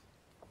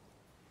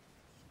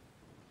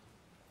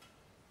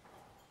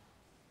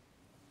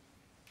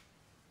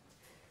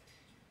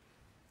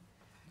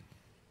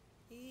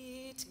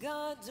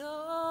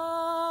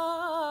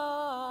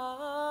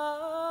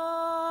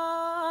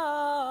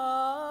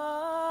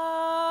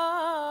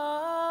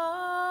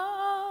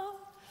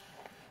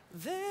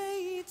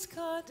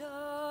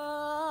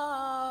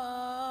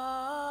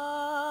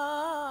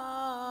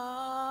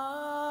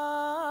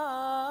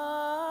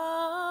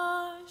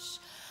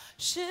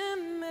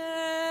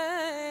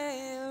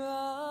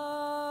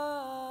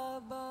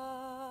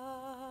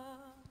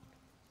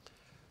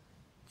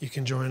 You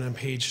can join on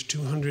page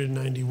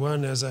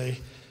 291 as I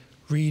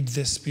read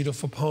this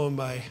beautiful poem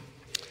by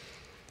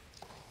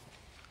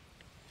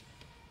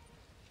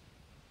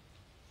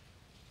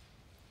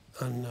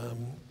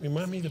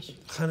remind me to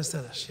Hannah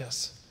Stanish,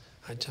 yes.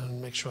 I want to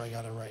make sure I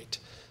got it right.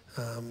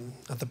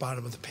 At the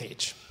bottom of the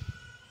page.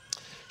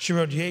 She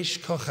wrote, Yesh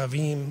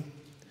kochavim,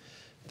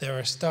 there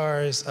are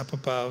stars up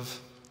above.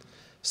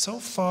 So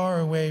far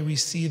away we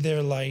see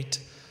their light,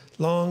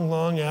 long,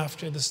 long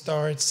after the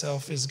star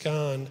itself is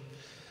gone.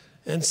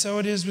 And so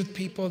it is with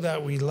people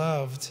that we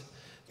loved.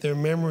 Their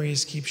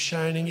memories keep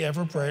shining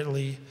ever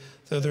brightly,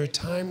 though their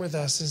time with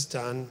us is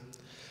done.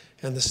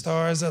 And the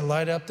stars that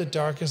light up the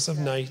darkest of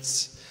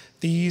nights,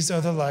 these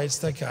are the lights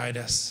that guide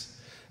us.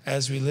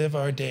 As we live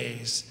our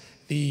days,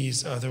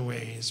 these are the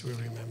ways we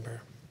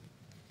remember.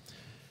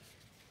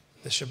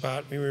 The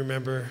Shabbat we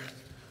remember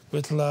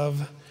with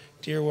love,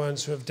 dear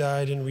ones who have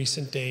died in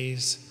recent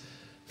days,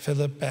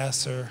 Philip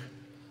Basser,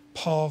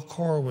 Paul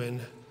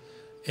Corwin,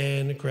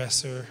 Anne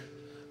Gresser,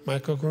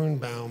 Michael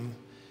Grunbaum,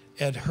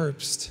 Ed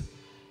Herbst,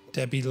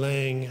 Debbie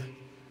Lang,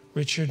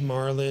 Richard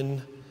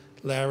Marlin,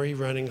 Larry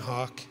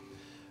Runninghawk,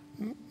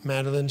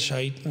 Madeline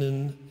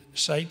Scheitkin,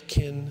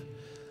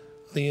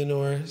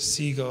 Lenore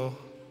Siegel,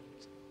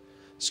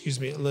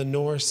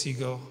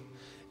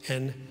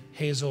 and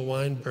Hazel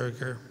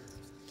Weinberger.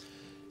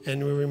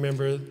 And we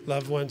remember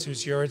loved ones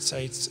whose yard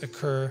sites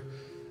occur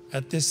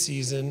at this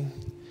season: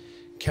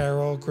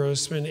 Carol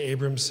Grossman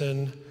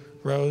Abramson,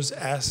 Rose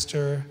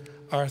Astor,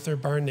 Arthur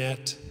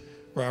Barnett,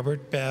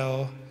 Robert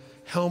Bell,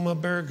 Helma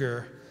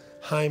Berger,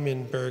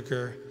 Hyman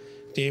Berger,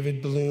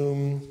 David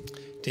Bloom,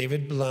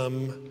 David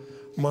Blum,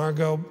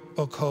 Margot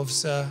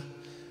Bokovsa,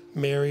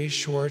 Mary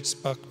Schwartz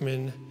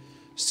Buckman,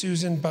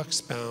 Susan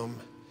Bucksbaum,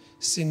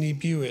 Cindy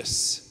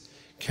Buis,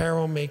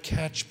 Carol May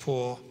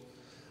Catchpool,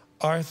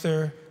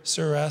 Arthur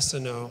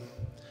Saraceno,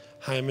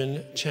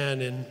 Hyman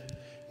Channon,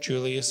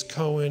 Julius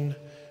Cohen,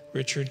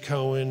 Richard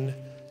Cohen,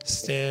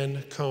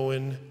 Stan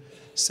Cohen,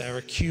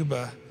 Sarah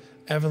Cuba,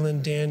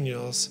 Evelyn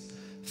Daniels,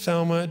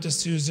 Thelma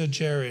D'Souza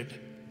Gerard,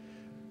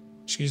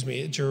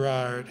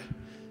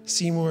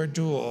 Seymour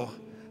Duell,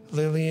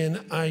 Lillian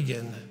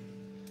Eigen,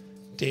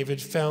 David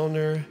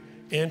Fellner,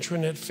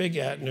 Antoinette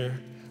Figatner,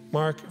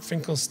 Mark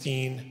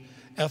Finkelstein,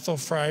 Ethel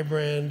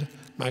Freibrand,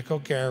 Michael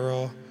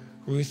Garrell,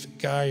 Ruth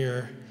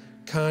Geyer,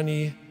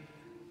 Connie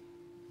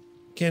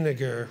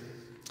Ginniger,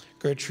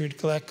 Gertrude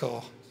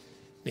Gleckel,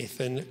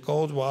 Nathan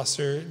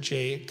Goldwasser,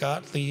 Jay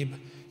Gottlieb,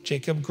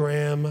 Jacob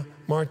Graham,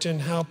 Martin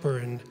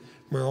Halperin,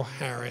 Merle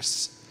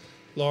Harris,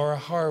 Laura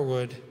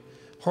Harwood,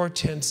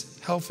 Hortense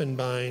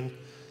Helfenbein,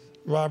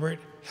 Robert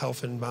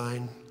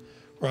Helfenbein,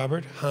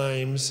 Robert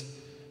Himes,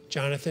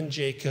 Jonathan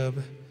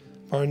Jacob,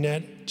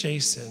 Barnett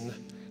Jason,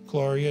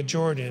 Gloria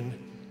Jordan,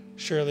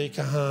 Shirley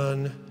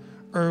Kahan,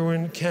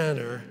 Erwin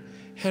Canner,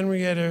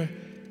 Henrietta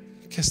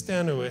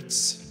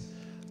Kastanowitz,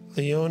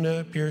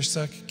 Leona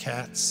Biersuck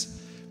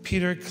Katz,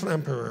 Peter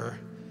Klemperer,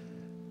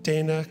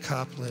 Dana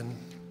Koplan,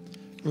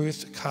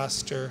 Ruth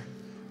Koster,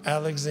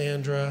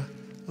 Alexandra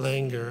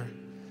Langer,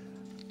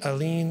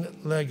 Aline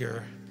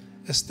Legger,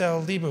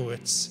 Estelle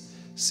Leibowitz,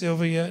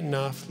 Sylvia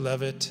Knopf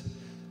Levitt,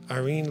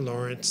 Irene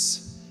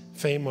Lawrence,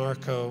 Faye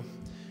Marco,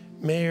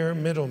 Mayor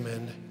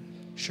Middleman,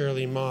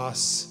 Shirley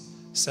Moss,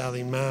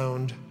 Sally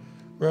Mound,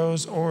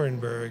 Rose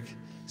Orenberg,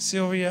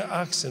 Sylvia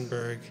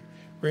Oxenberg,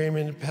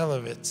 Raymond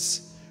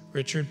Pelovitz,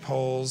 Richard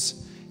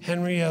Poles,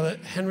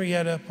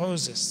 Henrietta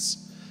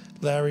Posis,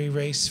 Larry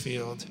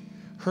Racefield,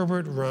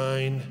 Herbert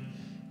Rhine,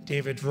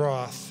 David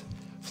Roth,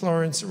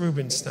 Florence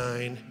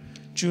Rubenstein,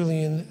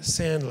 Julian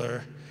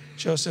Sandler,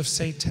 Joseph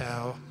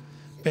Satow,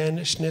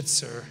 Ben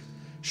Schnitzer,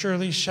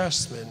 Shirley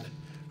Schussman,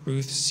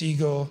 Ruth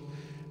Siegel,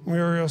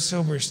 Muriel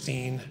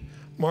Silberstein,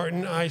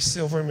 Martin I.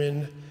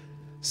 Silverman,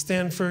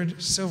 Stanford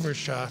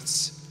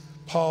Silvershots,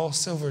 Paul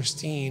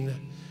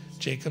Silverstein,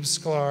 Jacob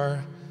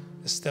Sklar,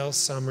 Estelle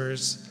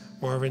Summers,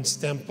 Marvin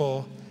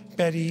Stemple,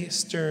 Betty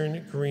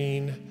Stern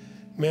Green,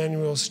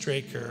 Manuel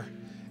Straker,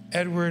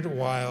 Edward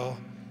Weil,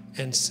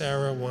 and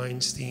Sarah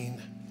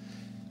Weinstein.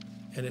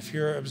 And if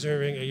you're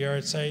observing a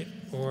yard site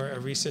or a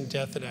recent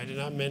death that I did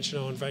not mention,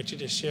 I'll invite you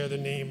to share the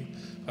name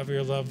of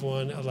your loved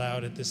one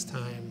aloud at this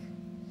time.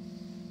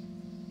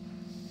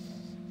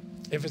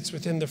 If it's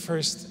within the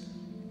first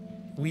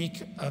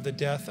week of the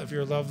death of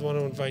your loved one,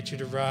 I invite you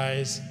to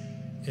rise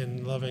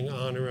in loving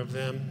honor of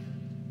them.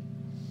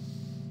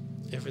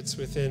 If it's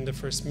within the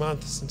first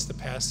month since the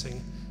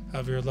passing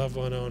of your loved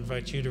one, I'll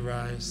invite you to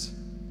rise.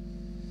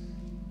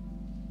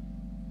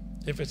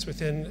 If it's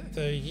within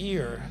the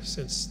year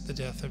since the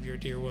death of your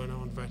dear one,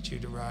 I'll invite you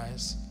to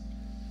rise.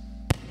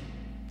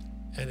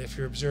 And if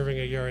you're observing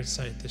a yard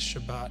site this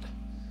Shabbat,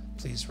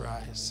 please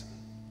rise.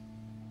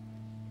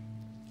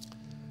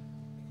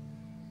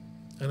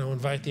 And I'll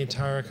invite the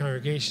entire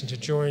congregation to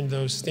join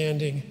those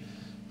standing.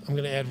 I'm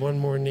going to add one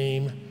more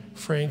name,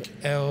 Frank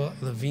L.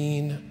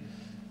 Levine.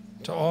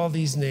 To all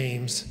these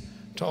names,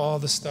 to all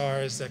the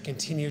stars that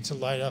continue to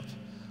light up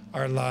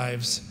our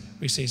lives,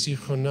 we say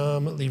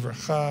Zichronam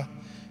Livracha.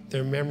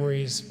 Their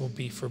memories will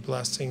be for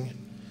blessing.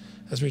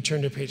 As we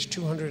turn to page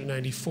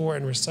 294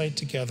 and recite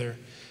together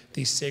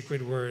these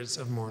sacred words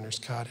of Mourner's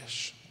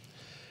Kaddish.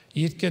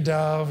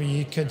 Yitgadal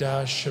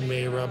v'yitgadash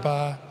Shemei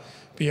Rabbah,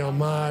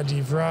 v'yomad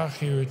yivrach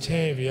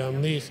yiruteh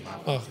v'yamlich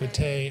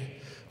malchuteh,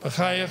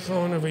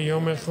 v'chayachon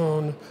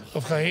v'yomechon,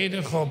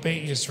 v'chayedechol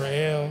Beit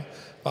Yisrael,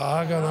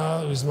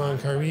 v'agala uzman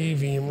kari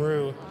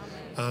v'yimru.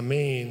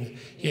 Amen.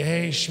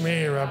 Yehei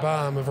Shmei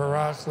Rabbah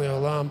mevarach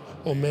leolam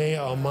omei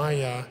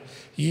almaya,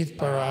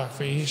 yitbarach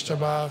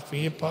v'yishtabach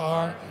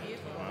v'yipar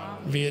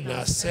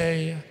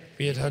v'yitnaseh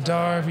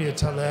v'yithadar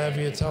v'yitalev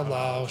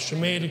v'yitalal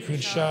Shmei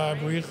d'kudsha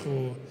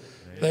b'richu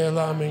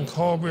leolam min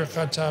kol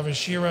birchata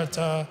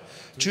v'shirata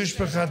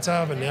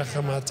chushbechata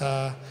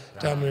v'nechamata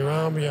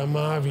damiram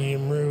v'yamah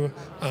v'yimru.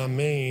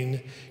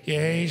 Amen.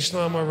 Yehei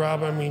Shlama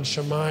Rabbah min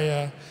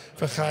Shemaya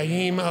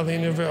v'chayim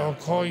alinu v'al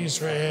kol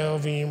Yisrael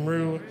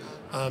v'yimru.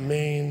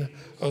 Amen.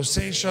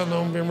 Osei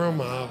shalom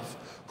b'mromav,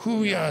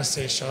 hu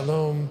yaseh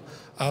shalom,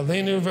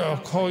 alenu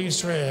ve'al kol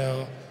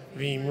Yisrael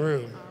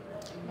v'imru.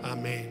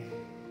 Amen.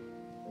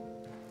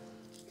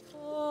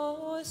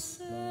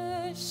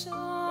 Osei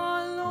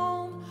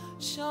shalom,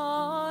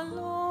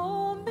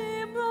 shalom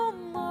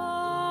b'mromav,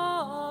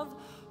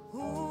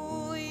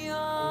 hu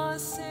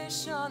yaseh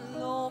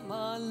shalom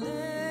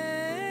aleinu.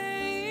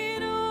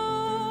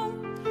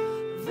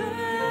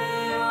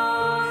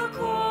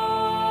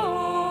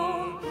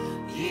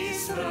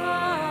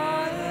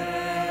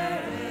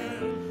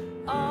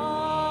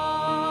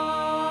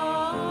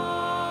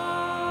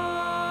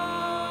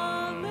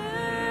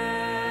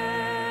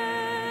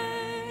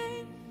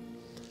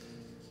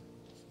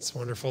 It's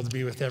wonderful to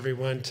be with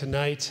everyone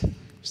tonight. We're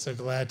so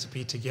glad to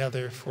be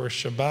together for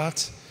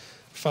Shabbat.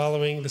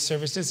 Following the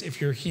services,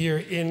 if you're here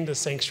in the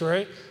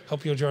sanctuary,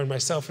 hope you'll join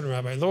myself and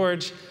Rabbi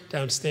Lorge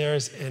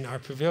downstairs in our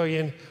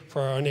pavilion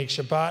for our Night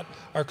Shabbat.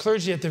 Our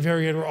clergy at the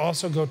very end will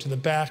also go to the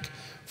back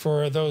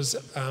for those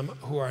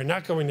who are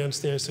not going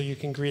downstairs, so you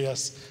can greet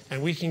us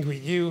and we can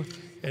greet you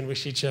and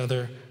wish each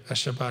other a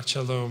Shabbat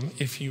Shalom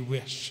if you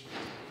wish.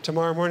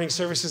 Tomorrow morning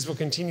services will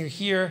continue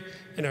here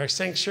in our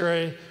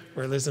sanctuary,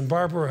 where Liz and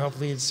Barbara will help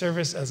lead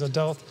service as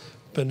adult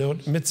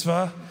Benot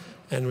Mitzvah,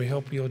 and we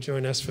hope you'll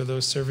join us for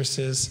those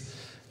services.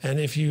 And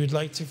if you'd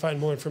like to find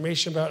more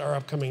information about our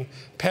upcoming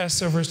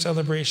Passover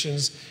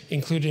celebrations,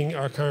 including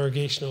our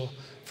congregational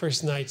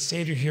first night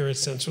Seder here at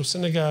Central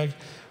Synagogue,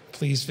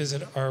 please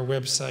visit our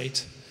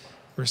website.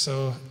 We're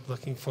so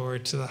looking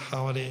forward to the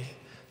holiday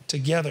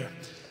together.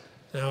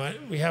 Now,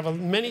 we have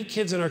many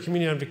kids in our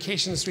community on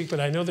vacation this week, but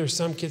I know there's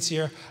some kids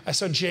here. I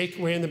saw Jake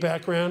way in the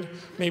background.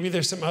 Maybe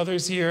there's some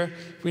others here.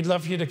 We'd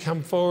love for you to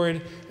come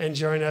forward and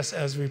join us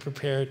as we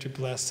prepare to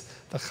bless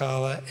the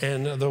challah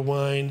and the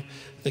wine.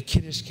 The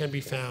Kiddush can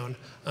be found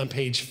on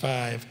page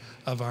 5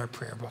 of our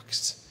prayer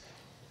books.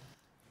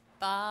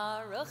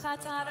 Baruch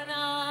atah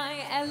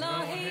Adonai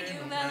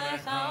Eloheinu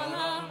melech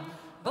haolam,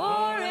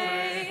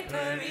 borei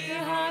peri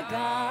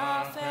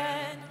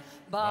hagafen.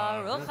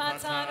 Baruch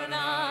atah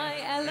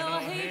Adonai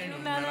Eloheinu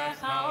melech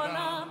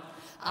haolam,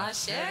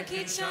 asher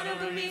kitshanu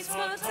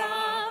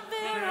b'mitzvotav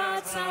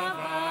v'ratzah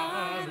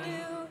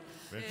banu,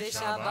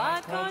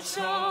 v'shabbat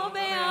kodsho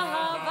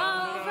be'ahava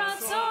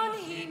u'ratzon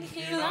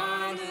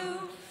hinchilanu,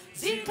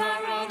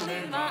 zikaron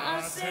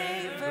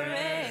lema'aseh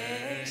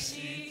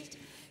v'reshit,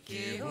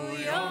 ki hu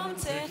yom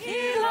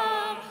tehila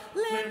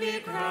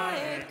lemikra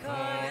et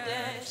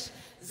kodesh,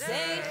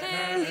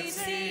 zecher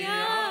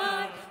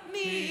lisiyat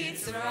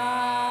Mitzrayim,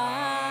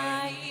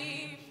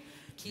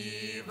 ki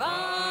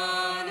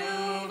banu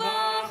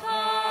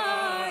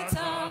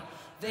v'charta,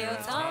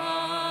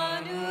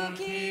 ve'otanu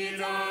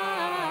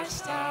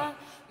kidashta,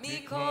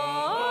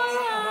 mikol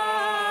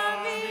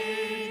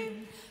ha'amim,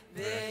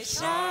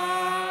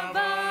 v'shabbat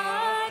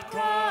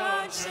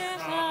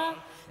kodshecha,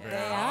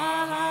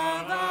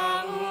 be'ahava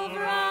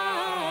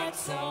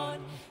u'v'ratzon,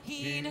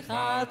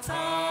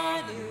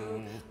 hinchatanu,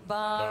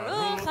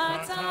 baruch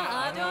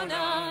atah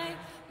Adonai,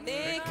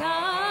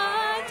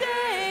 Mekadesh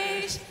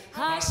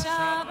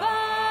HaShabbat.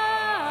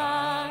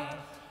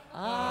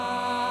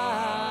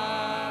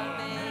 Amen.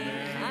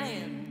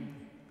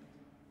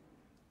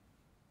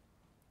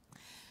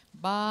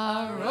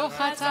 Baruch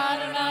atah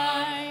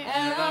Adonai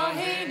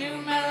Eloheinu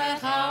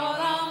melech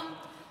haolam,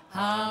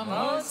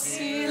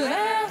 hamotzi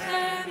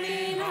lechem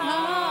min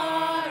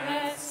ha'aretz.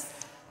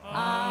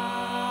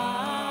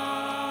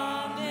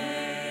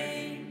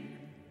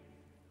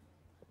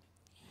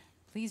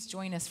 please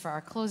join us for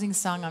our closing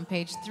song on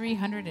page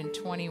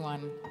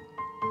 321.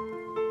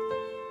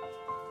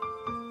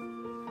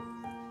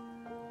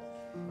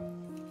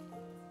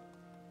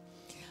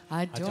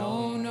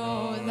 Adon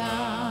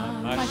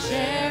Olam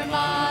Asher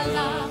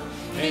Malach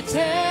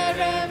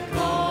B'terem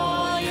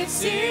Kol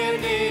Yitzir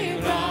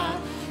Nivra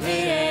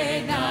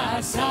V'yein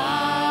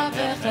Asa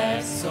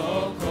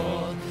V'cheso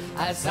Kol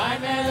Azai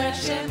Melech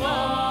Shemo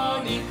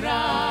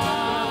Nikra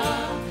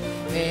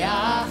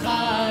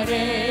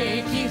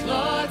Ve'acharei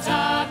Kiflot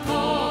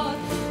HaKol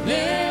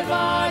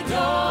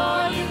Levado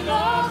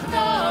Yimloch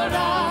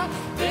Nora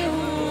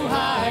Ve'hu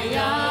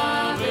Haya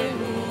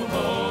Ve'hu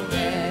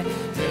Hove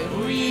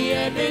Ve'hu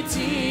Yeh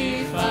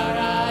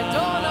B'tifara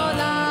Adon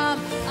Olam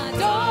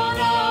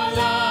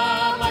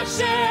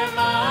Asher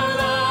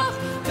Malach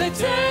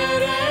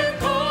B'terem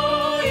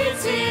Kol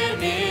Yitzir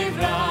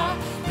Nivra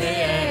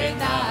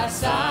V'yein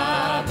Asa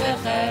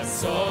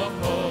V'cheso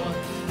Kol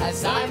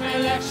Azai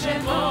Melech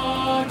Shemo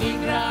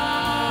Nikra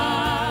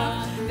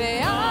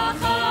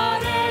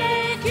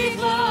Ve'acharei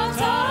Kiflot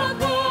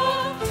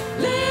HaKol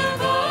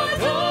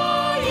Levado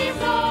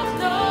Yimloch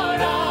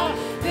Nora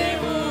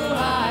Ve'hu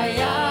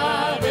Haya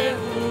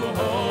Ve'hu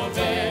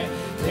Hove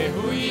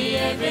Ve'hu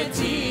Yeh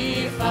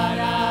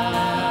B'tifara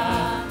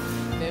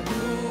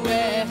Ve'hu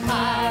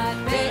Echad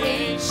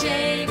Ve'ein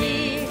Sheni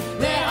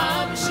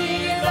Le'am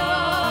Shilo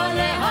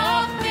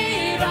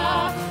Le'achmira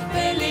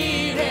Ve'li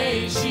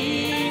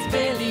Reishit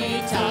Ve'li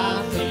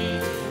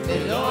Tachlit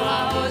Ve'lo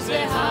Ha'oz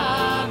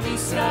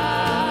Ve'ha'misra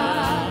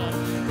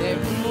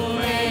Ve'hu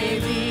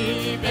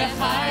Eli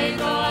B'chai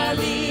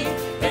Go'ali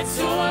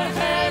Be'tzur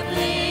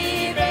Chedli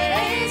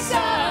Ve'ein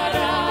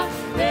Sara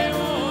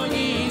Ve'hu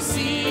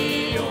Nisi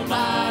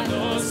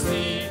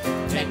U'manosli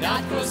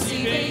Tenat Kosi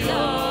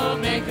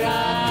Ve'yom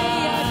Ekra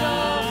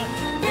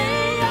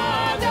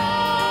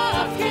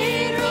Ve'yadav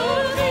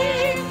Kiruchi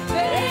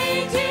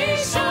Ve'ein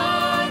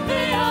Tishan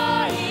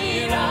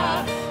Ve'ayira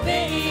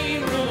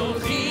Ve'im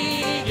Ruchi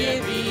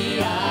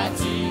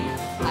Geviati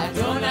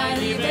Adonai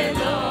li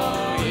ve'lo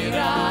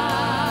ira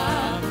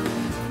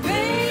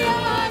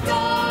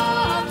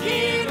Ve'yadav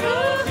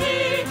Kiruchi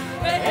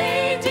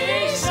Ve'ein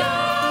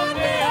Tishan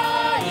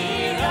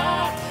Ve'ayira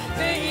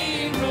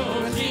Ve'im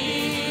Ruchi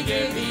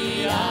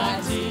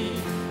Geviati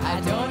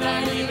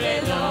Adonai li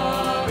ve'lo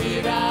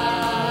ira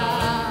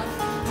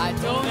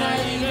Adonai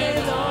li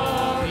ve'lo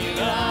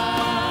ira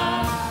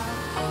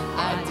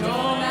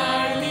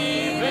Adonai li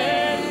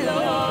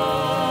ve'lo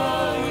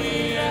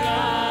ira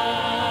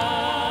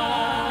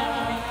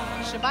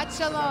Shabbat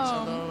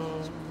Shalom.